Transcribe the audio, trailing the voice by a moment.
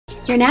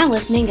You're now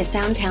listening to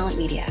Sound Talent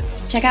Media.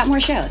 Check out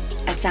more shows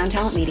at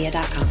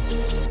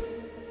soundtalentmedia.com.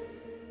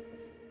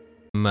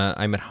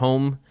 I'm at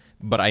home,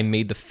 but I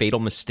made the fatal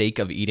mistake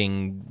of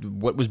eating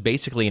what was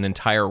basically an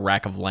entire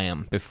rack of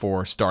lamb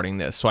before starting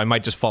this, so I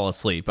might just fall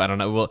asleep. I don't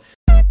know. Well,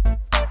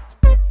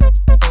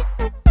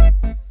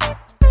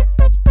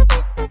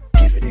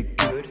 Giving it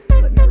good,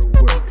 letting her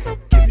work.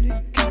 Giving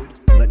it good,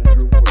 letting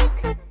her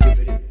work.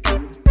 Giving it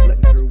good,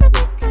 letting her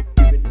work.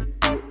 Giving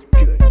it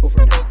good,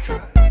 overnight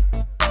drive.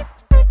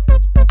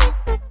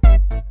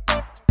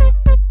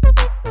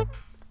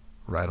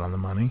 Right on the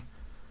money.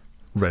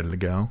 Ready to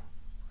go.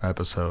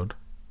 Episode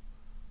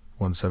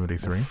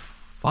 173.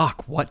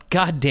 fuck, what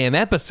goddamn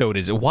episode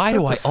is it? Why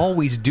do I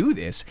always do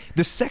this?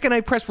 The second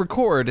I press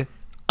record,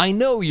 I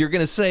know you're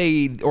going to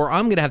say, or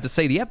I'm going to have to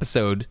say the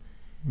episode.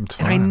 It's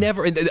And I fine.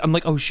 never, I'm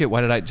like, oh shit,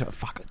 why did I,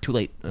 fuck, too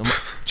late.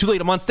 Too late,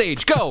 I'm on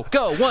stage. Go,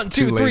 1,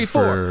 2, 3,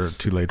 4.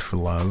 Too late for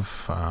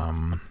love.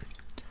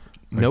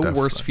 No Like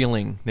worse that-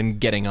 feeling than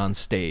getting on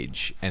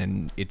stage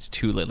and it's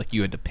too late, like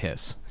you had to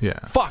piss. Yeah.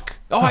 Fuck.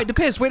 Oh, I had to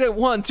piss. Wait,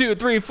 1, 2,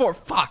 3, 4.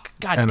 Fuck.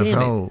 God damn it.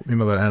 NFL, you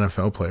know that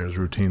NFL players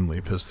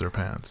routinely piss their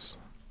pants.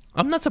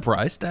 I'm not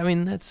surprised. I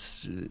mean,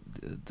 that's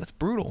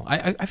brutal.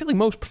 I feel like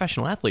most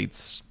professional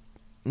athletes,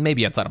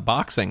 maybe outside of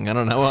boxing, I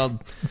don't know.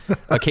 Well,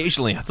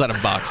 occasionally outside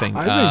of boxing.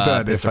 I think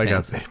that piss if their I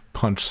pants. got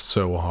punched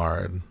so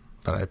hard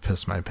that I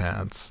pissed my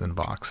pants in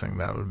boxing,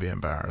 that would be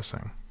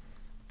embarrassing.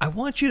 I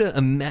want you to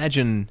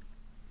imagine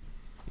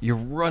you're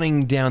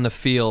running down the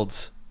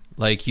field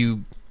like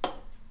you.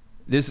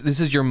 This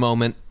is your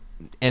moment.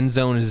 End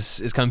zone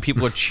is coming.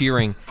 People are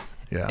cheering,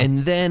 Yeah.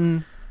 and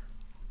then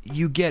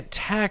you get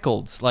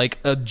tackled, like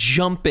a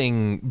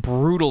jumping,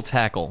 brutal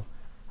tackle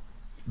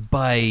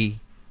by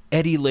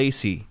Eddie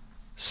Lacy,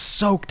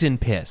 soaked in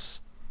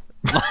piss.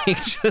 Like,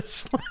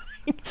 just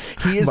like,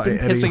 he has By been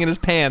Eddie. pissing in his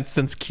pants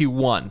since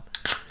Q1.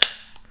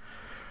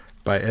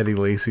 By Eddie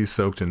Lacy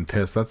soaked in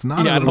piss. That's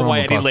not. Yeah, I don't know why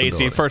a Eddie Lacy,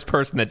 possibility. first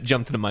person that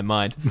jumped into my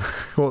mind.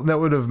 Well, that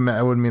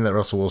would mean that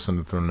Russell Wilson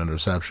had thrown an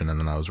interception, and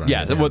then I was running.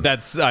 Yeah, to well, him.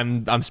 that's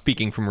I'm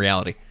speaking from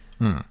reality.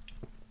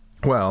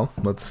 Well,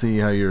 let's see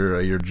how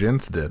your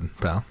gents did,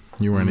 pal.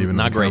 You weren't even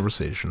Not in the great.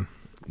 conversation.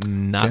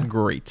 Not Okay.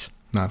 great.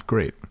 Not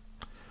great.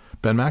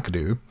 Ben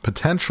McAdoo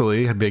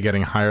potentially had been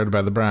getting hired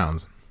by the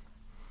Browns.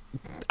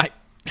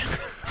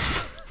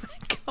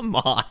 Come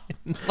on.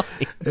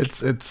 Like,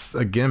 It's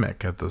a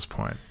gimmick at this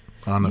point,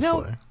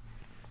 honestly.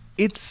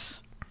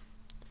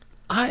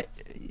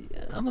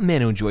 I'm a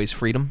man who enjoys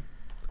freedom,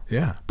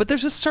 Yeah. but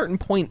there's a certain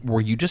point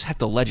where you just have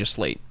to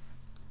legislate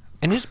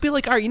and just be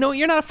like, all right, you know what?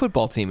 You're not a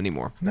football team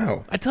anymore.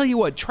 No. I tell you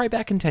what, try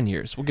back in 10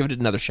 years. We'll give it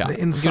another shot.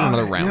 In We'll give it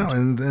another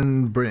round.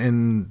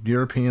 in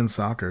European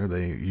soccer,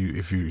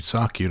 if you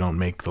suck, you don't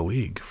make the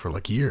league for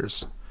like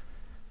years.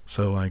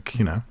 So like,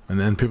 and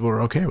then people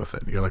are okay with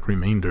it. You're like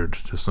remaindered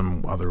to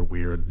some other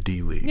weird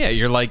D league. Yeah,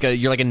 you're like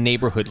a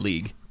neighborhood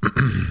league.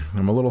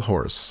 I'm a little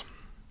hoarse.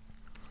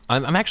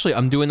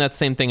 I'm doing that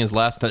same thing as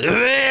last time.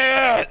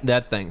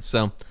 That thing.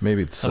 So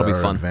Maybe it's that'll be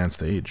our fun.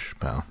 advanced age,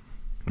 pal.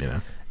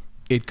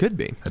 It could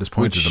be. I just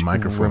pointed Which the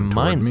microphone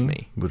reminds toward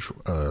me. which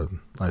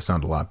I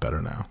sound a lot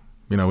better now.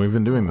 We've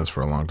been doing this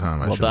for a long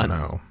time. I Well should done.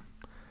 know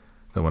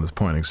that when it's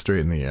pointing straight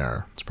in the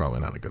air, it's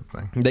probably not a good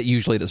thing. That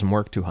usually doesn't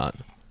work too hot.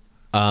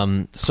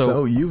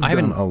 So you've I done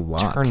haven't a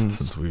lot turned-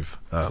 since we've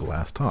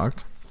last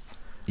talked.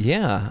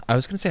 Yeah, I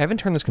was going to say I haven't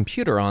turned this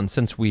computer on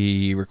since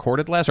we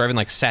recorded last, or I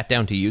haven't sat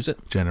down to use it.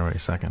 January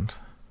 2nd.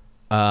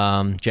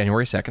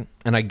 January 2nd,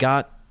 and I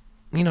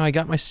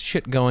got my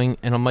shit going,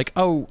 and I'm like,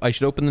 oh, I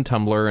should open the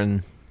Tumblr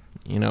and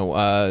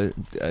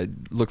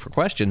look for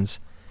questions.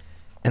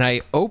 And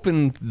I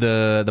opened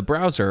the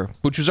browser,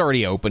 which was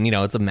already open.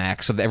 It's a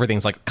Mac, so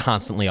everything's like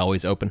constantly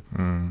always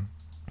open.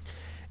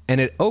 And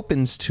it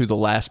opens to the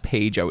last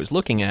page I was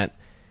looking at,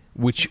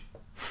 which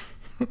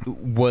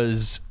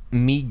was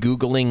me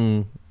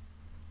Googling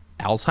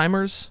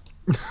Alzheimer's.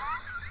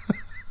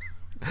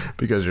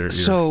 Because you're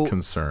So-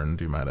 concerned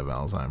you might have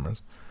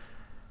Alzheimer's.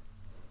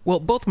 Well,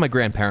 both my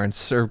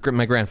grandparents or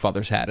my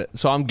grandfathers had it,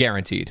 so I'm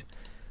guaranteed.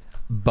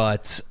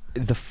 But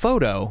the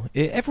photo,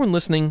 everyone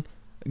listening,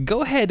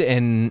 go ahead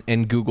and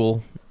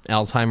Google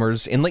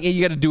Alzheimer's, and like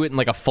you got to do it in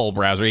like a full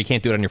browser. You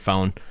can't do it on your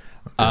phone.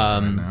 Right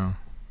now.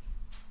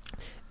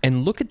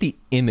 And look at the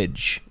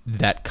image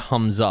that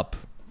comes up.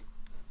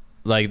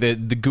 Like the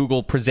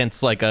Google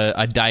presents like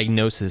a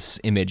diagnosis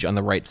image on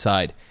the right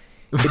side.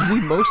 It's the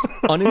most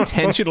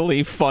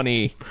unintentionally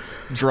funny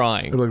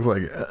drawing. It looks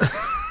like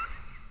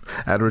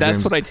Edward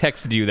That's James. what I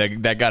texted you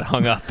that got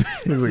hung up.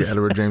 It looks like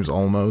Edward James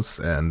Olmos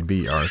and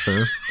B.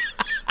 Arthur.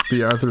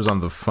 B. Arthur's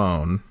on the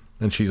phone,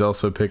 and she's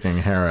also picking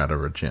hair out of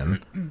her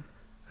chin.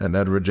 And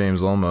Edward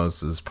James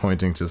Olmos is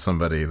pointing to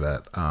somebody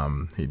that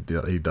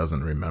he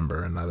doesn't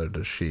remember, and neither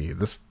does she.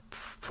 This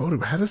photo.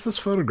 How does this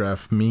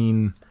photograph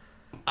mean?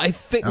 I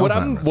think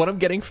Alzheimer's. what I'm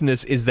getting from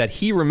this is that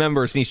he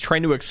remembers and he's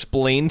trying to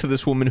explain to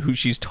this woman who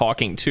she's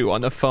talking to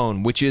on the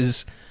phone, which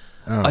is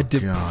Oh, a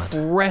God.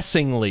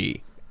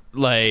 depressingly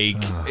like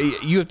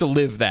you have to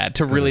live that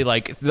to really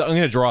like. I'm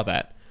going to draw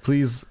that.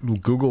 Please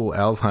Google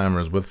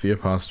Alzheimer's with the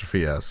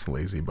apostrophe S,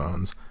 Lazy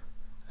Bones.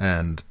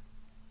 And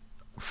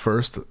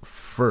first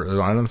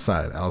on the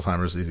side,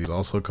 Alzheimer's disease,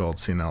 also called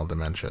senile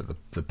dementia.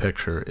 The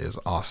picture is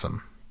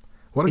awesome.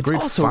 What a It's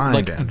great also find,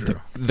 like Andrew.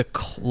 the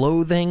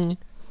clothing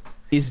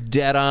is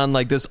dead on.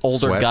 Like this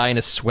older Sweats. guy in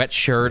a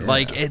sweatshirt. Yeah.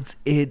 Like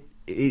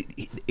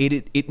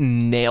it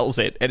nails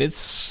it, and it's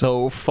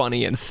so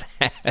funny and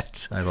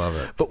sad. I love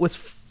it. But what's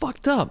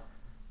fucked up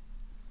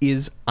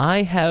is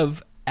I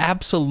have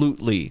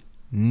absolutely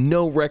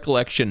no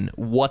recollection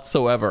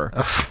whatsoever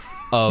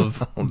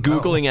of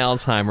Googling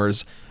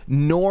Alzheimer's,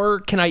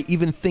 nor can I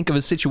even think of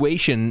a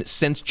situation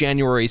since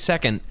January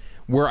 2nd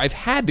where I've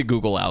had to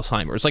Google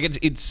Alzheimer's. Like,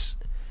 it's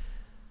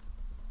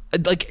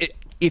like,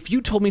 if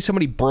you told me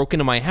somebody broke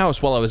into my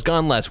house while I was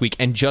gone last week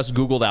and just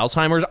Googled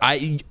Alzheimer's,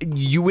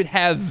 you would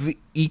have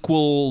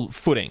equal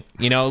footing.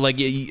 You know, like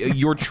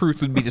your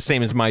truth would be the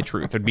same as my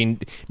truth.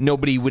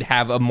 Nobody would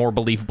have a more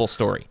believable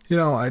story. You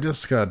know, I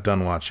just got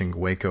done watching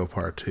Waco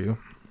Part 2.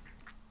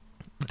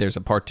 There's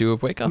a part 2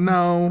 of Wake Up?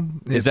 No.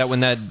 Is that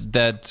when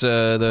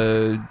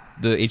the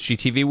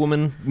HGTV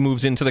woman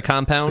moves into the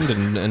compound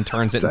and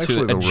turns it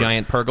into a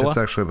giant pergola? It's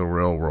actually the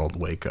real world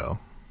Waco.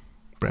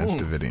 Branch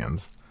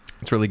Davidians.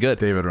 It's really good.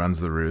 David runs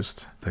the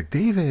roost. It's like,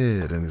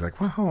 David. And he's like,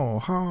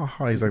 wow, ha,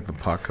 ha. He's like the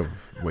Puck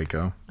of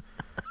Waco.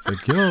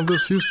 It's like,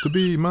 this used to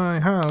be my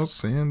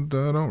house, and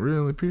I don't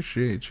really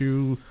appreciate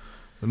you,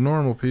 the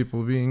normal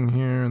people, being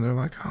here. And they're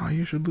like, oh,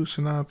 you should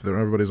loosen up.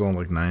 Everybody's all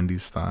like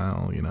 90s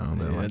style,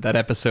 They're like, That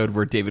episode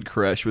where David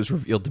Koresh was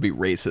revealed to be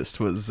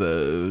racist was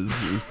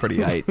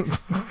pretty hype.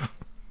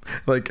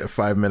 like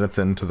 5 minutes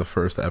into the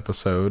first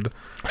episode.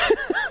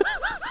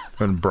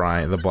 When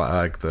Brian, the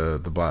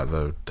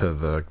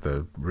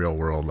real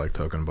world, like,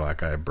 token black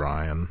guy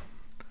Brian,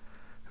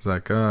 he's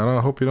like,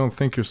 I hope you don't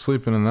think you're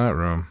sleeping in that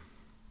room.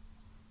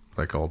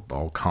 Like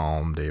all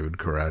calm David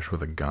Koresh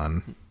with a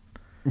gun.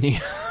 Yeah.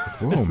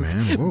 Whoa,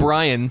 man! Whoa.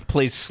 Brian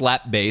plays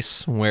slap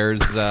bass,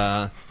 wears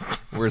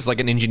like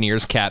an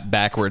engineer's cap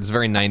backwards,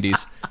 very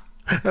 90s.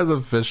 Has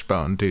a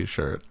Fishbone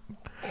t-shirt.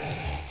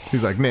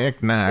 He's like,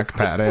 knick knack,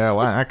 patty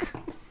whack.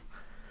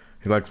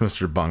 He likes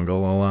Mr.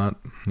 Bungle a lot.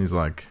 He's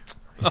like,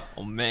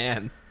 Oh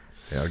man.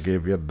 I'll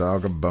give you a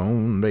dog a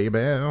bone,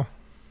 baby.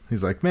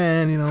 He's like,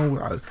 man,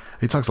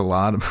 he talks a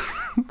lot.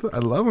 I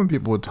love when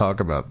people would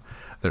talk about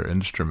their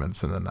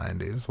instruments in the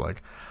 90s.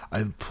 Like,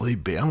 I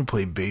don't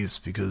play bass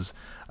because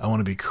I want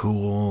to be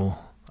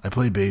cool. I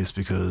play bass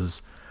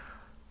because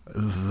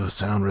the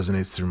sound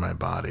resonates through my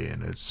body,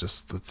 and it's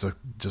just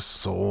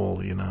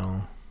soul,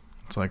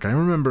 It's like, I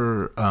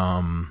remember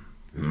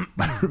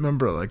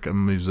like a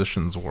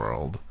Musician's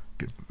World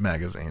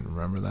magazine.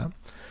 Remember that?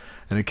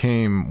 And it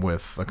came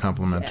with a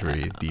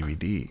complimentary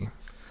DVD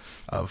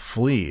of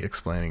Flea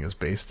explaining his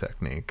bass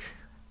technique.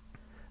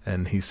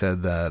 And he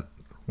said that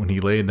when he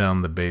laid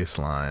down the bass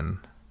line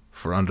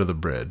for Under the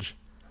Bridge,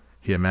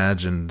 he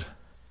imagined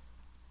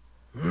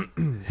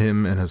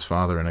him and his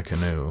father in a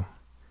canoe,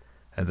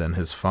 and then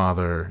his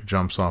father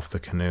jumps off the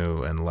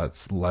canoe and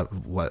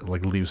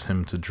leaves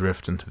him to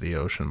drift into the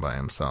ocean by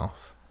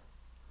himself.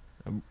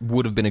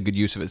 Would have been a good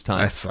use of his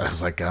time. I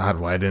was like, God,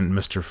 why didn't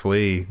Mr.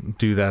 Flea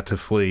do that to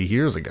Flea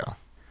years ago?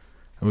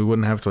 And we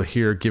wouldn't have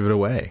to give it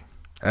away,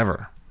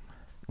 ever.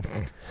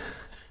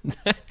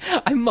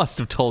 I must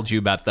have told you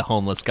about the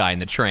homeless guy in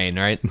the train,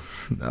 right?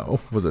 No,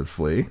 was it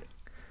Flea?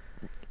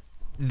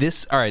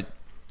 All right,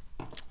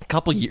 a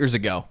couple years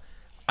ago,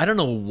 I don't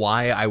know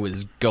why I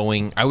was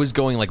going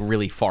like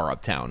really far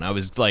uptown. I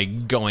was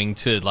like going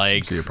to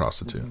like See a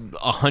prostitute.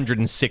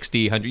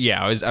 160, 100.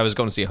 Yeah, I was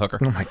going to see a hooker.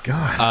 Oh my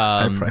God!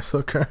 High price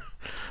hooker.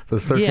 The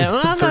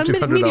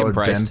 $1,300 medium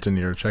priced. dent in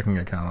your checking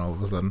account all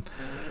of a sudden.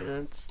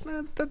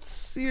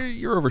 That's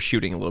you're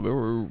overshooting a little bit.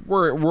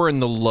 We're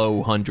in the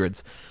low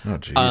hundreds. Oh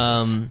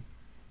Jesus!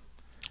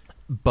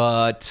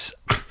 But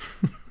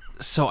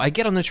so I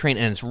get on the train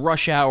and it's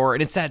rush hour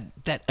and it's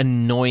that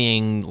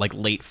annoying like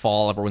late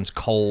fall. Everyone's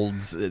cold,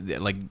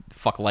 like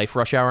fuck life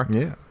rush hour.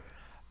 Yeah.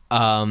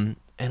 And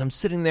I'm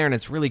sitting there and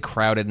it's really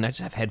crowded and I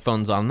just have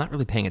headphones on. I'm not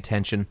really paying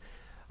attention.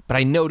 But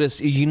I notice,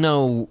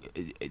 when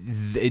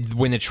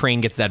the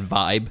train gets that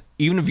vibe,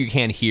 even if you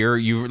can't hear,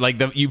 you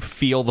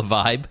feel the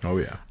vibe. Oh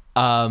yeah.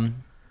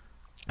 And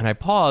I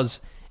pause,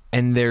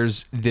 and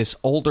there's this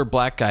older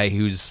black guy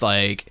who's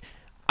like,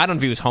 I don't know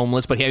if he was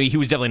homeless, but he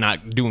was definitely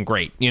not doing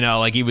great.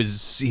 Like he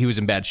was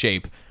in bad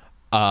shape,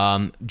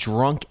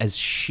 drunk as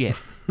shit,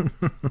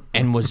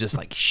 and was just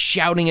like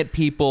shouting at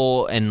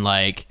people and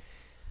like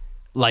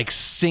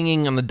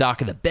singing on the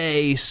dock of the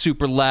bay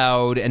super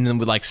loud, and then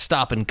would like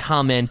stop and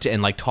comment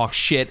and like talk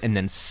shit and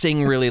then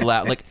sing really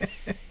loud. Like,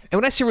 and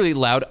when I say really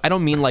loud, I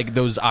don't mean like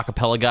those a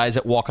cappella guys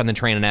that walk on the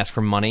train and ask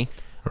for money.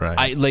 Right.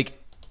 I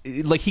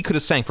like he could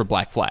have sang for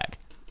Black Flag.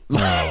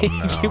 Like,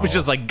 no. He was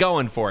just like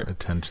going for it.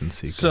 Attention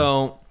seeker.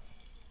 So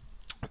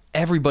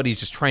everybody's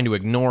just trying to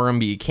ignore him,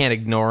 but you can't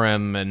ignore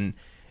him, and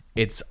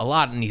it's a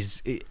lot. And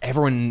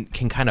everyone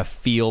can kind of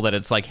feel that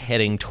it's like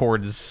heading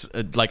towards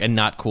like a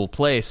not cool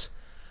place.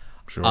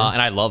 Sure.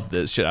 And I love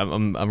this shit.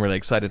 I'm really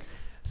excited.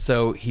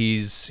 So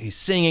he's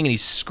singing and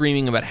he's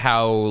screaming about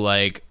how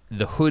like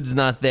the hood's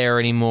not there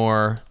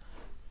anymore.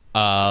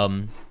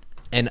 And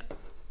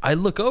I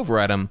look over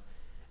at him,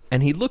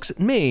 and he looks at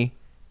me,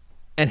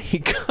 and he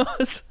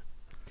goes,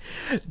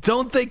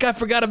 "Don't think I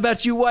forgot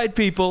about you white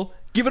people.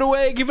 Give it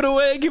away, give it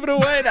away, give it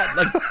away."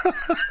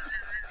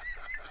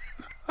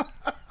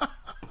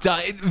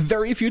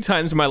 Very few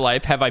times in my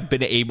life have I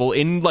been able,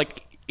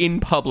 in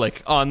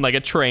public, on like a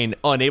train,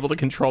 unable to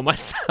control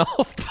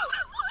myself.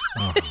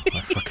 Oh, I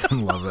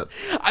fucking love it.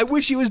 I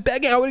wish he was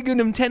begging. I would have given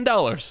him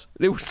 $10.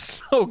 It was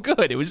so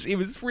good. It was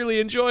really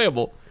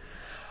enjoyable.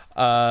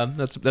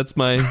 That's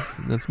my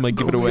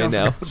give it away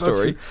now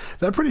story.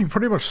 That pretty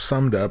much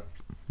summed up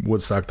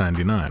Woodstock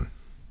 '99.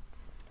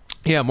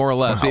 Yeah, more or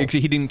less. Wow.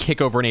 He didn't kick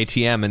over an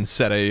ATM and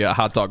set a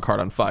hot dog cart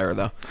on fire,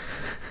 though.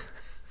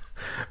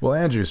 Well,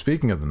 Andrew,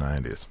 speaking of the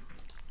 '90s,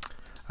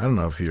 I don't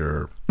know if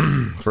you're.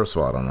 First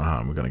of all, I don't know how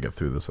I'm going to get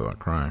through this without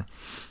crying.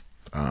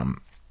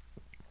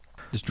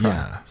 Just try.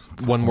 Yeah,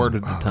 One word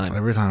at a time.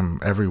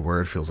 Every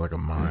word feels like a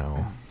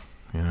mile.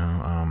 You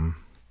know.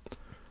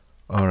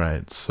 All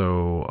right.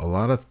 So a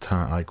lot of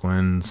time, like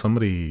when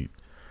somebody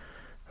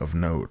of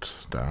note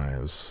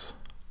dies,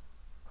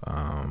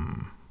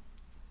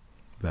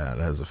 that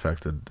has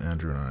affected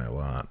Andrew and I a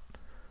lot.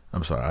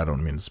 I'm sorry, I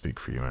don't mean to speak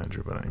for you,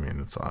 Andrew, but I mean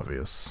it's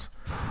obvious.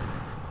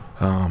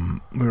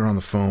 We were on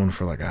the phone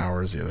for like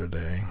hours the other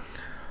day.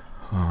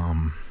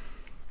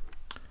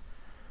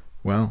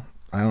 Well,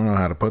 I don't know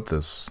how to put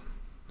this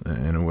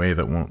in a way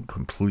that won't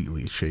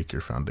completely shake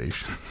your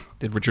foundation.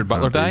 Did Richard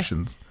Butler die?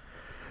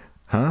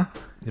 Huh?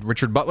 Did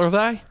Richard Butler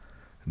die?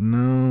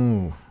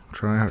 No.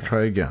 Try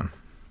again.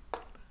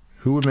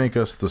 Who would make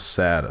us the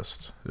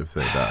saddest if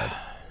they died?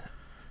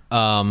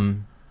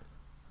 Don't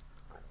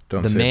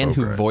The say man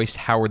who Bogart. voiced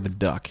Howard the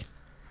Duck.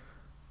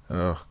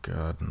 Oh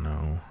God,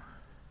 no.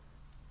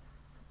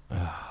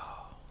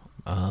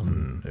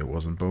 It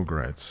wasn't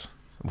Bogarts.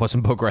 It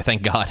wasn't Bogart,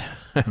 thank God.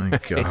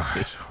 Thank God,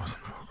 it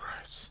wasn't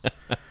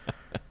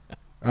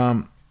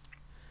Bogarts.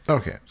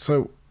 Okay,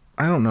 so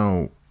I don't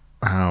know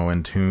how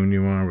in tune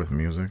you are with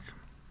music.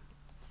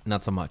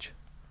 Not so much.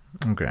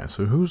 Okay,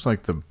 so who's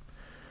like the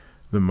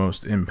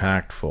most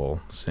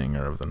impactful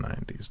singer of the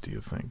 '90s? Do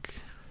you think?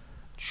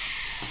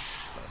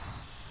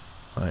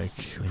 Like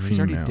He's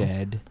already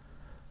dead.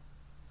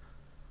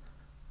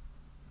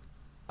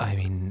 I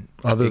mean,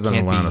 other it than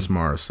can't Alanis be-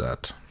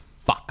 Morissette.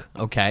 Fuck.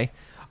 Okay.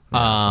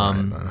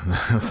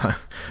 Right.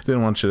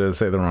 Didn't want you to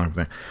say the wrong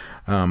thing.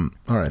 All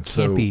right,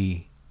 so Can't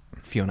be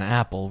Fiona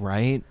Apple,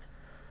 right?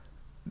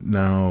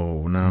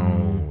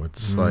 No,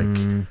 it's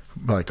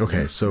like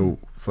okay, so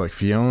like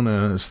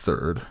Fiona is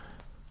third,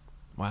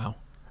 Wow.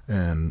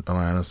 and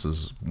Alanis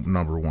is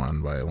number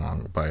one by a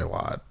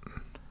lot.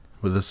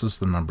 But this is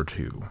the number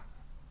 2,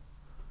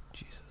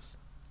 Jesus.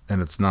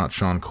 and it's not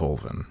Sean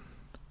Colvin.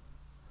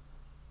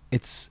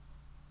 It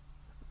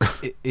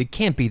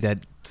can't be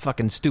that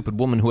fucking stupid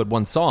woman who had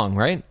one song,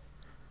 right?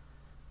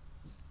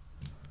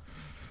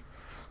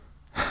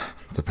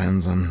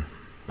 Depends on.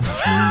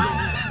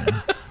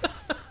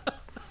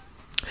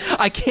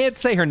 I can't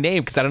say her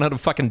name because I don't know how to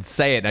fucking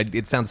say it.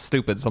 It sounds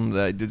stupid. So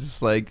it's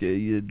just like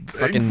fucking.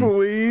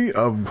 Thankfully,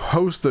 a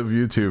host of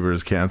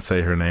YouTubers can't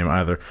say her name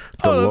either.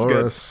 Oh, that's good.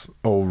 Dolores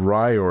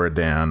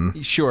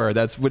O'Riordan. Sure,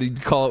 that's what you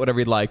call it. Whatever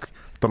you'd like.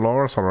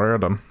 Dolores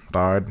O'Riordan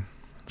died.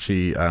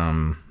 She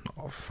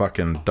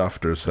fucking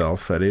duffed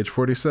herself at age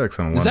 46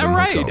 in a Is that London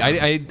right? hotel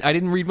room. I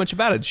didn't read much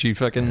about it. She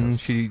fucking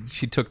she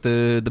took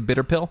the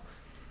bitter pill.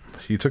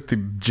 She took the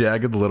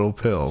jagged little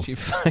pill. She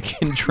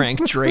fucking drank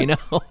Drano.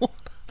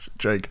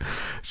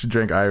 She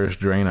drank Irish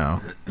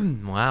Drano.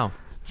 Wow.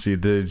 She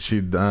did.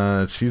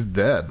 She's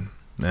dead,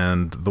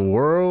 and the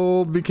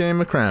world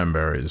became a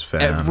Cranberries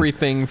fan.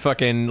 Everything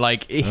fucking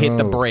like it hit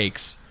the Oh.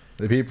 brakes.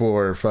 The people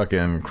were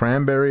fucking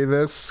cranberry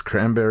this,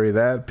 cranberry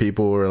that.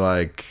 People were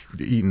like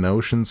eating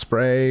ocean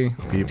spray.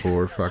 People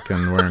were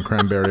fucking wearing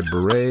cranberry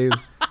berets.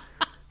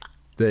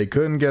 They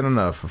couldn't get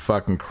enough of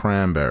fucking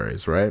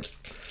cranberries, right?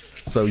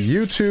 So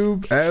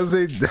YouTube, as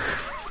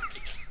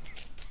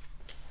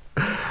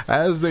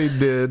they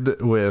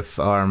did with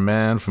our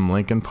man from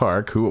Linkin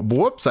Park, who,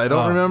 whoops, I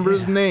don't remember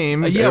his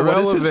name. Yeah, what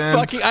is his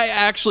Irrelevant. fucking? I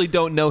actually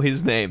don't know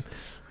his name.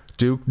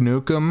 Duke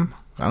Nukem.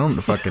 I don't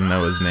fucking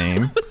know his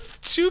name. It's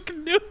Duke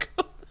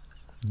Nukem.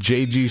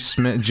 J.G.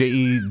 Smith,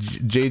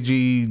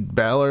 J.G.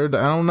 Ballard.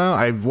 I don't know.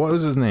 What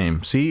was his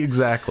name? See,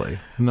 exactly.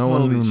 No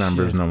one Holy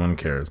remembers. shit. No one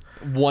cares.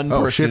 One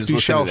person Shifty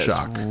who's listening to this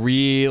Shellshock.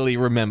 really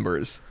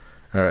remembers.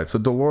 All right. So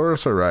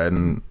Dolores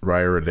O'Riordan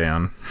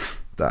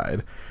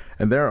died,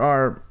 and there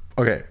are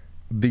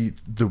the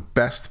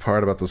best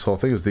part about this whole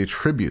thing is the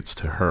tributes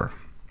to her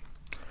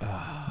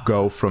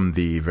go from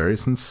the very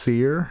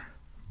sincere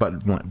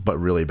but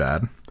really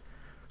bad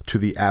to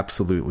the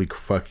absolutely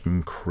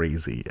fucking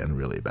crazy and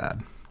really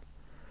bad.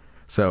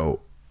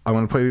 So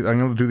I'm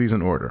gonna do these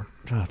in order.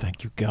 Oh,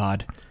 thank you,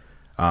 God.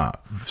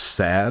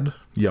 Sad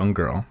young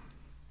girl,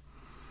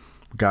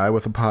 guy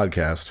with a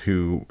podcast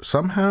who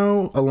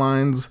somehow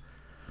aligns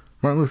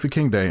Martin Luther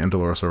King Day and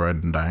Dolores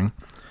O'Riordan dying.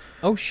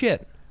 Oh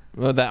shit.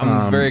 Well,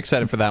 I'm very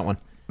excited for that one.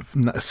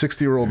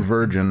 60-year-old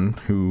virgin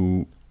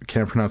who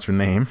can't pronounce her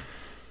name,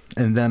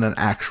 and then an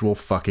actual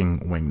fucking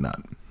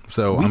wingnut.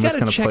 So We I'm just gotta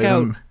going to check play out.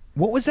 them.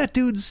 What was that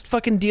dude's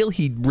fucking deal?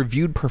 He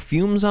reviewed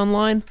perfumes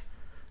online.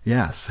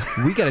 Yes.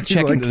 We got to He's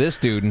check like, into this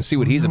dude and see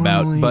what he's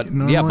about. But yeah,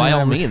 normally by all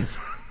I'm- means.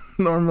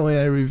 Normally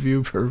I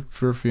review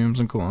perfumes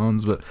and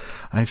colognes, but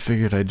I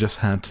figured I just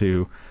had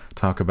to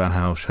talk about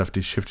how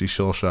Shifty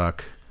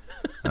Shulshock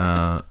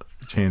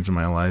changed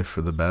my life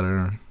for the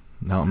better.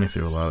 Helped me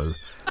through a lot of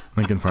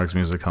Linkin Park's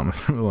music, helped me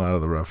through a lot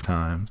of the rough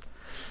times.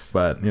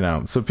 But,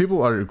 so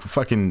people are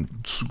fucking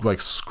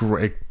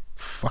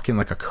fucking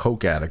like a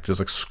coke addict, just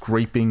like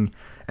scraping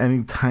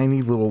any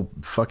tiny little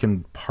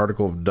fucking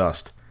particle of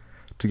dust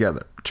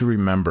together to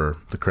remember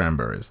the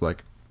Cranberries.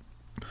 Like,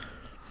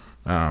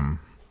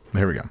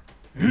 here we go.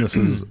 This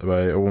is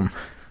by a woman.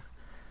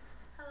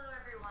 Hello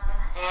everyone,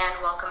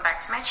 and welcome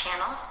back to my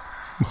channel.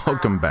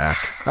 Welcome back.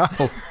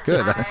 Oh,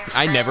 good.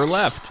 I never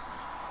left.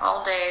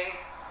 All day,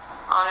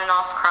 on and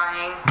off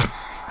crying,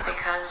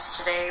 because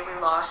today we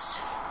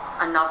lost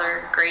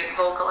another great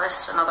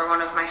vocalist, another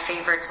one of my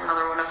favorites,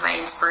 another one of my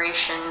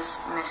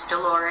inspirations, Miss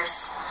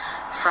Dolores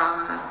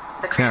from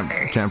the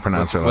Cranberries. Can't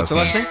pronounce her What's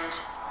last the name.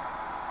 last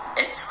name?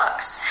 And it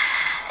sucks.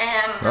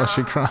 And Oh,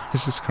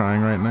 she's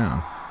crying right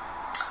now.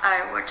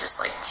 I would just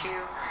like to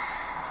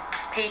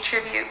pay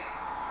tribute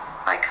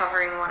by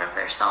covering one of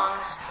their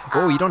songs.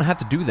 Oh, you don't have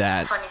to do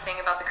that. Funny thing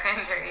about the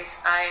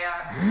Cranberries, I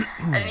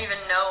didn't even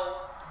know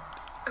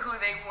who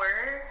they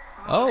were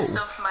most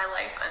of my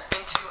life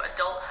into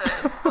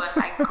adulthood, but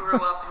I grew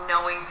up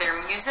knowing their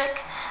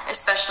music,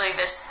 especially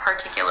this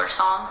particular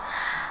song.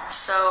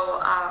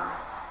 So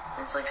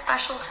it's like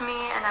special to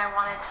me, and I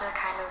wanted to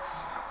kind of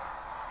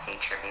pay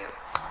tribute.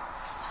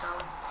 So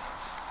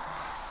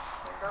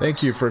here goes.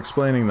 Thank you for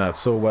explaining that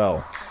so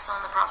well. I'm still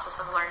in the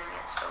process of learning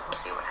it, so we'll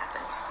see what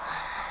happens.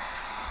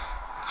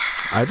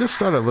 I just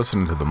started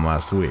listening to them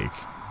last week,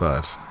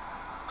 but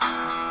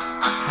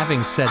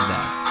Having said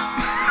that,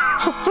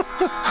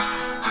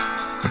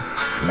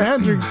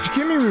 Andrew,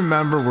 can you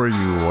remember where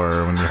you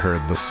were when you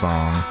heard the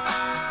song?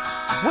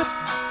 what?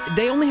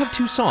 They only have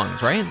 2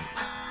 songs, right?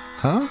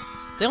 Huh?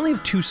 They only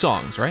have 2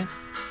 songs, right?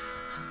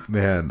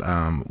 They had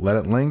Let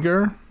It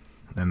Linger,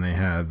 and they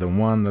had the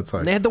one that's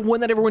like They had the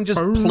one that everyone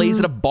just plays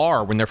at a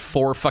bar when they're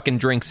 4 fucking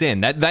drinks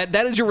in. That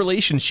is your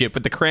relationship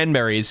with the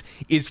Cranberries.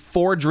 Is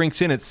 4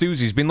 drinks in at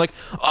Susie's, being like,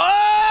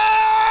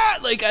 ah,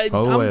 like they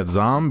I'm had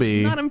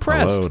Zombie. not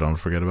impressed. Hello, don't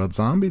forget about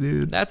Zombie,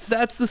 dude. That's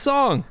the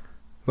song.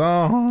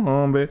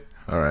 Zombie.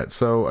 All right,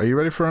 so are you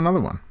ready for another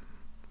one?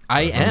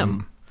 I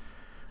am.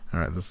 All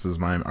right, this is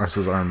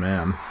our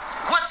man.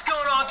 What's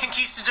going on,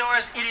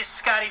 Conquistadors? It is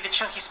Scotty the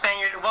Chunky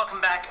Spaniard, and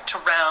welcome back to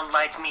Round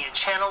Like Me, a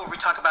channel where we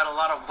talk about a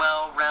lot of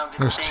well-rounded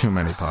There's things. too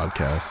many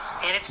podcasts.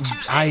 And it's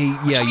Tuesday.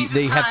 which means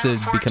they it's have time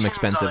to for become Tunes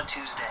expensive. On a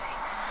Tuesday.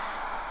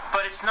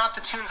 But it's not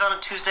the Tunes on a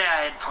Tuesday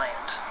I had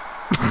planned.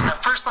 Now,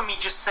 first, let me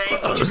just say,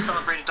 we just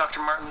celebrated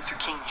Dr. Martin Luther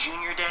King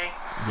Jr. Day.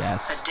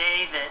 Yes. A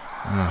day that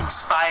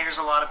inspires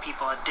a lot of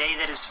people. A day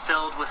that is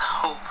filled with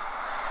hope.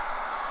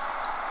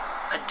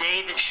 A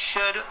day that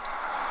should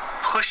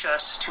push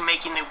us to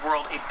making the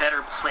world a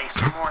better place,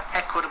 a more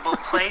equitable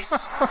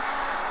place,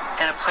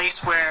 and a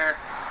place where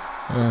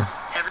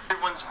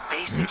everyone's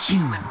basic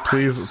human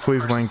Please rights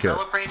are link it.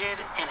 celebrated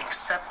and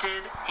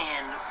accepted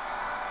and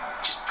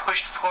just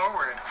pushed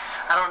forward.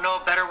 I don't know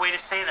a better way to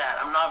say that.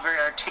 I'm not very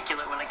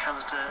articulate when it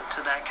comes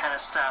to that kind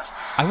of stuff.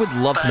 I would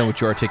love to know But,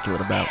 what you're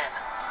articulate about.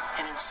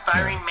 Man, an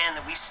inspiring man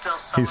that we still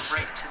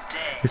celebrate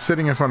today. He's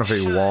sitting in front of a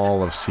should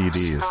wall of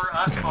CDs. spur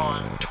us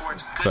on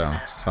towards So,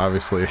 goodness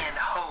obviously, and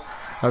hope.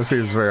 he's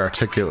very and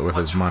articulate with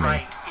his doing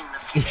money. what's right in the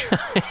future.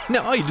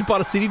 No, you just bought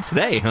a CD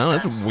today, huh?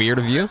 That's weird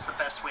of you. That's the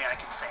best way I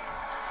can say it.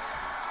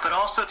 But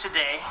also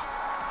today,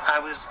 I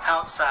was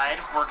outside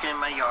working in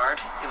my yard.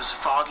 It was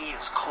foggy. It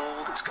was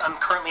cold. I'm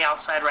currently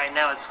outside right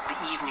now. It's the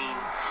evening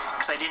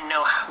because I didn't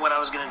know what I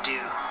was going to do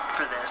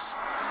for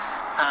this.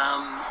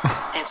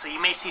 And so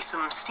you may see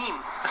some steam,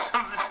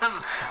 some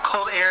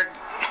cold air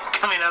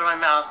coming out of my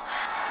mouth.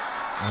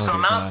 So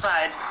I'm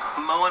outside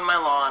mowing my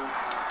lawn,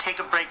 take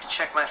a break to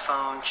check my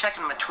phone,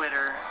 checking my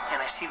Twitter, and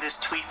I see this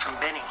tweet from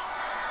Benny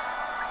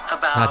Not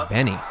about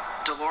Benny.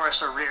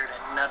 Dolores O'Riordan.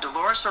 Now,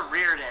 Dolores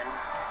O'Riordan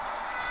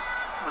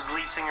was the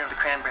lead singer of the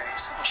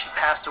Cranberries, and she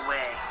passed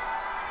away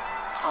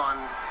on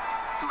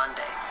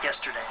Monday,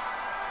 yesterday,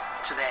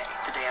 today,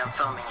 the day I'm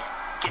filming it.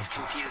 Gets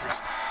confusing.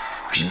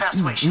 But she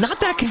passed away. She was Not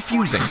that only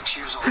confusing. 46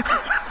 years old. And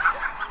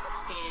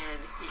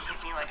it hit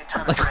me like a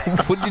ton Like, of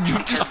bricks. what did you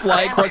because just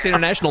fly across the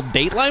Cranberries- international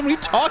date line? What are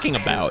you talking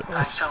about? fell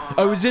in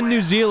I love was in New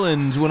with.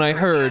 Zealand when I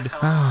heard.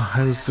 Oh,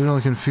 it was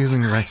really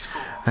confusing. I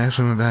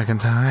actually went back in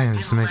time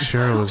just to make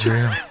sure it was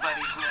real. My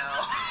buddies know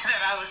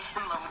that I was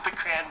in love with the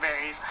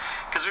Cranberries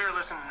because we were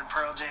listening to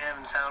Pearl Jam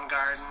and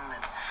Soundgarden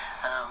and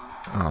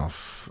Oh,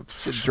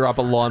 Just drop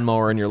a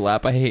lawnmower in your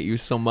lap. I hate you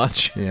so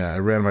much. yeah, I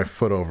ran my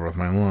foot over with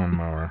my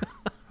lawnmower.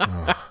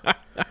 Oh.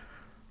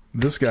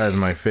 This guy's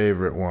my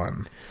favorite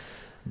one.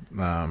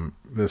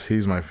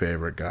 He's my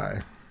favorite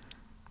guy.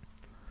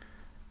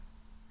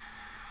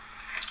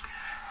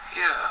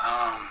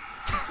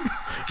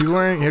 He's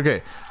wearing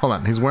hold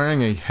on. He's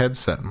wearing a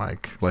headset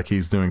mic, like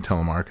he's doing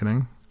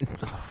telemarketing,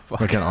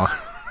 like an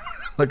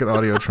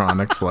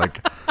Audiotronics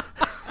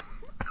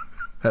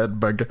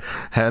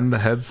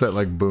headset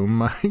like boom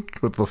mic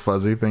with the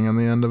fuzzy thing on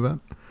the end of it.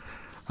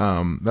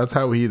 That's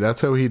how he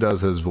does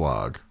his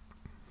vlog.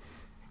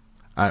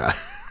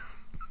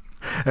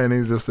 And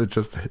it's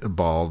just a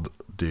bald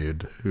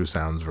dude who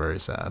sounds very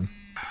sad.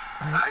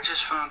 I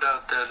just found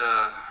out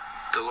that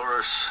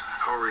Dolores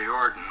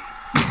O'Riordan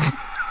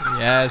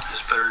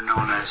Yes. is better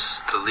known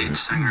as the lead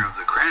singer of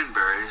the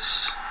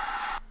Cranberries.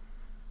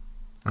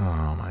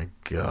 Oh my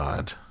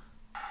God.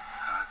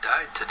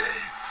 Died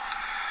today.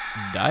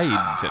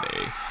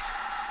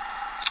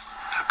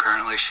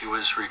 Apparently she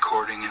was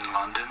recording in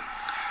London,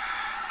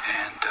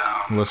 and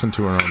Listen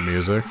to her own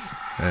music,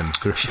 and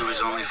she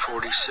was only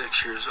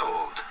 46 years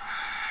old.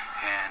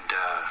 And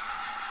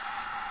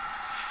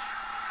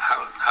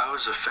I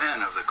was a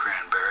fan of the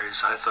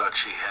Cranberries. I thought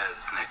she had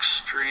an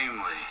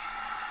extremely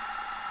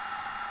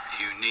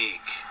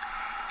unique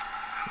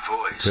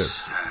voice,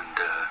 yes. And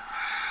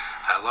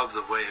I love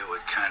the way it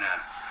would kind of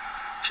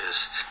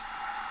just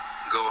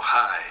go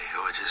high. It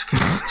would just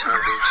kind of, it's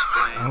hard to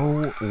explain.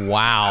 Oh,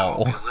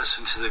 wow. You know,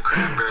 listen to the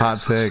Cranberries, Hot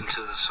take.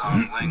 listen to the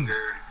song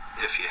Linger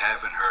if you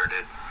haven't heard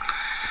it.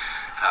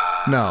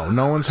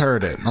 No one's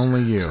heard it.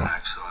 Only you. It's an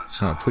excellent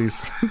song. Oh, please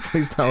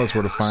tell us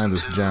where to find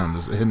this gem,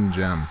 this hidden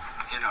gem.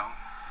 You know,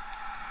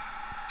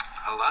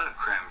 a lot of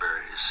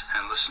Cranberries,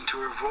 and listen to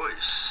her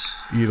voice.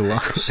 Eat a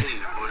lot. And see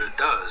what it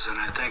does, and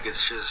I think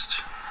it's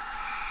just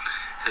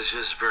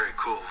very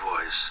cool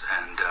voice.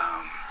 And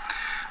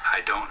I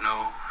don't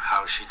know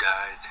how she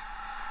died.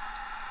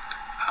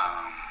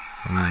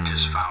 I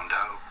just found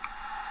out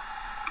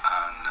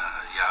on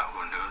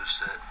Yahoo News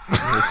that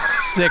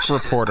Sick she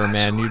did reporter, pass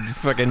man. away. You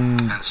fucking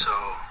And so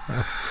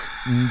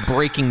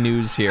breaking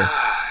news here.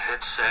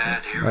 it's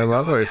sad. Here I we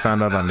love go how he again,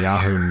 found out on another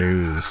Yahoo year.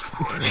 News. Of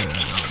course.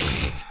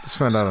 Just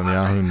found out on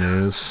Yahoo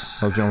News.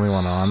 I was the only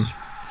one on.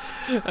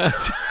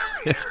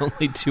 There's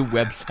only two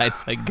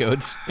websites I go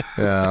to.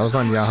 Yeah, I was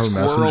on Yahoo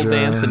Squirrel Messenger.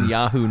 Dance and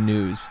Yahoo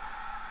News.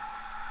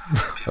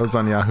 I was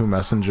on Yahoo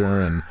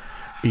Messenger, and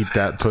Eat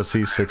That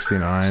Pussy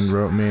 69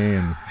 wrote me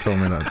and told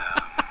me that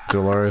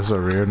Dolores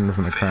O'Riordan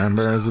from the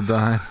Cranberries had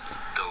died.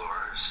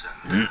 Dolores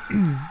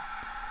and her.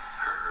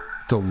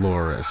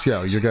 Dolores.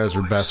 Yeah, you guys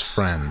are best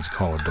friends.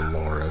 Call her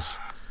Dolores.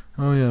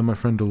 Oh, yeah, my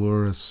friend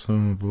Dolores.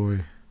 Oh, boy.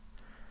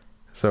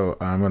 So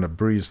I'm going to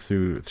breeze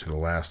through to the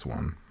last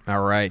one.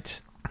 All right.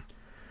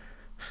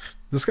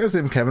 This guy's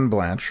named Kevin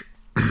Blanche.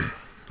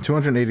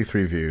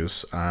 283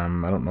 views. I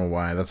don't know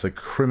why. That's a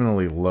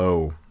criminally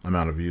low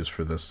amount of views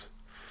for this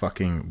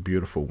fucking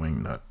beautiful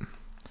wingnut.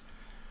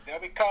 They'll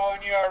be calling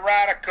you a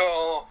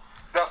radical.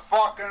 The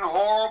fucking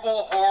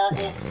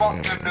horrible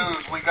fucking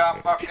news we got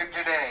fucking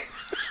today.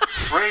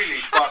 Really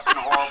fucking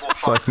horrible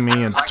It's like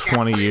me in I can't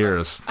 20 believe it.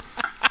 years.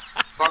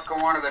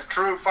 Fucking one of the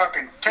true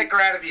fucking, take her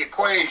out of the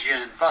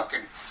equation. Fucking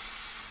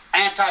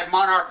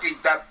anti-monarchy,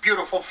 that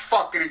beautiful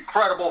fucking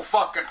incredible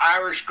fucking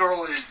Irish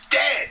girl is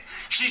dead.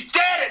 She's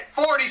dead at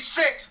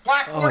 46.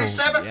 Black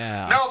 47?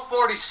 yeah. No,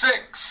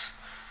 46.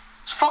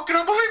 It's fucking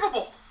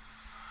unbelievable.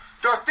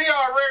 Dorothea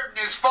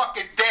O'Riordan is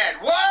fucking dead.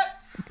 What?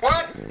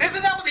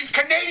 Isn't that what these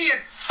Canadian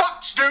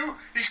fucks do?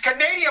 These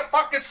Canadian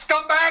fucking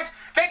scumbags?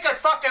 They could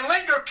fucking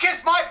linger,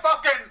 kiss my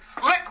fucking,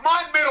 lick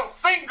my middle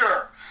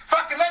finger.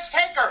 Fucking, let's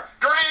take her.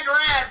 Duran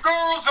Duran,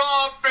 girls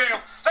on film.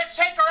 Let's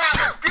take her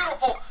out. This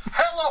beautiful,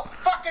 hello,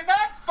 fucking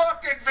that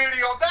fucking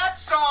video, that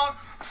song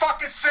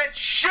fucking sent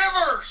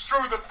shivers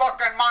through the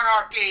fucking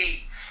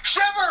monarchy.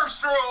 Shivers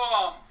through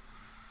them.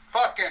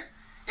 Fucking,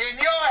 in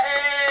your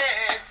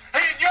head,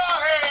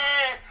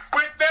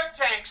 with their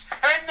tanks,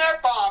 and their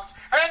bombs,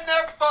 and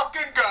their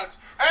fucking guns,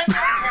 and their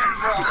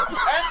chemtrails,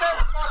 and their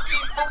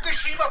fucking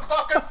Fukushima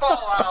fucking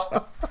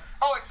fallout.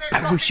 Oh, it said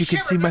I wish you could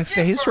see my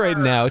face right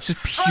now. It's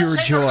just So pure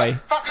let's take her- joy.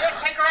 Fucking,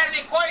 let's take her out of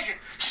the equation.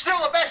 She's still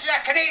the best of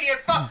that Canadian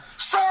fuck.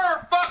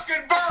 Sir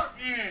fucking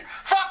Burton.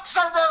 Fuck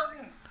Sir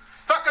Burton.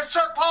 Fucking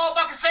Sir Paul,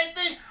 fucking same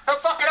thing.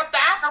 Fucking up to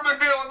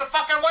Ackermanville in the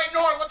fucking way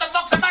north. What the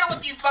fuck's the matter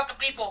with you fucking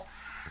people?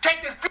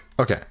 Take this.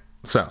 Okay,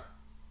 so.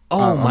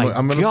 Oh I'm my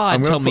gonna- God!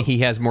 I'm gonna Tell me put- he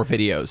has more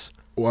videos.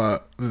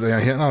 Well, he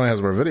not only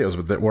has more videos,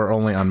 but that we're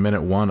only on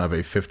minute 1 of a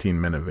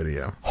 15-minute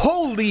video.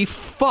 Holy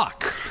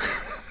fuck!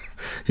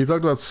 He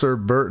talked about Sir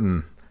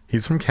Burton.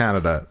 He's from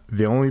Canada.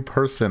 The only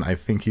person I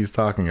think he's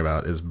talking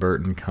about is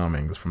Burton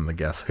Cummings from the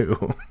Guess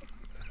Who.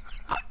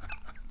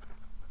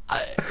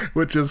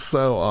 Which is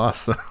so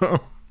awesome.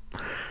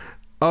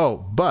 Oh,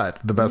 but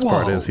the best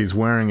part Whoa. is he's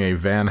wearing a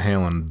Van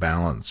Halen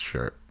Balance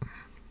shirt.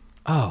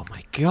 Oh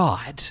my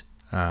God!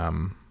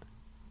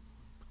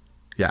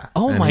 Yeah.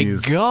 Oh and my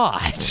he's-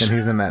 God! And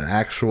he's in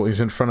that he's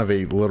in front of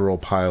a literal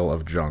pile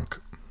of junk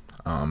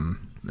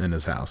in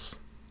his house.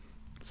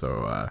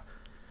 So,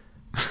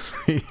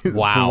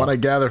 Wow. From what I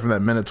gather from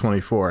that minute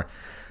 24,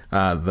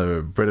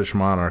 the British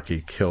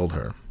monarchy killed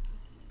her.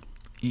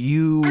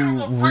 You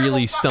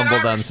really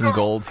stumbled on some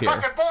gold here.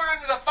 Fucking born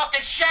under the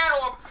fucking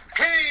shadow of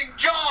King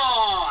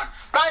John.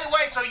 By the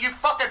way, so you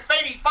fucking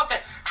fading fucking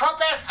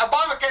Trump-ass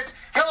Obamacans,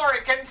 Hillary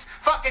Hillary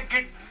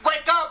can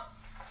wake up.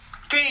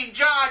 King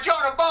John,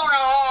 Jonah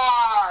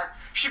Bonahart.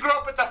 She grew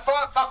up at the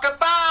fucking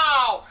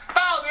bow.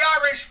 The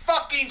Irish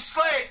fucking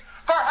slaves.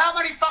 For how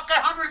many fucking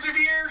hundreds of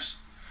years?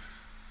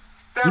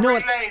 They're You know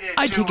what? related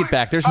I to take it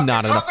back. There's fucking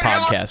not enough Trump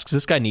and Hillary. podcasts because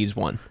this guy needs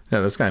one. Yeah,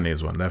 this guy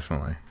needs one,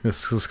 definitely.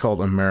 This is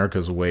called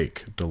America's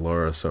Wake,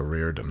 Dolores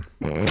O'Riordan.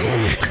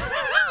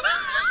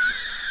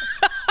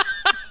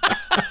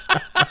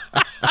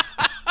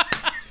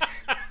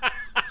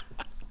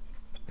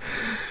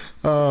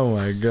 Oh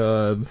my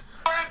god.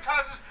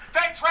 Cousins,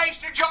 they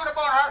traced to Jonah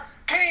Bonahart,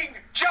 King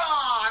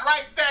John,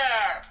 right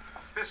there.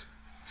 This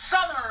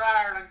Southern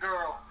Ireland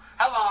girl.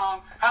 How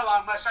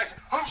long must I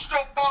say? Who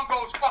stole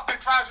Bongo's fucking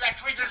trousers, that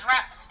treasonous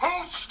rat? Who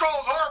stole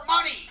her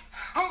money?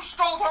 Who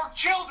stole her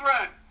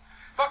children?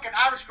 Fucking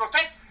Irish girl.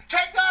 Take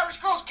the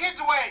Irish girl's kids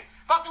away.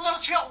 Fucking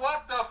little child.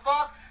 What the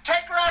fuck?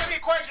 Take her out of the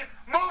equation.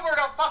 Move her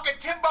to fucking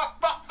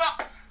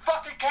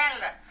fucking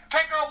Canada.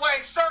 Take her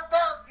away, Sir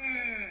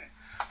Burton.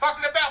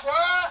 Fucking the belt.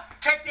 What?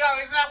 Take the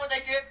other. Isn't that what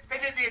they did? They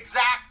did the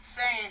exact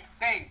same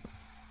thing.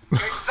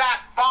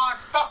 Exact Von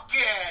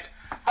Fuckhead.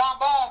 Von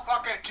Ball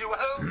fucking to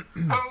who?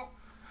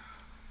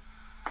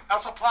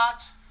 Elsa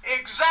Plotz?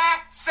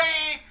 Exact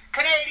same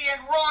Canadian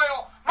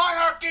royal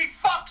monarchy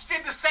fucks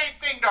did the same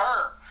thing to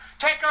her.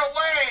 Take her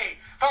away.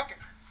 Fucking.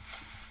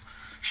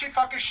 She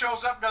fucking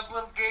shows up, does a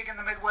little gig in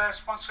the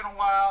Midwest once in a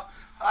while.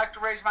 I like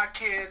to raise my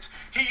kids.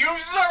 He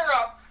uses her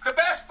up, the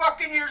best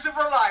fucking years of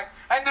her life,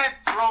 and then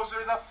throws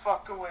her the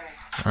fuck away.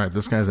 All right,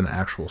 this guy's an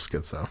actual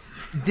schizo.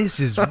 This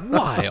is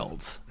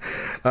wild.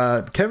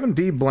 Kevin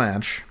D.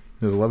 Blanche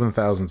has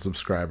 11,000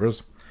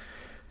 subscribers.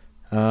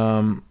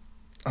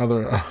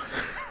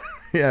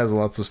 He has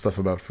lots of stuff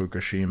about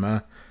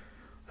Fukushima.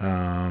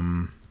 A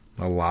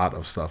lot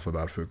of stuff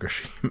about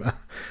Fukushima.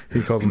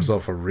 He calls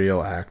himself a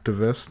real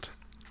activist.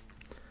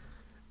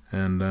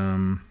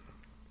 And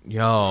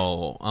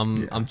Yo,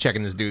 I'm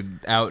checking this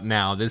dude out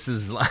now. This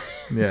is like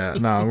yeah,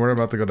 no, we're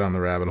about to go down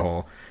the rabbit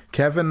hole.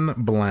 Kevin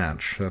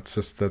Blanche. That's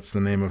the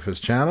name of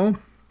his channel.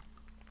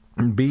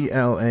 BLANCH.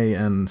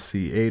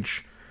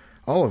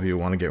 All of you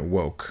want to get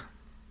woke.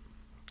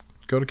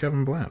 Go to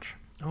Kevin Blanche.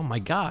 oh my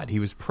god, he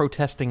was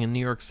protesting in New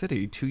York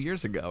City 2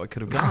 years ago. I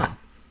could have gone.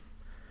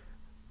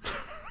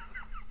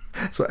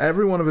 So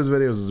every one of his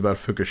videos is about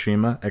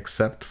Fukushima,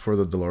 except for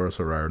the Dolores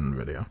O'Riordan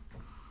video.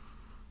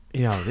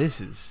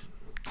 This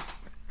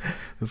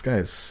This guy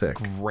is sick.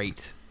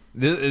 great.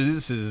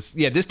 This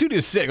dude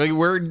is sick. Like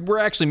we're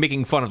actually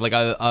making fun of like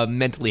a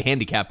mentally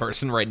handicapped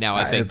person right now.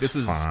 I think It's this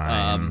is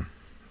fine.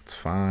 It's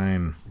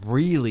fine.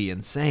 really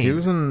insane.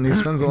 He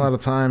spends a lot of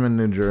time in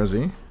New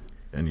Jersey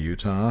and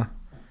Utah.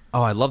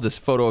 Oh, I love this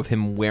photo of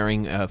him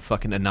wearing a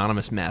fucking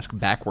anonymous mask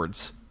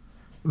backwards.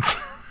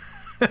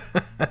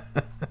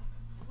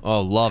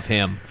 Oh, love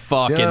him.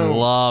 Fucking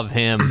love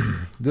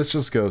him. This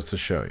just goes to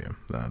show you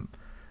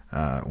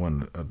that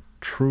when a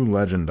true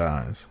legend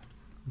dies,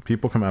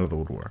 people come out of the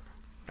woodwork.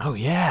 Oh,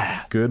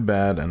 yeah. Good,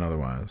 bad, and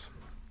otherwise.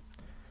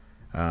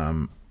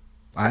 I'm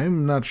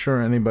not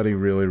sure anybody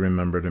really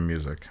remembered him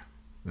music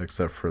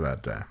except for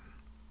that day.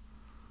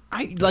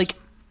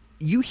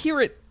 You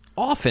hear it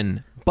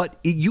often, but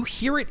you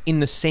hear it in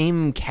the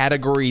same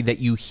category that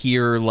you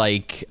hear,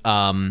 like,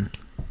 God,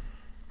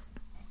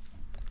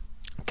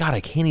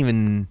 I can't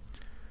even...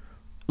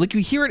 Like,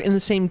 you hear it in the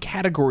same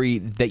category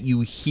that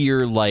you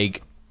hear,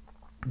 like,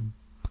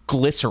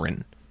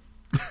 glycerin.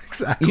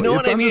 Exactly. You know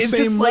It's what I on mean? the It's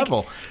same just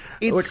level.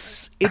 like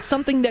it's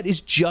something that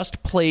is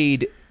just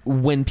played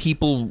when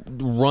people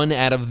run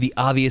out of the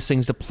obvious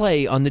things to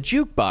play on the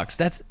jukebox.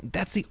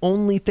 That's the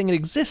only thing it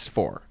exists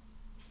for.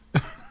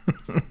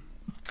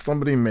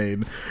 Somebody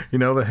made,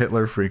 the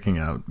Hitler freaking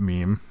out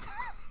meme.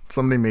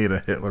 Somebody made a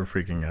Hitler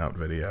freaking out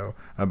video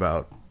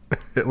about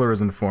Hitler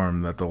is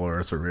informed that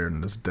Dolores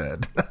O'Riordan is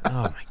dead.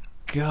 Oh my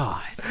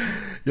god!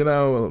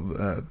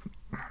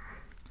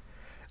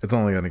 It's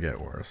only going to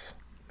get worse.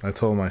 I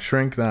told my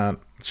shrink that.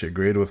 She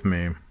agreed with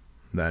me.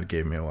 That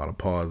gave me a lot of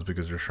pause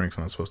because your shrink's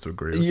not supposed to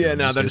agree with you. Yeah,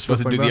 no, they're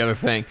supposed to do the other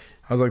thing.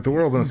 I was like, the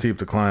world's in a steep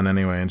decline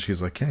anyway, and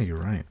she's like, yeah, you're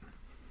right.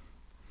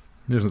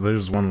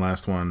 There's one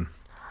last one.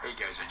 Hey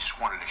guys, I just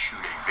wanted to shoot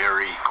a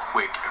very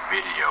quick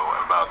video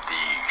about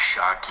the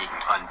shocking,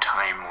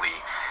 untimely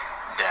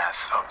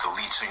death of the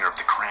lead singer of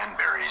the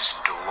Cranberries,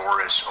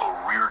 Dolores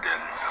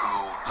O'Riordan,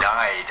 who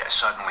died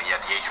suddenly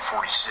at the age of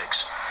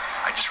 46.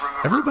 I just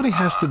remember... Everybody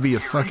has to be a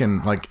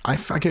fucking, like, I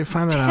can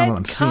find that out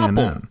on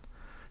CNN.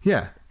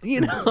 Yeah.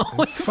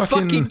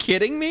 Fucking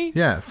kidding me?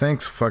 Yeah,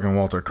 thanks, fucking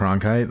Walter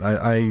Cronkite.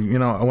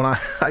 When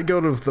I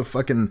go to the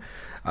fucking...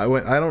 I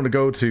don't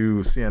go to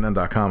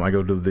CNN.com. I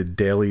go to the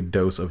Daily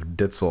Dose of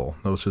Ditzel,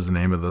 which is the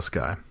name of this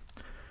guy.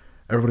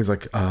 Everybody's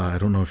like, I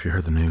don't know if you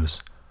heard the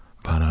news,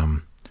 but I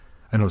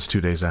know it's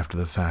 2 days after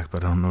the fact,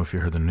 but I don't know if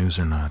you heard the news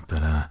or not,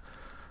 but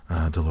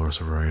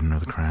Dolores O'Riordan of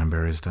the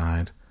Cranberries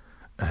died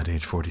at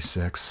age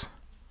 46.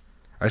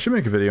 I should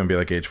make a video and be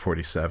like age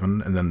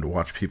 47 and then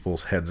watch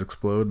people's heads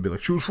explode, be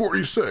like, she was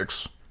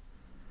 46.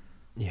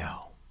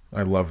 Yo.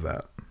 I love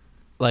that.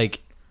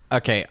 Like,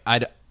 okay,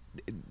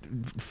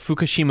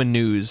 Fukushima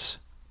news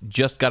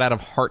just got out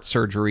of heart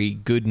surgery,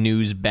 good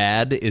news,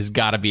 bad, is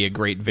got to be a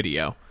great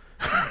video.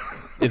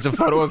 It's a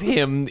photo of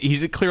him.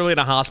 He's clearly in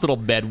a hospital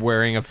bed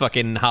wearing a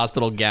fucking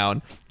hospital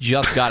gown.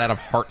 Just got out of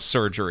heart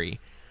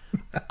surgery.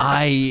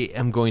 I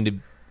am going to...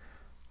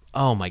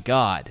 Oh, my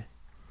God.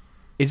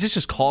 Is this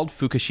just called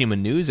Fukushima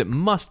News? It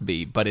must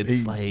be, but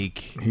it's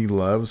He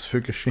loves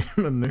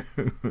Fukushima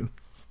News.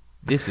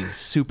 This is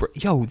super...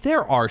 Yo,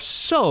 there are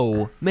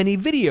so many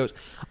videos.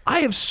 I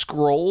have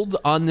scrolled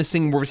on this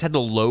thing where it's had to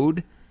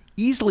load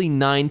easily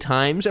 9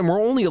 times, and we're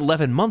only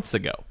 11 months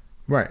ago.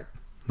 Right.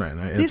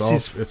 It's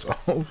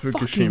all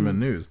Fukushima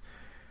News.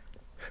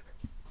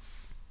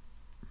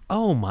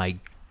 Oh my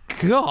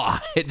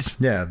God.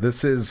 Yeah,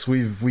 this is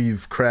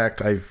we've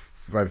cracked. I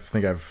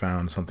think I've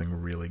found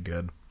something really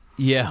good.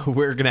 Yeah,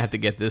 we're gonna have to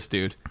get this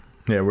dude.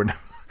 Yeah, we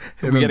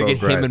gotta get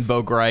him and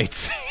Bo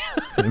Greitz.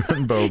 Him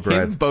and Bo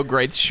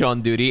Greitz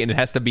Sean duty, and it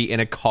has to be in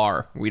a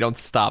car. We don't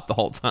stop the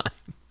whole time.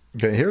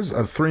 Okay, here's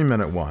a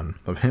 3-minute one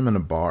of him in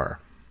a bar.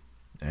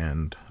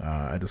 And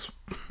I just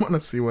want to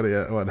see what he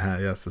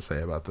has to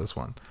say about this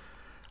one.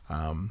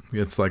 It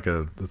looks like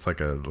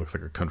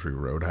a country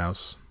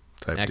roadhouse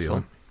type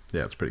Excellent. deal.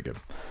 Yeah, it's pretty good.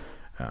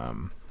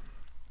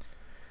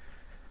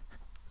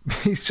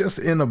 He's just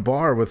in a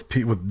bar with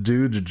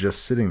dudes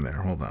just sitting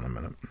there. Hold on a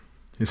minute.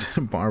 He's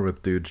in a bar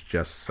with dudes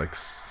just like,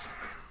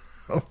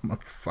 oh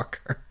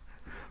motherfucker,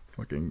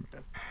 fucking.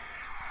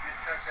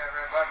 Just touch that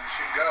red button, it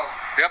should go.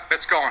 Yep,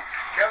 it's going.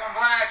 Kevin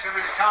Blanch of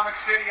Atomic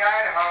City,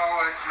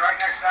 Idaho. It's right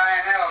next to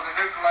INL, the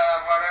nuke lab,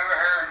 whatever,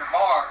 here in the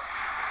bar.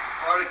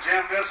 What a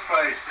gem this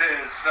place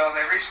is. So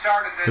they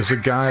restarted the... There's a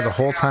guy the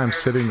whole time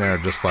sitting there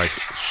just like,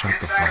 shut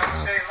the fuck up.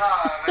 State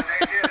law, but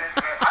they did it.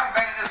 But I've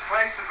been in this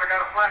place since I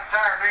got a flat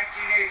tire in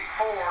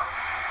 1984.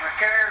 In a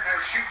car, and they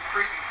were shooting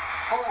freaking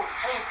pool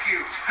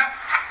cubes.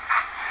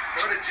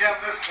 What a gem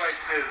this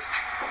place is.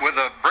 With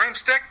a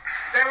broomstick?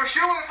 They were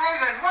shooting with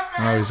broomsticks. What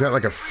the hell? Oh, he's got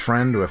like a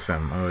friend with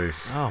him.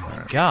 Oh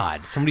my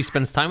God. Somebody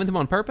spends time with him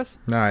on purpose?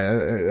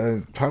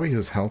 No, probably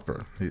his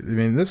helper. I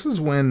mean, this is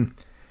when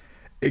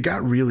it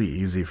got really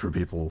easy for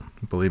people.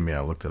 Believe me,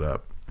 I looked it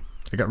up.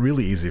 It got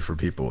really easy for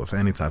people with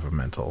any type of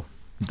mental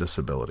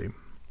disability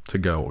to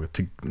go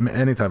to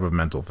any type of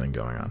mental thing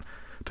going on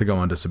to go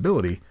on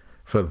disability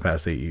for the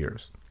past 8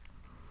 years.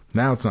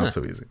 Now it's not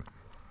so easy.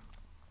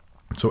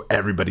 So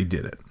everybody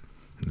did it.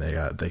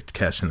 They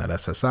cashed in that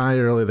SSI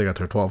early. They got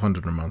their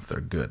 $1,200 a month. They're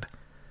good.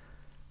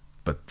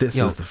 But this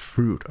is the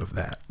fruit of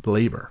that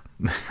labor.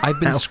 I've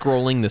been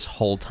scrolling this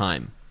whole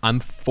time. I'm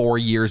 4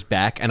 years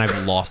back, and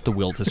I've lost the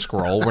will to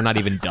scroll. We're not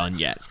even done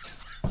yet.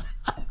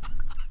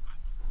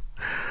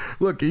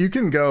 Look, you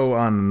can go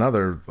on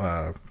another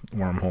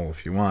wormhole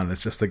if you want.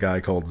 It's just a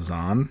guy called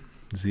Zahn,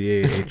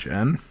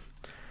 Z-A-H-N.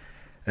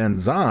 And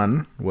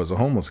Zahn was a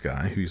homeless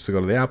guy who used to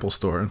go to the Apple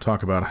store and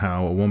talk about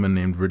how a woman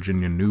named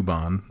Virginia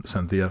Newbon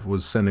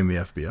was sending the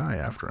FBI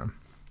after him.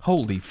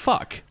 Holy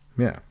fuck!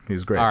 Yeah,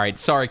 he's great. All right,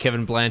 sorry,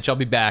 Kevin Blanch. I'll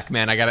be back,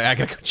 man. I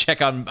gotta go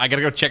check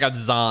out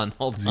Zahn.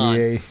 Hold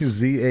on.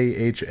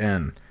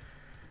 Z-A-H-N.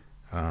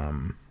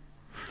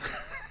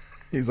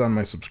 He's on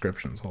my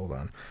subscriptions. Hold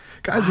on,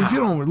 guys. If you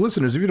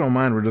don't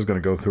mind, we're just gonna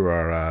go through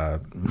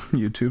our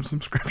YouTube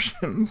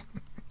subscription.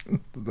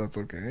 That's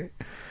okay.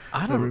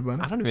 I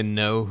don't even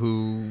know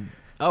who.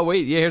 Oh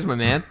wait, yeah, here's my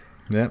man.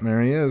 Yeah,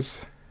 there he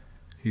is.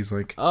 He's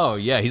like, oh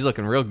yeah, he's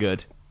looking real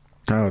good.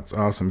 Oh, it's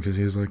awesome because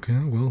he's like,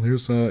 yeah, well,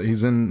 here's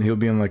he'll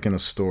be in a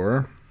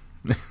store.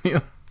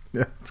 Yeah,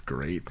 it's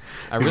great.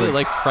 I really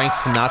like Frank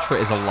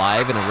Sinatra is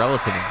alive and a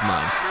relative of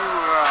mine.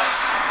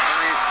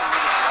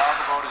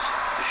 About is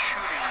the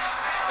shooting,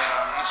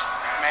 this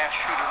mass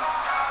shooting,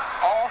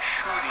 all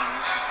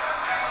shootings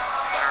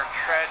that are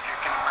tragic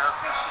in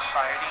American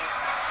society.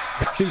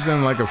 He's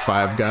in like a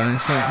Five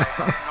Guys right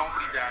now.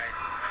 Nobody died.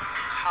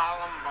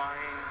 Columbine.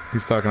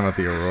 He's talking about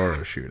the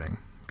Aurora shooting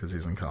because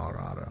he's in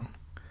Colorado.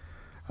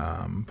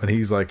 But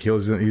he's like, he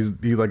goes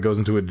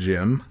into a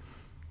gym,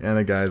 and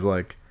a guy's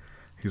like,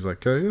 he's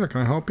like, oh, yeah,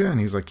 can I help you? And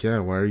he's like, yeah,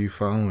 why are you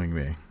following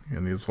me?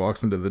 And he just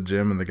walks into the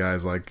gym, and the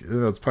guy's like,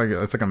 it's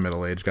like a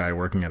middle-aged guy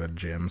working at a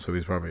gym, so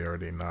he's probably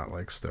already not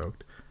like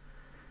stoked.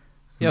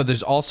 Yeah,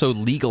 there's also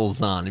Legal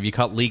Zahn. Have you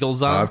caught Legal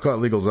Zahn? I've caught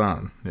Legal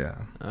Zahn. Yeah.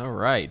 All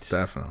right.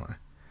 Definitely.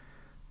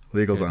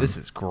 Legal Zahn. This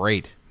is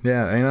great.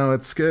 Yeah,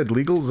 it's good.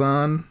 Legal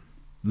Zahn,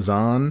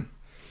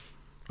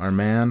 our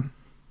man,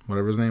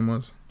 whatever his name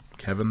was.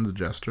 Kevin the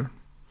Jester?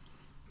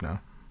 No.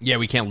 Yeah,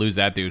 we can't lose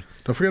that dude.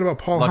 Don't forget about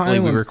Paul Luckily,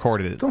 Hyland. we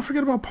recorded it. Don't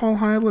forget about Paul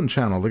Hyland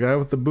channel, the guy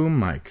with the boom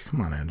mic.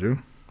 Come on, Andrew.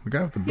 The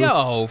guy with the boom.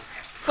 Yo,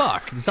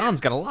 fuck.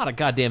 Zahn's got a lot of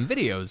goddamn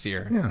videos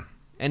here. Yeah.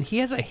 And he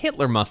has a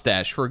Hitler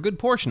mustache for a good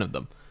portion of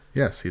them.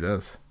 Yes, he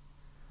does.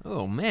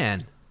 Oh,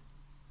 man.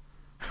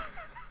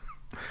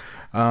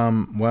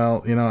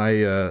 Well,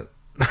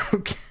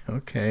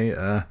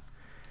 okay.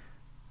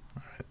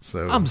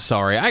 So I'm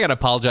sorry. I gotta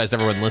apologize to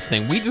everyone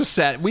listening. We just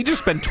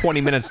spent 20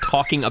 minutes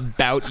talking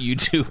about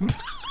YouTube.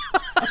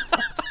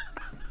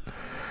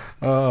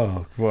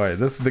 Oh boy,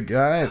 this is the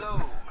guy.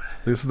 Hello.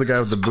 This is the guy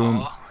with the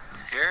boom.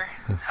 Here.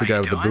 This is the guy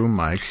with the boom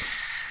mic.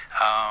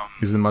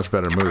 He's in much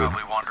better mood. You're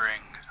probably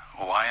wondering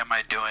why am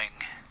I doing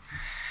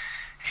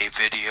a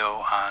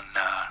video on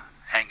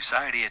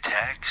anxiety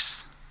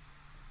attacks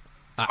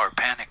or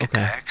panic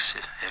attacks,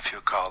 if you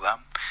call them,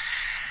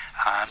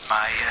 on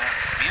my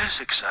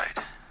music site.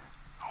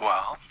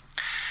 Well,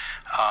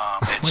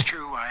 it's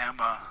true, I am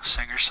a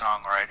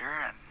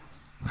singer-songwriter, and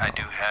I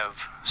do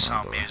have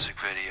some music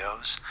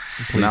videos.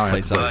 Now I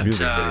have to play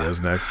music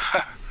videos next.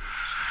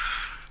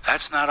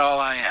 That's not all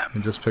I am.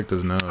 He just picked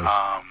his nose.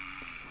 A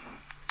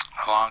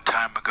long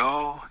time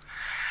ago,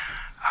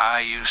 I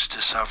used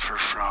to suffer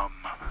from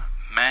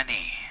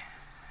many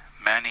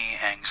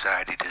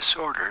anxiety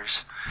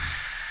disorders,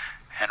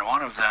 and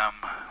one of them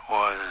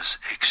was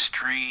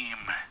extremely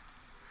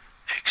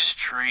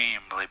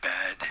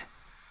bad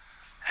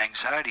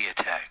anxiety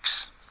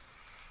attacks.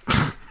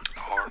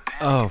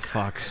 Oh,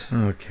 fuck.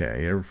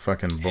 Okay, you're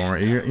fucking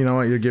boring. You know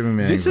what? You're giving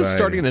me anxiety. This is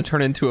starting to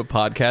turn into a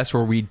podcast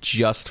where we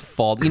just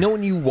fall. You know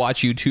when you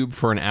watch YouTube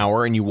for an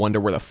hour and you wonder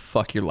where the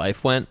fuck your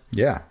life went?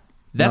 Yeah.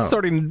 That's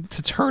starting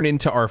to turn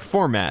into our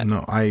format.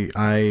 No,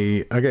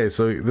 okay,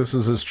 so this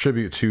is his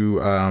tribute to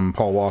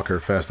Paul Walker,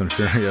 Fast and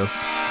Furious.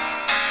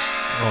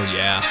 Oh,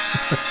 yeah.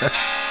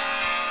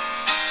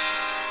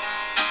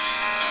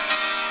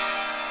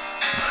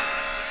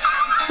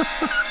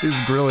 He's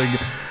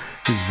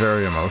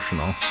very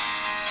emotional.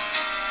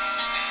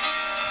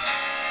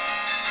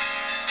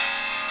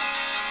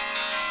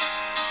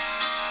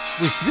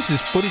 Wait, so this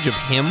is footage of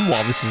him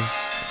while this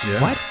is...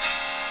 Yeah. What?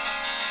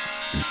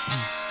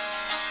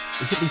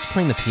 Is it he's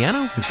playing the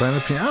piano? He's playing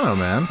the piano,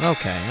 man.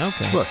 Okay.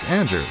 Look,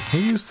 Andrew, he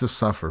used to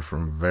suffer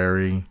from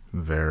very,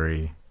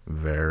 very,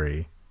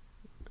 very,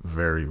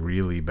 very,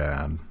 really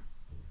bad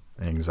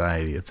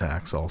anxiety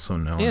attacks, also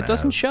known as... Yeah, it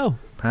doesn't show.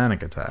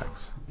 Panic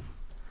attacks.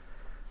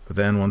 But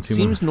then once he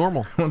Seems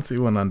normal. Once he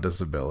went on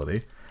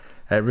disability,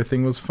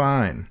 everything was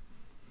fine.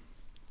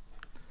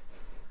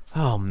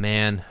 Oh,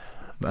 man.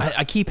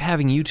 I keep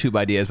having YouTube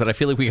ideas, but I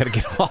feel like we got to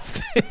get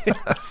off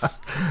this.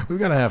 We've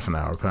got a half an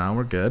hour, pal.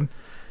 We're good.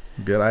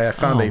 I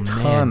found a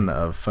ton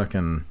of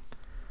fucking...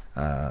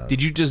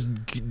 Did you just,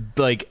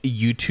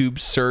 YouTube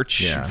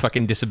search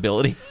fucking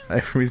disability? I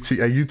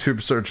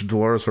YouTube searched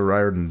Dolores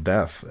O'Riordan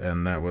death,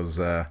 and that was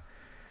it.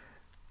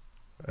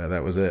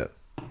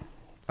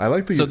 I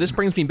like the... So this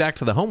brings me back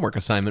to the homework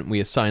assignment we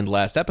assigned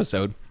last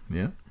episode.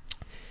 Yeah.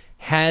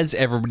 Has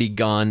everybody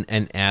gone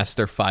and asked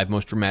their 5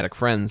 most dramatic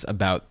friends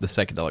about the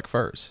psychedelic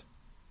furs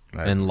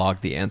and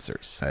logged the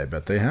answers? I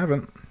bet they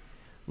haven't.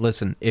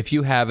 Listen, if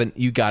you haven't,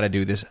 you got to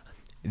do this.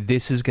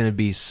 This is going to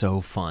be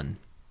so fun.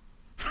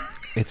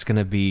 It's going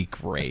to be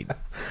great.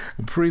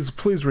 Please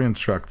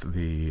re-instruct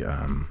the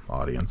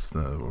audience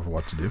of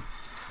what to do.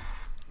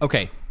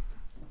 Okay,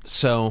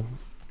 so...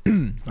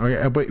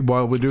 Okay, but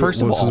while we do,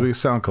 First of all, this will be a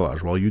sound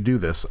collage. While you do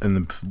this,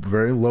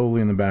 very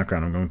lowly in the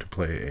background, I'm going to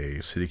play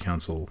a city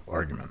council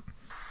argument.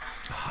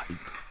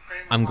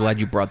 I'm glad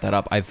you brought that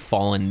up. I've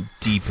fallen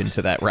deep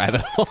into that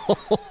rabbit hole. 2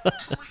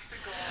 weeks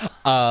ago,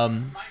 my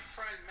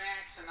friend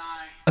Max and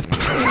I, 5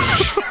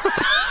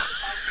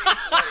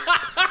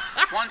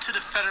 one to the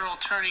federal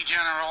attorney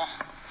general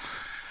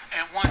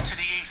and one to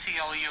the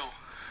ACLU.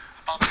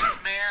 About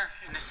this mayor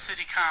and the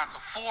city council,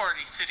 4 of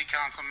these city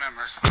council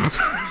members,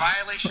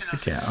 violation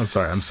of... Yeah, I'm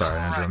sorry,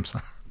 Andrew. I'm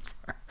sorry.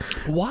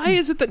 Why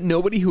is it that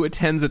nobody who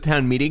attends a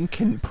town meeting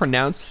can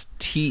pronounce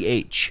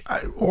TH?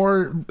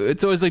 Or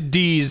it's always like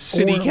D's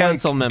city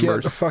council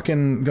members.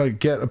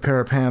 Get a pair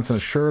of pants and a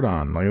shirt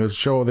on. Like, let's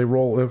show they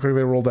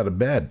rolled out of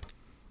bed.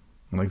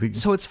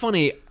 So it's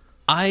funny.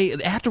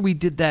 After we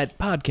did that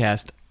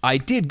podcast, I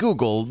did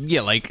Google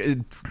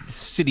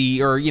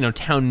city or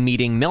town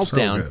meeting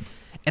meltdown. So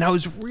and I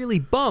was really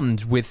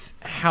bummed with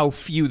how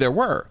few there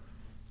were.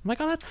 I'm like,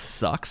 oh, that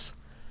sucks.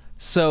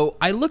 So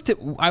I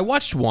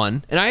watched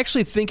one, and I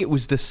actually think it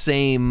was the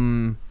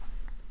same,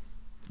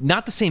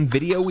 not the same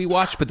video we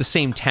watched, but the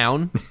same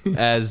town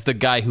as the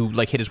guy who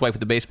hit his wife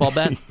with a baseball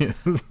bat.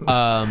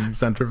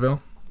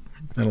 Centerville,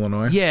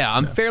 Illinois. Yeah,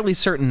 I'm fairly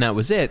certain that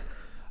was it.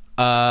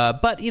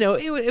 But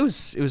it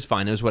was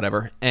fine. It was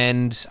whatever,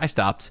 and I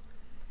stopped.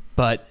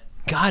 But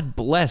God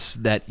bless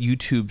that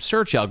YouTube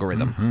search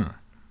algorithm.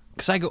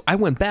 Because I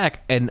went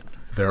back and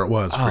there it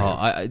was.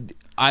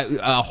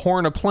 A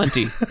horn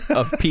aplenty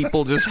of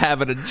people just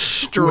having a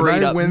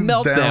straight up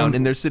meltdown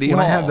in their city hall.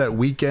 When I had that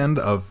weekend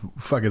of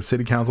fucking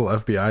city council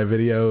FBI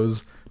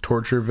videos,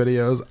 torture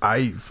videos,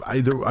 I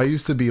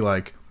used to be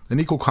like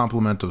an equal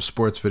complement of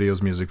sports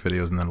videos, music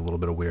videos, and then a little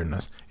bit of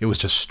weirdness. It was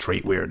just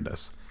straight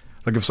weirdness.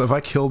 Like if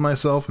I killed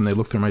myself and they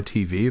looked through my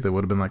TV, they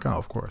would have been like, oh,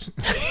 of course.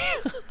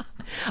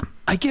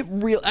 I get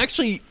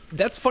actually,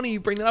 that's funny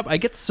you bring that up. I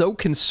get so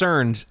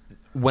concerned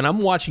when I'm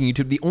watching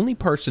YouTube. The only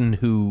person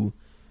who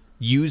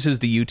uses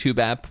the YouTube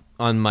app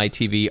on my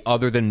TV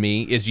other than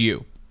me is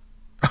you.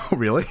 Oh,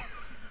 really?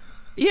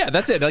 Yeah,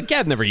 that's it. Like,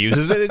 Gab never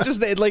uses it. It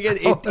just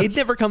it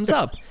never comes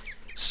up.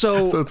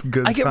 So it's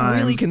good I get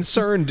times. really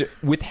concerned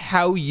with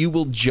how you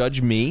will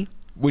judge me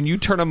when you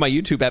turn on my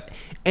YouTube app.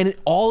 And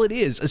all it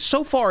is,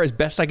 so far as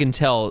best I can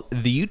tell,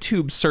 the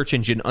YouTube search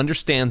engine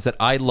understands that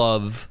I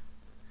love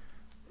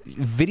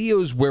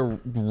videos where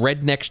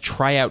rednecks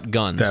try out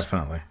guns.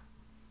 Definitely.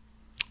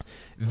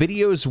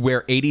 videos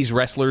where 80s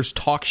wrestlers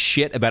talk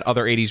shit about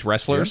other 80s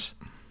wrestlers.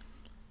 Yep.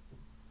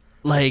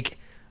 Like,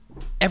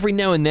 every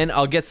now and then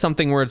I'll get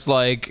something where it's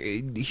like,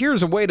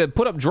 here's a way to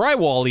put up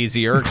drywall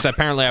easier, because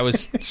apparently I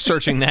was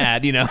searching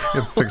that, you know.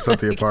 Fix up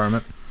the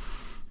apartment.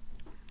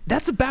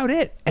 That's about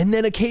it. And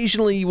then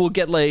occasionally we'll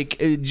get, like,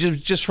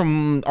 just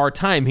from our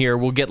time here,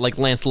 we'll get, like,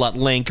 Lancelot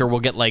Link, or we'll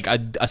get, like,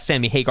 a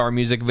Sammy Hagar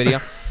music video.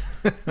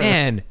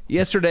 Man,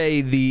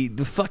 yesterday the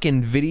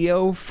fucking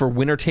video for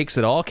Winner Takes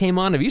It All came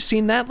on. Have you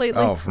seen that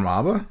lately? Oh, from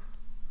ABBA?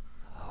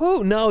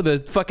 Oh, no,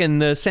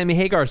 the Sammy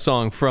Hagar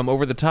song from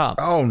Over the Top.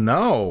 Oh,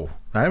 no.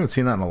 I haven't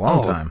seen that in a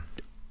long time.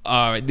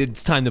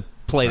 It's time to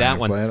play that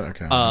one. Play it?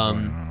 Okay.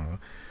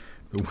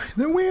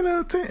 The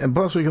Winner and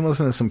plus we can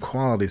listen to some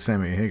quality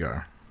Sammy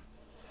Hagar.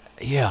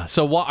 Yeah.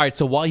 So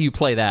while you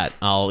play that,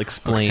 I'll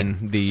explain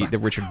the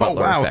Richard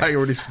Butler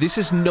effect. This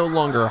is no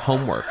longer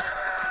homework.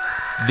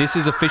 This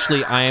is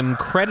officially, I am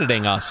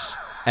crediting us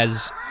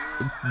as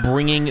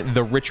bringing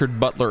the Richard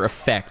Butler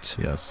effect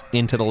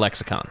into the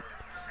lexicon.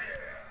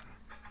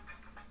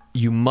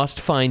 You must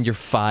find your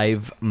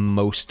 5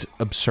 most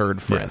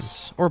absurd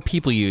friends, or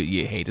people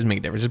you hate. It doesn't make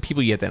a difference. It's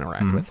people you have to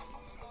interact with.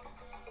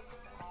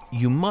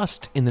 You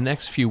must, in the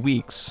next few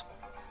weeks,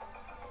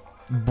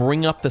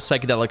 bring up the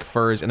psychedelic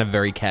furs in a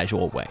very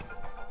casual way.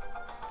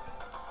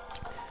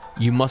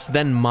 You must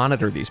then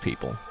monitor these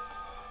people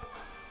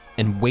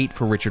and wait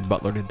for Richard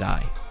Butler to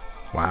die.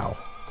 Wow.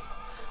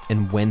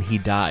 And when he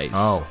dies,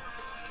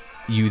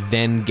 you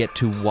then get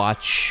to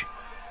watch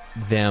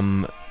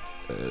them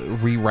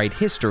rewrite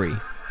history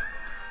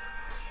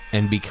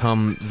and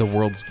become the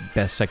world's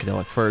best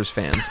psychedelic furs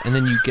fans. And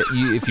then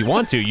if you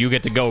want to, you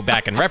get to go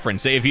back and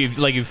reference it if you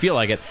feel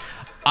like it.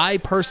 I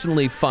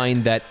personally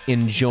find that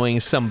enjoying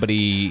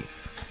somebody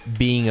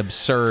being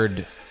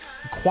absurd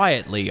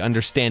quietly,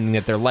 understanding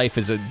that their life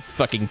is a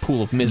fucking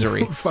pool of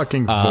misery,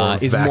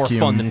 is more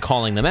fun than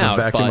calling them out.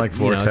 Vacuum like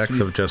vortex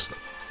of just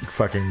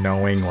fucking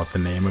knowing what the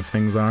name of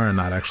things are and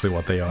not actually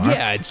what they are.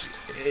 Yeah,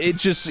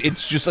 it's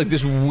just like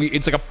this.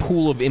 It's like a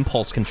pool of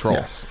impulse control.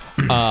 Yes.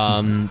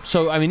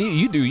 So I mean,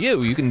 you do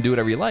you. You can do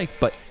whatever you like,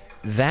 but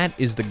that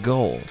is the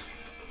goal.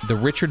 The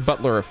Richard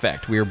Butler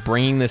effect. We are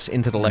bringing this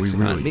into the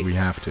lexicon. We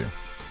have to.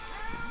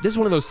 This is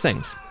one of those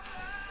things.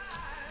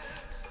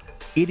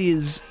 It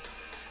is.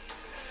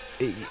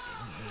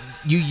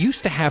 You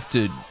used to have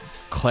to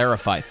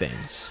clarify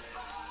things.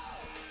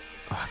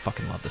 Oh, I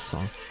fucking love this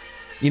song.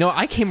 You know,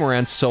 I came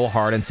around so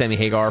hard on Sammy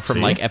Hagar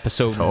from like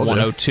episode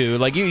 102.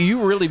 Like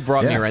you really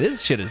brought me around.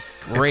 This shit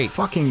is great.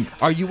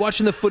 Are you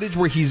watching the footage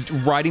where he's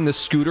riding the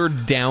scooter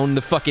down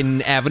the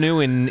fucking avenue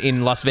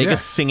in Las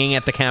Vegas, singing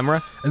at the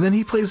camera? And then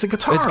he plays the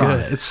guitar. It's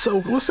good. It's so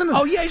listen.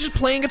 Oh yeah, he's just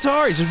playing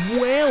guitar. He's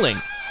just wailing.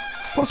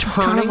 Plus, turning it's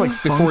kind of like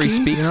before funky, he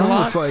speaks a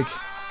lot. It's like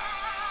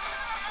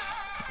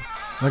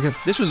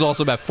if this was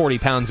also about 40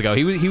 pounds ago.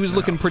 He was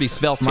looking pretty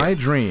svelte. My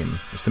dream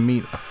was to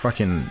meet a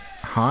fucking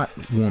hot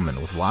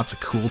woman with lots of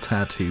cool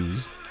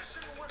tattoos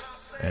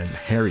and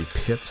hairy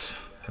pits,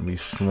 and we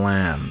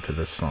slam to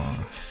this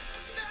song.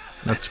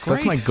 That's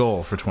great. That's my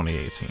goal for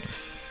 2018.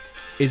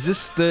 Is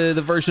this the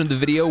version of the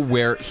video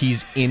where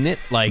he's in it?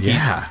 Like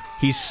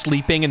he's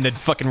sleeping and the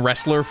fucking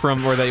wrestler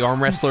or the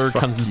arm wrestler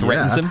comes and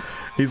threatens him?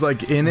 He's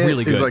like in it.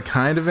 Really good. He's like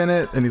kind of in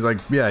it, and he's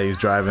like, he's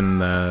driving,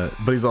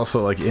 but he's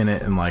also like in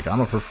it, and like I'm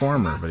a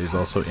performer, but he's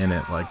also in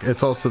it. Like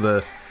it's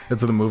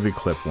the movie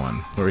clip one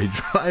where he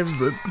drives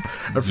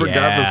I forgot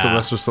that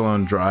Sylvester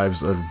Stallone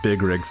drives a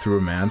big rig through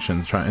a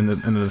mansion in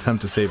an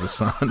attempt to save his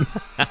son.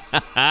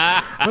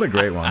 What a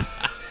great one.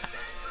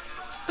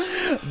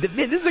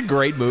 This is a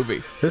great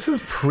movie. This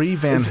is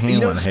pre-Van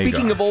Halen. Speaking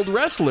Hagar. of old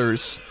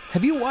wrestlers,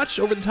 have you watched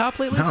Over the Top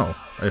lately? No,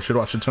 I should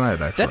watch it tonight,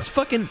 actually. That's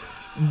fucking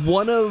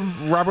one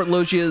of Robert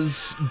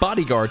Loggia's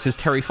bodyguards is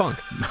Terry Funk.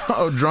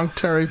 Oh, drunk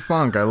Terry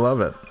Funk. I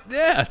love it.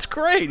 Yeah, it's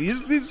great.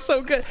 He's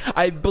so good.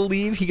 I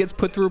believe he gets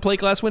put through a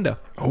plate glass window.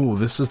 Oh,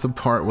 this is the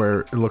part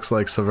where it looks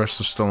like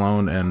Sylvester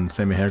Stallone and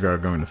Sammy Hagar are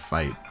going to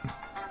fight.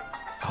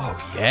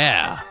 Oh,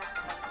 yeah.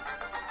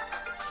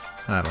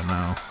 I don't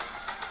know.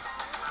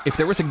 If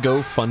there was a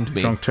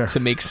GoFundMe to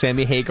make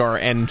Sammy Hagar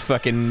and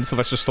fucking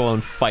Sylvester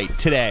Stallone fight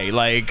today,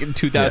 like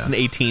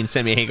 2018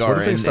 Sammy Hagar, what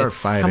if they start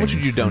fighting? How much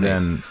would you donate?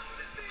 And then,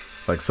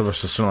 like,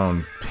 Sylvester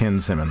Stallone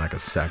pins him in like a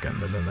second,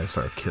 and then they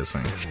start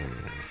kissing.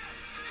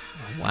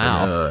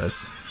 Wow.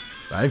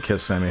 I'd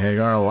kiss Sammy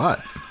Hagar a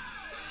lot.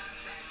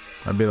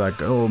 I'd be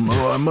like, oh,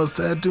 I must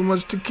have had too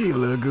much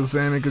tequila, because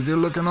you're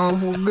looking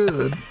awful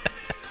good.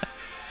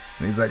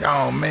 And he's like,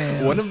 oh,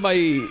 man. One of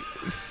my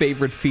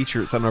favorite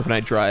features on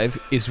Overnight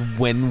Drive is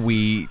when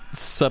we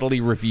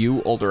subtly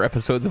review older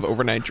episodes of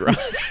Overnight Drive.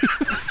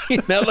 You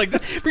know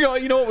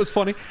what was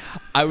funny?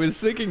 I was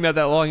thinking not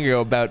that long ago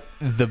about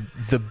the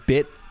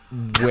bit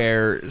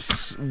where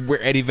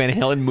Eddie Van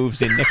Halen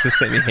moves in next to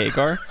Sammy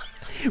Hagar.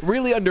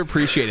 Really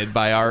underappreciated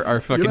by our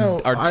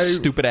fucking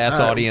stupid ass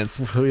audience.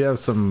 We have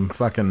some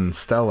fucking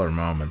stellar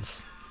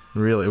moments.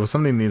 Really, if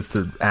somebody needs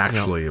to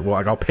actually,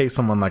 I'll pay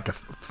someone like a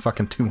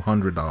fucking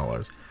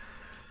 $200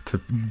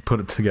 to put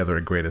it together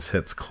a greatest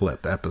hits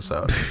clip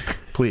episode.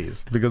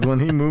 Please, because when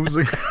he moves,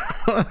 like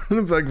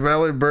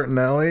Valerie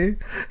Bertinelli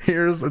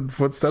hears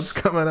footsteps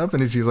coming up,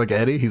 and she's like,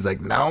 Eddie. He's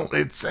like, no,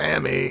 it's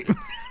Sammy.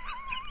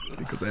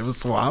 Because they have a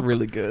swap.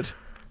 Really good.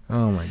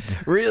 Oh my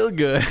god. Real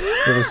good.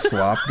 They have a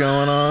swap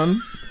going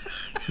on.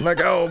 I'm like,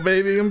 oh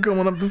baby, I'm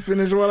coming up to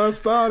finish what I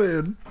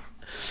started.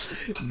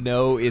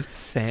 No, it's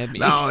Sammy.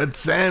 No, it's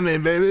Sammy,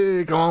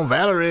 baby. Come on,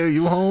 Valerie, are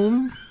you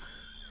home?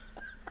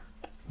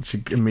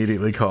 She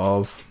immediately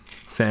calls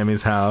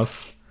Sammy's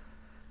house.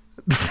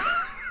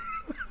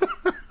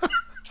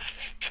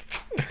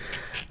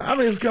 I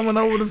was coming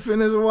over to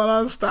finish what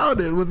I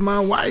started with my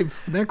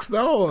wife next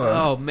door.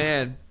 Oh,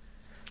 man.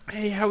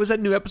 Hey, how was that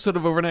new episode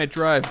of Overnight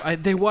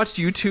Drive? They watched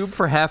YouTube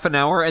for half an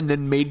hour and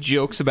then made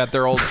jokes about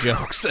their old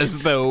jokes as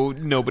though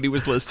nobody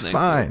was listening.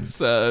 Fine.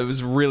 It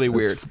was really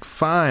weird. It's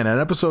fine. At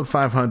episode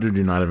 500,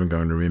 you're not even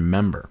going to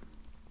remember.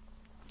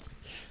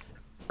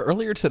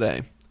 Earlier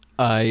today,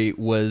 I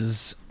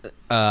was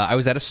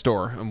at a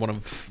store, one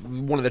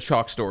of the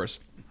chalk stores,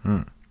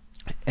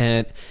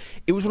 and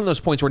it was one of those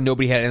points where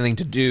nobody had anything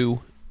to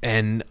do,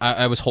 and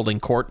I was holding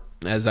court,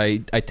 as I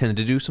tend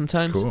to do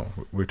sometimes. Cool.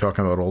 We're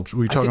talking about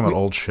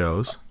old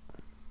shows.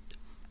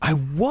 I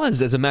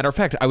was, as a matter of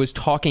fact, I was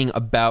talking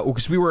about,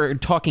 because we were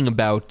talking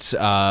about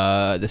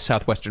the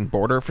southwestern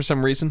border for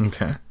some reason.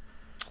 Okay.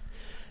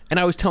 And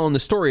I was telling the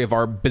story of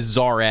our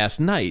bizarre-ass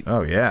night.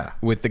 Oh, yeah.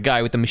 With the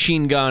guy with the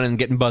machine gun and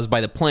getting buzzed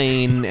by the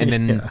plane, and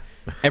then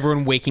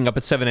everyone waking up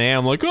at 7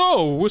 a.m. like,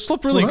 oh, we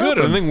slept really good.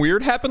 happened? Anything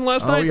weird happened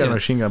last night? We got a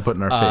machine gun put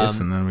in our face,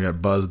 and then we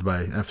got buzzed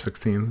by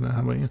F-16s. How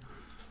about you?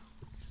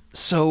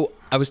 So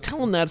I was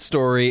telling that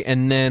story,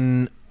 and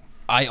then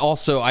I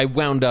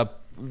wound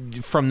up,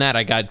 from that,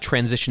 I got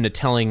transitioned to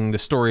telling the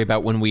story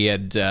about when we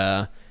had...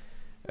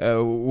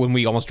 when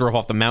we almost drove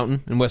off the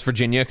mountain in West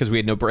Virginia because we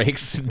had no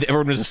brakes.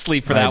 Everyone was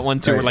asleep for that one,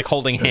 too. We're like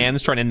holding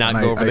hands, trying to not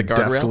go over the guardrail.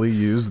 I definitely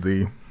used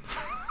the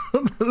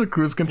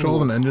cruise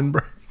controls and engine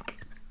brake.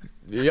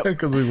 Yep.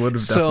 Because we would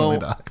have definitely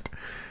died.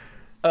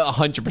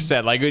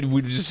 100%. Like,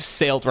 we just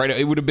sailed right.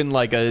 It would have been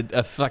like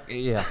a fuck.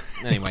 Yeah.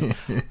 Anyway.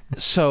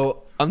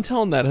 So I'm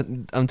telling that,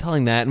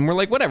 and we're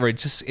like, whatever.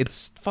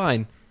 It's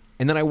fine.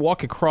 And then I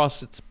walk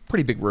across. It's a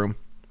pretty big room.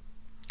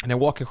 And I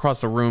walk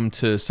across the room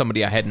to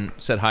somebody I hadn't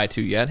said hi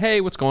to yet.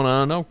 Hey, what's going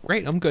on? Oh,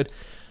 great, I'm good.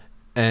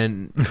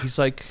 And he's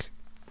like,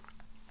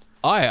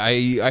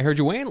 I heard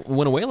you went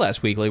away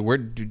last week. Like, where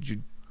did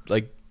you,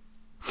 like,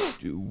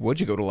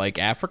 what'd you go to, like,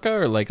 Africa?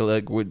 Or, like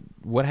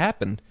what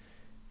happened?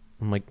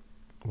 I'm like,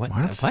 what?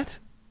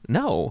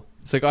 No.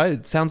 It's like,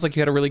 it sounds like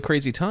you had a really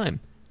crazy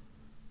time.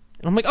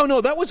 I'm like, oh no,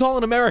 that was all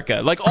in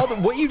America. Like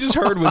what you just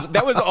heard was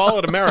all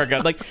in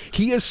America. Like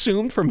he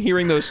assumed from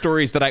hearing those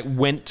stories that I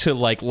went to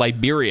like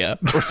Liberia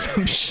or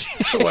some shit.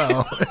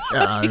 Well,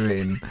 yeah, I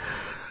mean,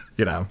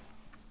 you know,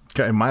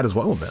 it might as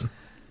well have been.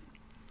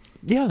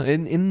 Yeah,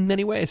 in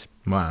many ways.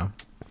 Wow,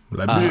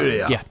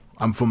 Liberia. Yeah,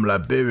 I'm from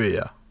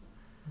Liberia.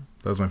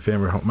 That was my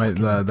favorite.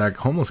 That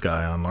homeless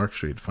guy on Lark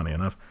Street, funny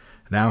enough,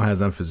 now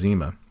has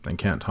emphysema and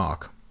can't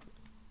talk.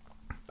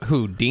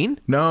 Who,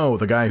 Dean? No,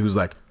 the guy who's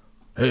like,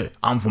 hey,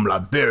 I'm from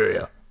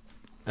Liberia.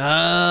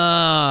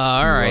 Ah,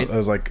 all right. I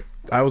was like,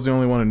 I was the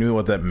only one who knew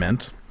what that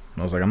meant.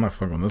 I was like, I'm not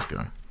fucking with this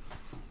guy.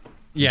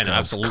 Yeah, no,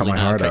 absolutely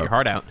not. Cut your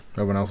heart out.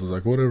 Everyone else is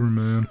like, whatever,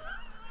 man.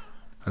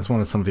 I just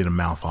wanted somebody to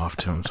mouth off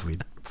to him so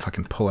we'd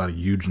fucking pull out a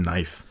huge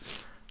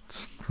knife,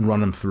 just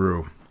run him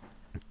through.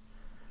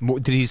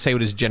 Did he say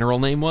what his general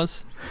name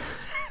was?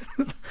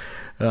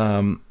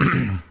 General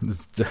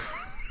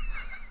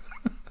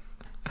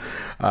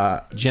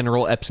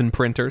Epson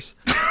Printers.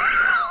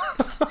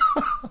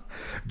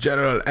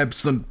 General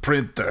Epson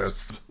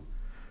Printers.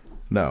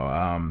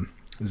 No,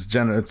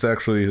 it's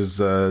actually his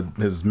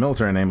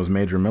military name was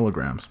Major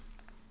Milligrams.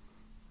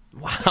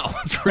 Wow,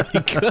 that's really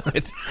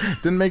good.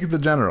 Didn't make it the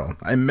general.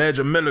 I'm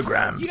Major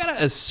Milligrams. You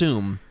gotta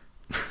assume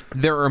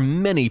there are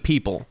many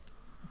people,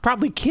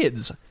 probably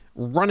kids,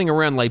 running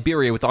around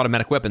Liberia with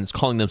automatic weapons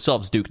calling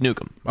themselves Duke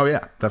Nukem. Oh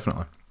yeah,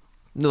 definitely.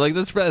 Like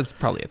that's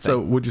probably a thing. So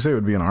would you say it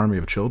would be an army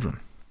of children?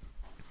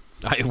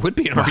 It would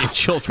be an army of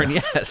children,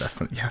 yes.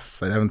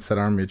 Yes, I haven't said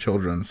army of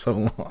children in so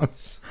long.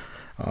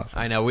 Awesome.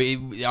 I know.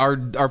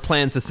 Our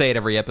plans to say it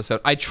every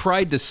episode. I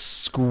tried to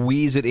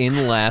squeeze it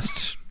in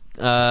last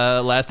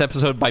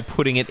episode by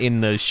putting it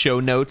in the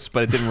show notes,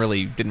 but it didn't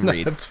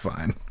read. That's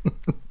fine.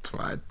 It's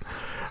fine.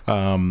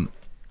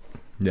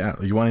 Yeah,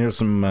 you want to hear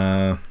some...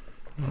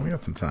 we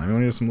got some time. You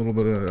want to hear some little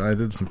bit of... I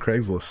did some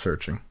Craigslist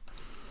searching.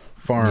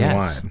 Far and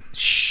wide.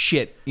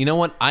 Shit. You know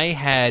what? I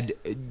had...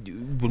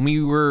 When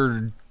we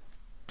were...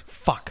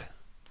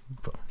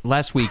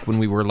 Last week when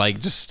we were like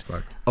just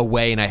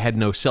away and I had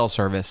no cell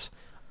service,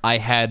 I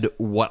had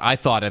what I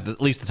thought at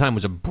least the time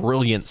was a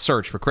brilliant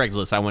search for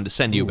Craigslist I wanted to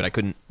send you, but I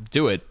couldn't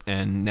do it,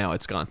 and now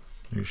it's gone.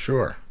 You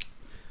sure?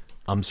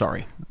 I'm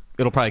sorry.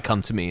 It'll probably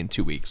come to me in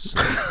 2 weeks.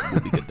 So we'll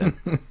be good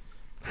then.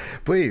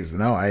 Please,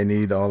 no, I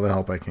need all the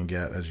help I can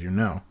get, as you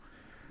know.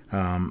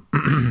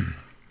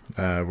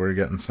 We're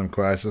getting some...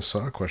 I just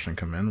saw a question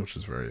come in, which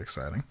is very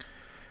exciting.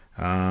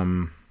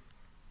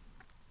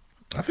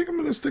 I think I'm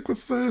going to stick with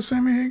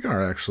Sammy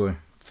Hagar, actually.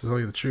 to tell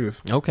you the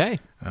truth. Okay.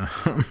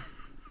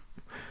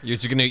 You're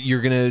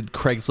gonna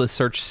Craigslist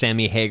search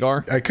Sammy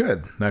Hagar? I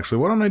could actually.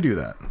 Why don't I do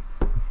that?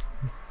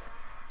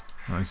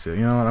 Let me see. You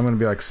know what? I'm going to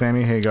be like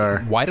Sammy Hagar.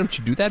 Why don't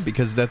you do that?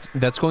 Because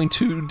that's going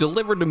to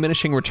deliver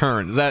diminishing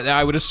returns.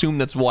 I would assume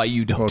that's why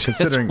you don't. Well,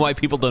 That's why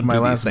people don't do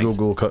these things.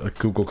 My last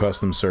Google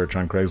custom search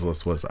on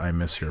Craigslist was "I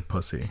miss your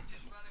pussy."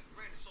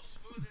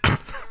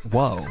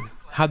 Whoa!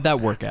 How'd that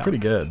work out? Pretty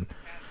good.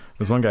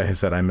 There's one guy who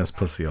said, "I miss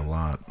pussy a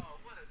lot."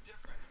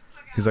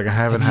 He's like, "I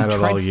haven't had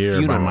it all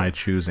year by my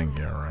choosing."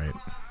 Yeah, right.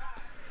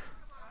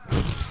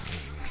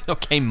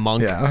 Okay,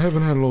 monk. Yeah, I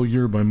haven't had it all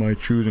year by my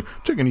choosing.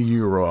 Taking a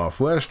year off.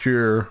 Last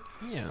year,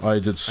 I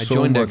did so much. I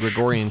joined a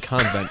Gregorian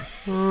convent.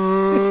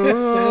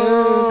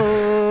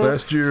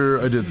 Last year,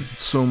 I did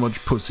so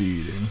much pussy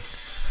eating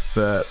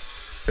that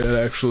it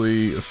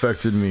actually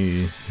affected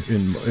me.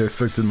 It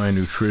affected my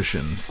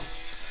nutrition.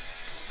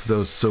 Because I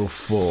was so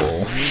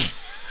full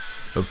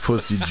of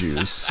pussy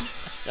juice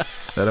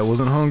that I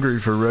wasn't hungry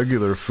for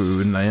regular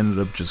food, and I ended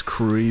up just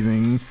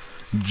craving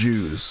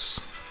juice.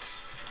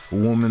 A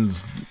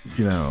woman's,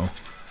 the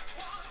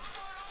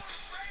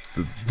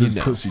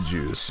pussy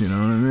juice, you know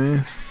what I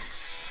mean?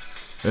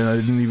 And I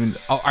didn't even...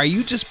 Oh, are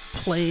you just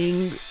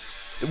playing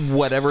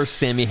whatever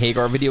Sammy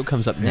Hagar video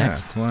comes up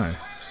next? Yeah, why?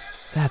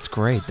 That's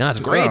great. No, that's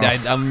great.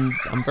 I'm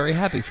very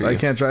happy for you. I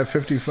can't drive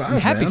 55,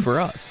 I'm happy man. for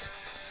us.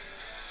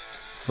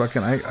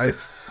 Fucking,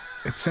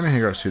 Sammy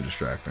Hagar's too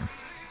distracting.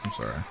 I'm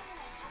sorry.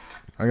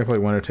 I gotta play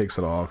Winner Takes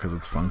It All because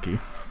it's funky.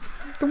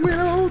 The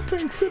winner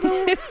takes it all.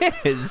 It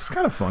is. It's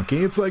kind of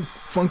funky. It's like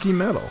funky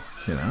metal,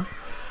 you know?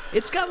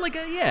 It's got like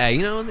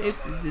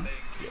it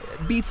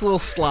beats a little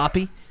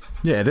sloppy.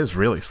 Yeah, it is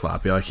really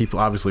sloppy. Like, he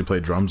obviously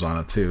played drums on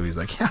it, too. He's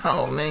like,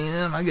 oh,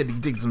 man, I got to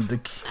take some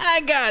tequila.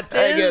 I got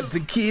this. I got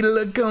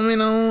tequila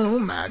coming on. Oh,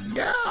 my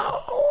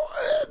God.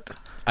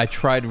 I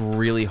tried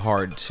really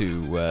hard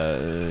to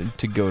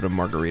go to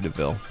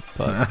Margaritaville,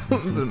 but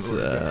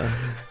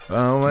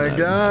oh my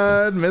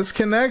God,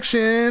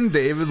 misconnection.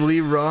 David Lee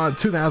Roth,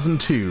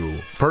 2002.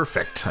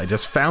 Perfect. I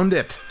just found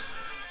it.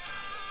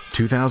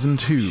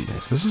 2002.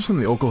 This is from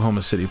the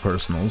Oklahoma City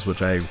Personals,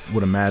 which I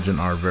would imagine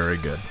are very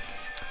good.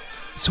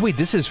 So wait,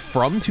 this is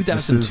from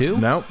 2002?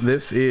 No,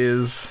 this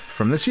is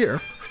from this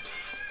year,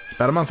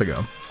 about a month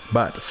ago.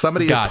 But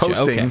somebody is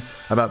posting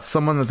about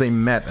someone that they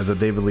met at the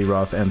David Lee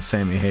Roth and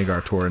Sammy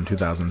Hagar tour in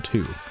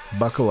 2002.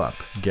 Buckle up,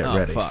 get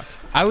ready. Fuck.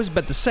 I was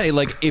about to say,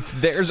 like, if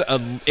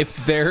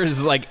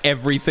there's like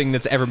everything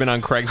that's ever been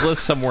on Craigslist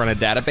somewhere in a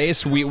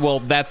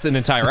database, that's an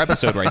entire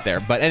episode right there.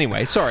 But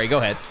anyway, sorry, go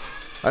ahead.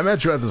 I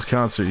met you at this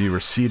concert. You were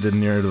seated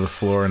near to the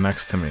floor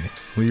next to me.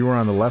 You were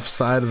on the left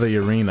side of the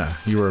arena.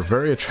 You were a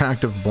very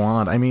attractive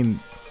blonde. I mean,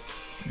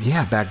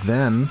 yeah, back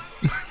then.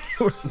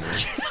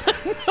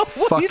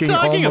 Fucking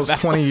almost about?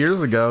 20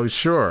 years ago,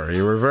 sure.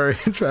 You were a very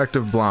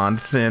attractive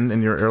blonde, thin,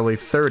 in your early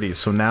 30s.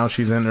 So now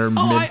she's in her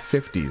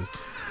mid-50s.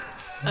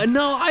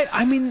 No,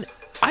 I mean,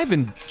 I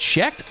haven't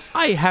checked.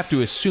 I have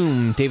to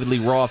assume David Lee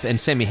Roth and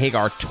Sammy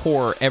Hagar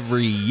tour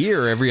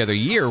every other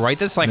year, right?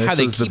 That's like how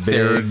they keep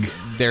their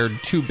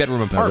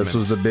 2-bedroom apartments. No, this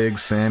was the big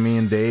Sammy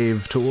and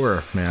Dave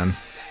tour, man.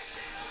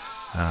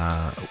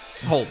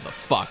 Hold the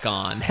fuck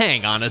on.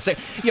 Hang on a sec.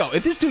 Yo,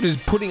 if this dude is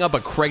putting up a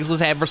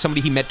Craigslist ad for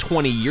somebody he met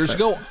 20 years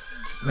ago...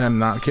 I'm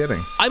not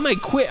kidding. I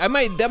might quit. That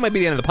might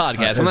be the end of the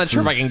podcast. I'm not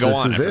sure if I can go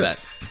on after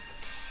that.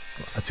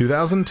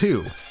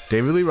 2002.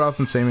 David Lee Roth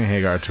and Sammy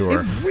Hagar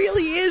tour. It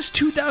really is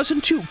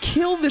 2002.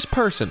 Kill this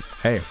person.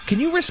 Hey. Can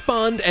you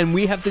respond? And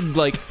we have to,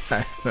 like...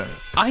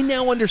 I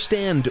now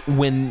understand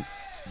when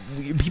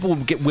people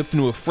get whipped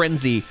into a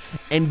frenzy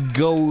and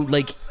go,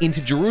 like,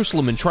 into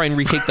Jerusalem and try and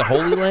retake the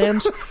Holy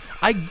Land.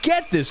 I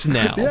get this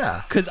now.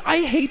 Yeah. Because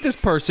I hate this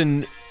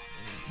person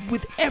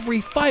with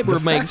every fiber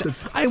of my...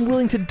 I'm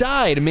willing to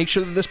die to make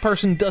sure that this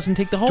person doesn't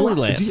take the Holy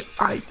Land.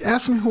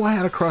 Ask me who I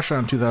had a crush on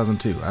in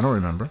 2002. I don't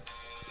remember.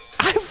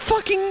 I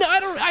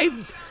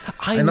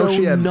know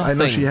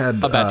she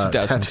had about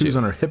 2002. Tattoos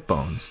on her hip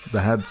bones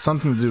that had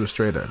something to do with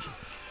straight edge.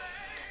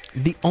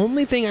 The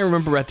only thing I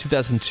remember about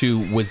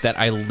 2002 was that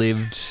I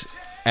lived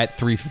at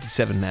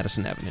 357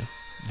 Madison Avenue.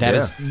 That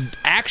is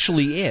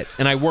actually it.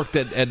 And I worked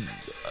at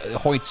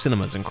Hoyt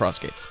Cinemas in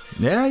Crossgates.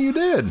 Yeah, you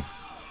did.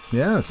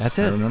 Yes. That's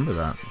it. I remember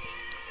that.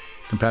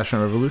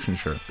 Compassionate Revolution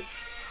shirt.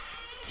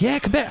 Yeah, I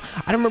don't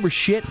remember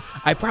shit.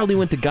 I probably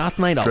went to Goth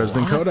Night a lot.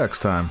 Dresden Codex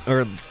time.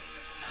 Or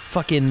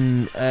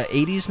fucking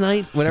 80s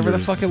Night, whatever the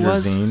fuck it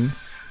was. Zine,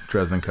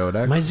 Dresden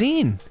Codex. My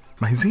zine.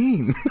 My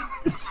zine.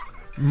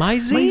 My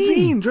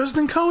zine.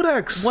 Dresden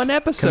Codex. One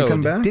episode. Can I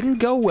come back? Didn't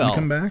go well.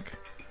 Can I come back?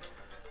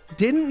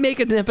 Didn't make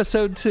it an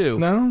episode 2.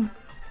 No.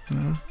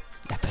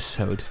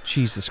 Episode.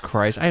 Jesus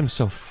Christ. I am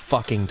so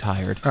fucking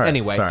tired. All right,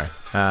 anyway. Sorry.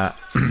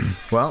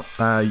 Well,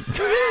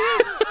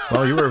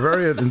 you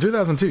were in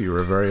 2002, you were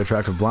a very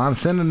attractive blonde,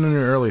 thin and in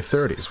your early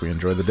 30s. We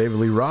enjoyed the David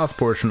Lee Roth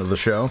portion of the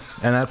show,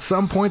 and at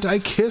some point I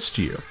kissed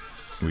you.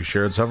 We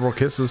shared several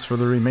kisses for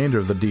the remainder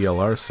of the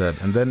DLR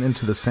set, and then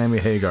into the Sammy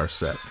Hagar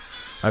set.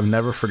 I've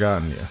never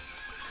forgotten you.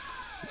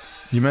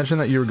 You mentioned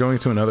that you were going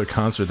to another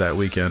concert that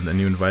weekend, and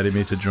you invited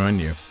me to join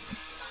you.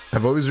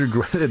 I've always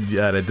regretted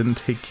that I didn't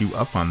take you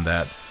up on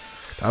that.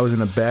 I was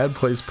in a bad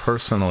place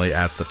personally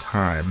at the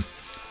time.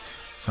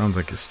 Sounds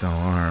like you still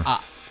are.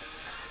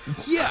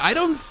 Yeah, I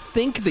don't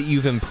think that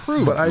you've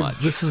improved But much.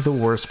 this is the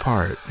worst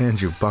part.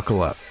 Andrew,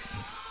 buckle up.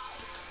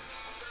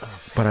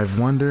 But I've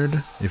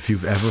wondered if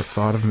you've ever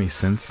thought of me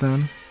since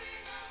then.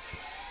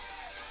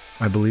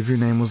 I believe your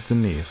name was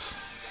Denise.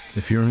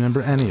 If you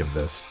remember any of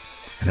this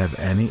and have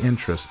any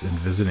interest in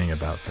visiting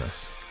about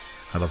this,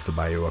 I'd love to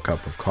buy you a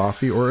cup of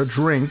coffee or a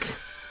drink.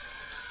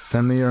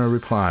 Send me a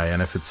reply,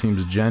 and if it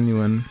seems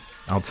genuine,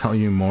 I'll tell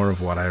you more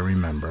of what I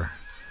remember.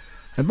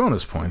 And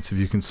bonus points if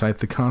you can cite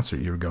the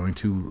concert you're going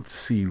to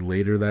see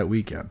later that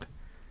weekend.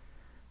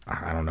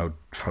 I don't know,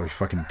 probably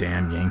fucking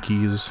damn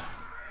Yankees.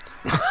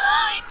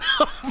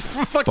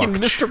 Fucking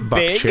Mr. Buck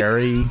Big.